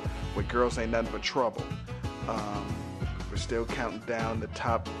 44 with Girls Ain't Nothing But Trouble. We're still counting down the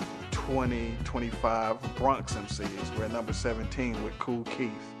top 20, 25 Bronx MCs. We're at number 17 with Kool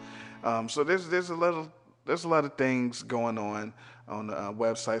Keith. So there's a lot of things going on the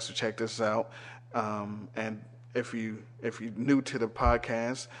website. So check this out. And if you're new to the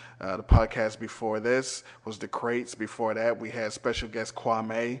podcast before this was The Crates. Before that, we had special guest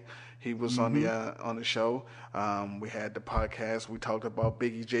Kwame. He was on the show. We had the podcast. We talked about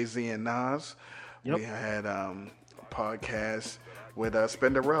Biggie, Jay-Z, and Nas. Yep. We had a podcast with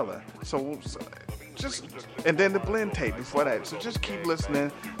Spinderella. So just, and then the blend tape before that. So just keep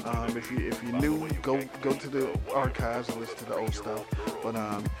listening. If you're new, go to the archives and listen to the old stuff. But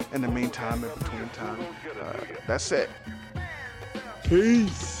in the meantime, in between time, that's it.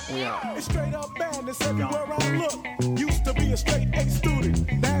 Peace. We out. It's straight up bandits everywhere I look. Used to be a straight A student.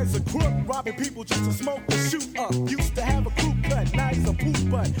 Now he's a crook, robbing people just to smoke and shoot up. Used to have a crew cut, now he's a poop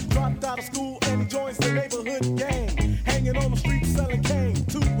butt. Dropped out of school and he joins the neighborhood gang. Hanging on the street selling cane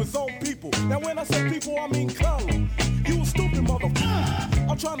to his own people. Now when I say people, I mean color. You a stupid motherfucker.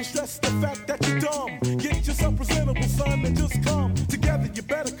 I'm trying to stress the fact that you're dumb. Get yourself presentable, son, and just come together. You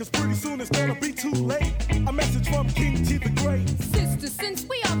better, cause pretty soon it's gonna be too late. A message from King T the Great. Sisters, since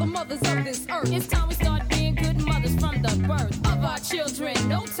we are the mothers of this earth, it's time we start being good mothers from the birth of our children.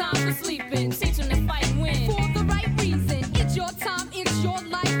 No time for sleeping, teach them to fight and win for the right reason. It's your time, it's your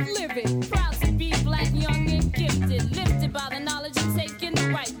life, live it. Proud to be black, young and gifted, lifted by the knowledge and taking the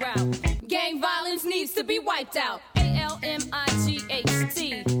right route. Gang violence needs to be wiped out. ALMIGHT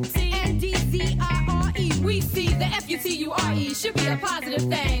CNDZIRE. We see the FUTURE should be a positive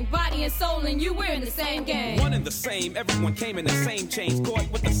thing. Body and soul and you, we're in the same game. One and the same, everyone came in the same chains.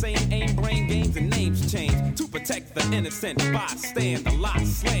 Caught with the same aim, brain games and names changed. To protect the innocent bystander, lot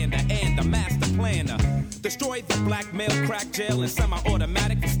slander and the master planner. Destroy the black male crack jail and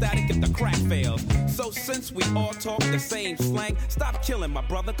semi-automatic and static if the crack fails. So since we all talk the same slang, stop killing my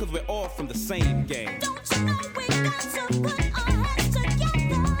brother cause we're all from the same gang. Don't you know we got to put our heads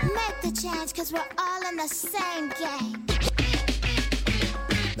together? Make the change cause we're all in the same game.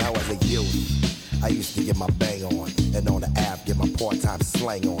 Now as a youth, I used to get my bang on, and on the app get my part-time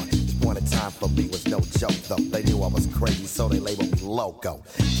slang on. This point in time for me was no joke though. They knew I was crazy, so they labeled me loco.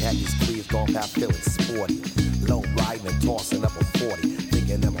 Had these creeds gone past feeling sporty, low riding and tossing up a 40,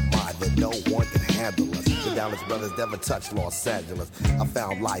 thinking in my mind that no one can handle us. The Dallas brothers never touched Los Angeles. I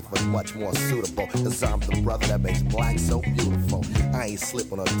found life was much more suitable, cause I'm the brother that makes black so beautiful. I ain't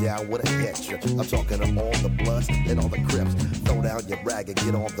slipping her down with a head trip. I'm talking to all the Bloods and all the Crips. Throw down your rag and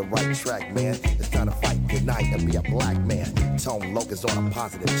get on the right track, man. It's time to fight good night and be a black man. Tone Locust on a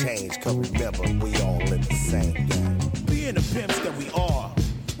positive change, cause remember, we all in the same game. Being the pimps that we are,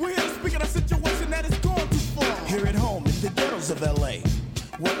 we're here to speak of a situation that has gone too far. Here at home, in the ghettos of L.A.,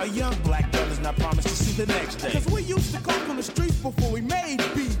 where a young black brother's not promised to see the next day. Cause we used to come from the streets before we made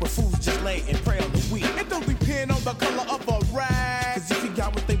beats. Where fools just lay and pray on the weak. It don't depend on the color of a rag. Cause if you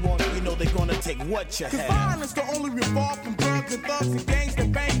got what they want, you know they're gonna take what you have. Cause violence don't only revolve from drugs and thugs and gangs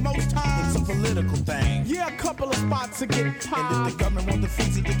that bang most times. It's a political thing. Yeah, a couple of spots to get popped. And if the government want the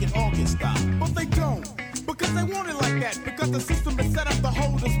freezy, they can all get stopped. But they don't. Because they want it like that. Because the system is set up to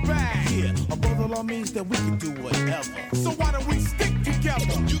hold us back. Yeah, a brother law means that we can do whatever. So why don't we stick together?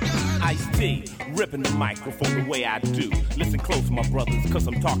 Ice-T, ripping the microphone the way I do. Listen close, my brothers, cause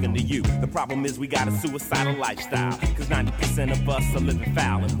I'm talking to you. The problem is we got a suicidal lifestyle. Cause 90% of us are living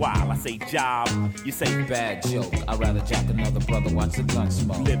foul and wild. I say job, you say bad joke. I'd rather jack another brother watch the gun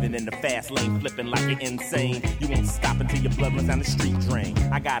smoke. Living in the fast lane, flipping like you're insane. You won't stop until your blood runs down the street drain.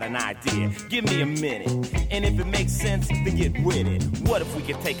 I got an idea, give me a minute. And if it makes sense, then get with it. What if we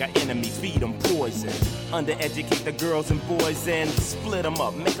could take our enemies, feed them poison, undereducate the girls and boys and split them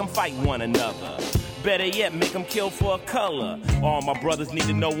up, make them fight one another. Better yet, make them kill for a color. All my brothers need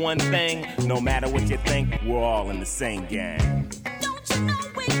to know one thing. No matter what you think, we're all in the same gang. Don't you know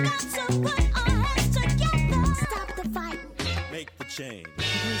we got to put our heads together? Stop the fight. Make the change.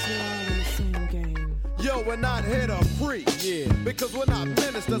 Because we're all in the same game. Yo, we're not here to preach, yeah, because we're not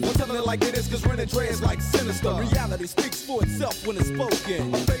ministers. We're telling it like it is, cause Ren and Dre is like sinister. Reality speaks for itself when it's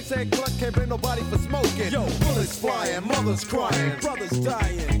spoken. A face head cluck can't blame nobody for smoking. Yo, bullets flying, mothers crying, brothers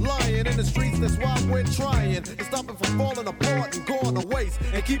dying, lying dying in the streets, that's why we're trying to stop it from falling apart and going to waste,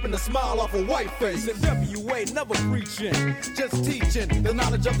 and keeping the smile off a white face. And WA never preaching, just teaching the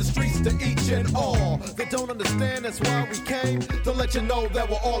knowledge of the streets to each and all that don't understand. That's why we came to let you know that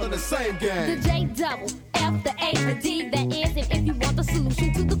we're all in the same game. The J double, F, the A, the D, that is, and if you want the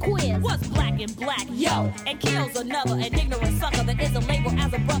solution to the quiz. What's black and black, yo, and kills another, an ignorant sucker that isn't labeled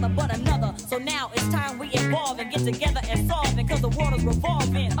as a brother but another. So now it's time we evolve and get together and solve it, cause the world is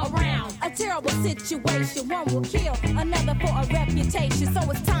revolving around a terrible situation. One will kill another for a reputation.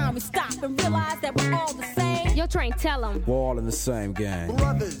 So it's time we stop and realize that we're all the same. Yo, Train, tell them. we're all in the same game.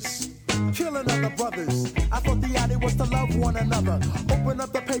 Brothers, killing other brothers. I thought the idea was to love one another. Open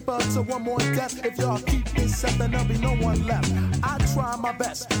up the paper to one more death. If y'all keep this up, then there'll be no one left. I try my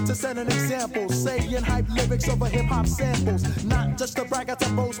best to set an example, saying hype lyrics over hip-hop samples. Not just to brag, to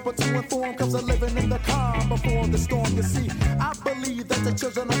boast, but to inform, cause I'm living in the calm before the storm. You see, I believe that the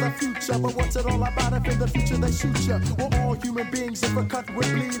children are the future, but what's it all about if in the future they shoot ya? We're all human beings, if a cut would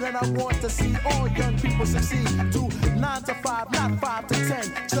bleed, and I want to see all young people succeed. Do 9 to 5, not 5 to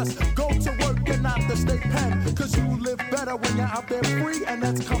 10. Just go to work and not the state pen, cause you live better when you're out there free, and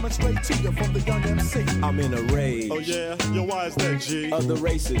that's coming straight to you from the young MC. I'm in a rage. Oh yeah? Yo, why is that, G? Other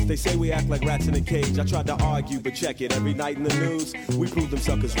races, they say we act like rats in a cage. I tried to argue, but check it. Every night in the news, we prove them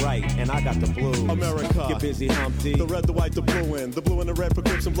suckers right, and I got the blues. America. Get busy, Humpty. The red, the white, the blue, and the blue and the red for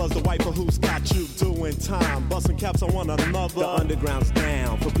Crips and Bloods. The white for who's got you doing time. Busting caps on one another. The underground's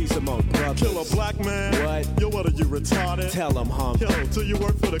down for peace among brothers. Kill a black man? What? Yo, what are you, retarded? Tell them, Humpty. Yo, do you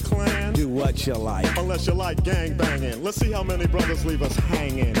work for the Klan? Do what you like. Unless you like gang banging. Let's see how many brothers leave us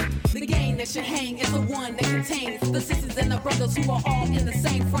hanging. The game that should hang is the one that contains the sisters and the brothers who are all in the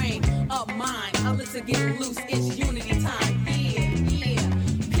same frame of mind. I'm listen, getting loose, it's unity time. Yeah.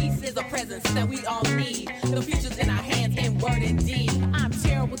 Peace is a presence that we all need. The future's in our hands in word and deed. I'm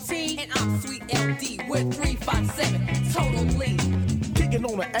Terrible T and I'm Sweet LD. We're 357, totally. Kicking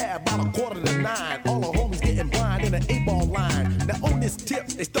on the ad about 8:45. All the homies getting blind in an 8-ball line. Now on this tip,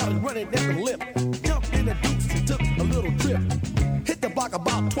 they started running at the lip. Jumped in the deuce and took a little trip. Hit the block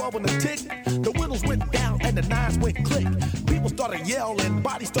about 12 in the tick. The windows went down and the nines went click. People started yelling,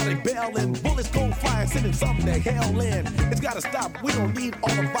 bodies started bailing. Bullets go flying, sending something to hell in. It's gotta stop, we don't need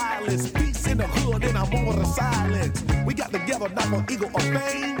all the violence. Peace in the hood and I'm over the silence. We got together not for ego or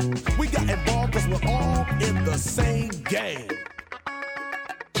fame. We got involved cause we're all in the same game.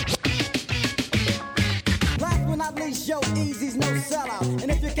 Last but not least, yo, Easy's no sellout. And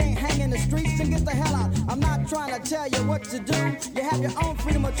if you can't hang in the streets, then get the hell out. I'm not trying to tell you what to do. You have your own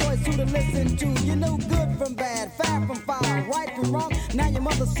freedom of choice who to listen to. You know good from bad, fat from foul, right from wrong. Now your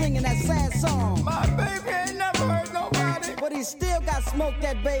mother's singing that sad song. My baby ain't never hurt nobody. But he still got smoked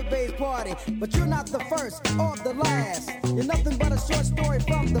at Baby's party. But you're not the first or the last. You're nothing but a short story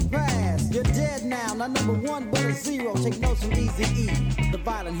from the past. You're dead now, not number one but a zero. Take notes from Eazy-E, the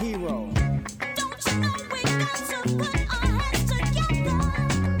violent hero.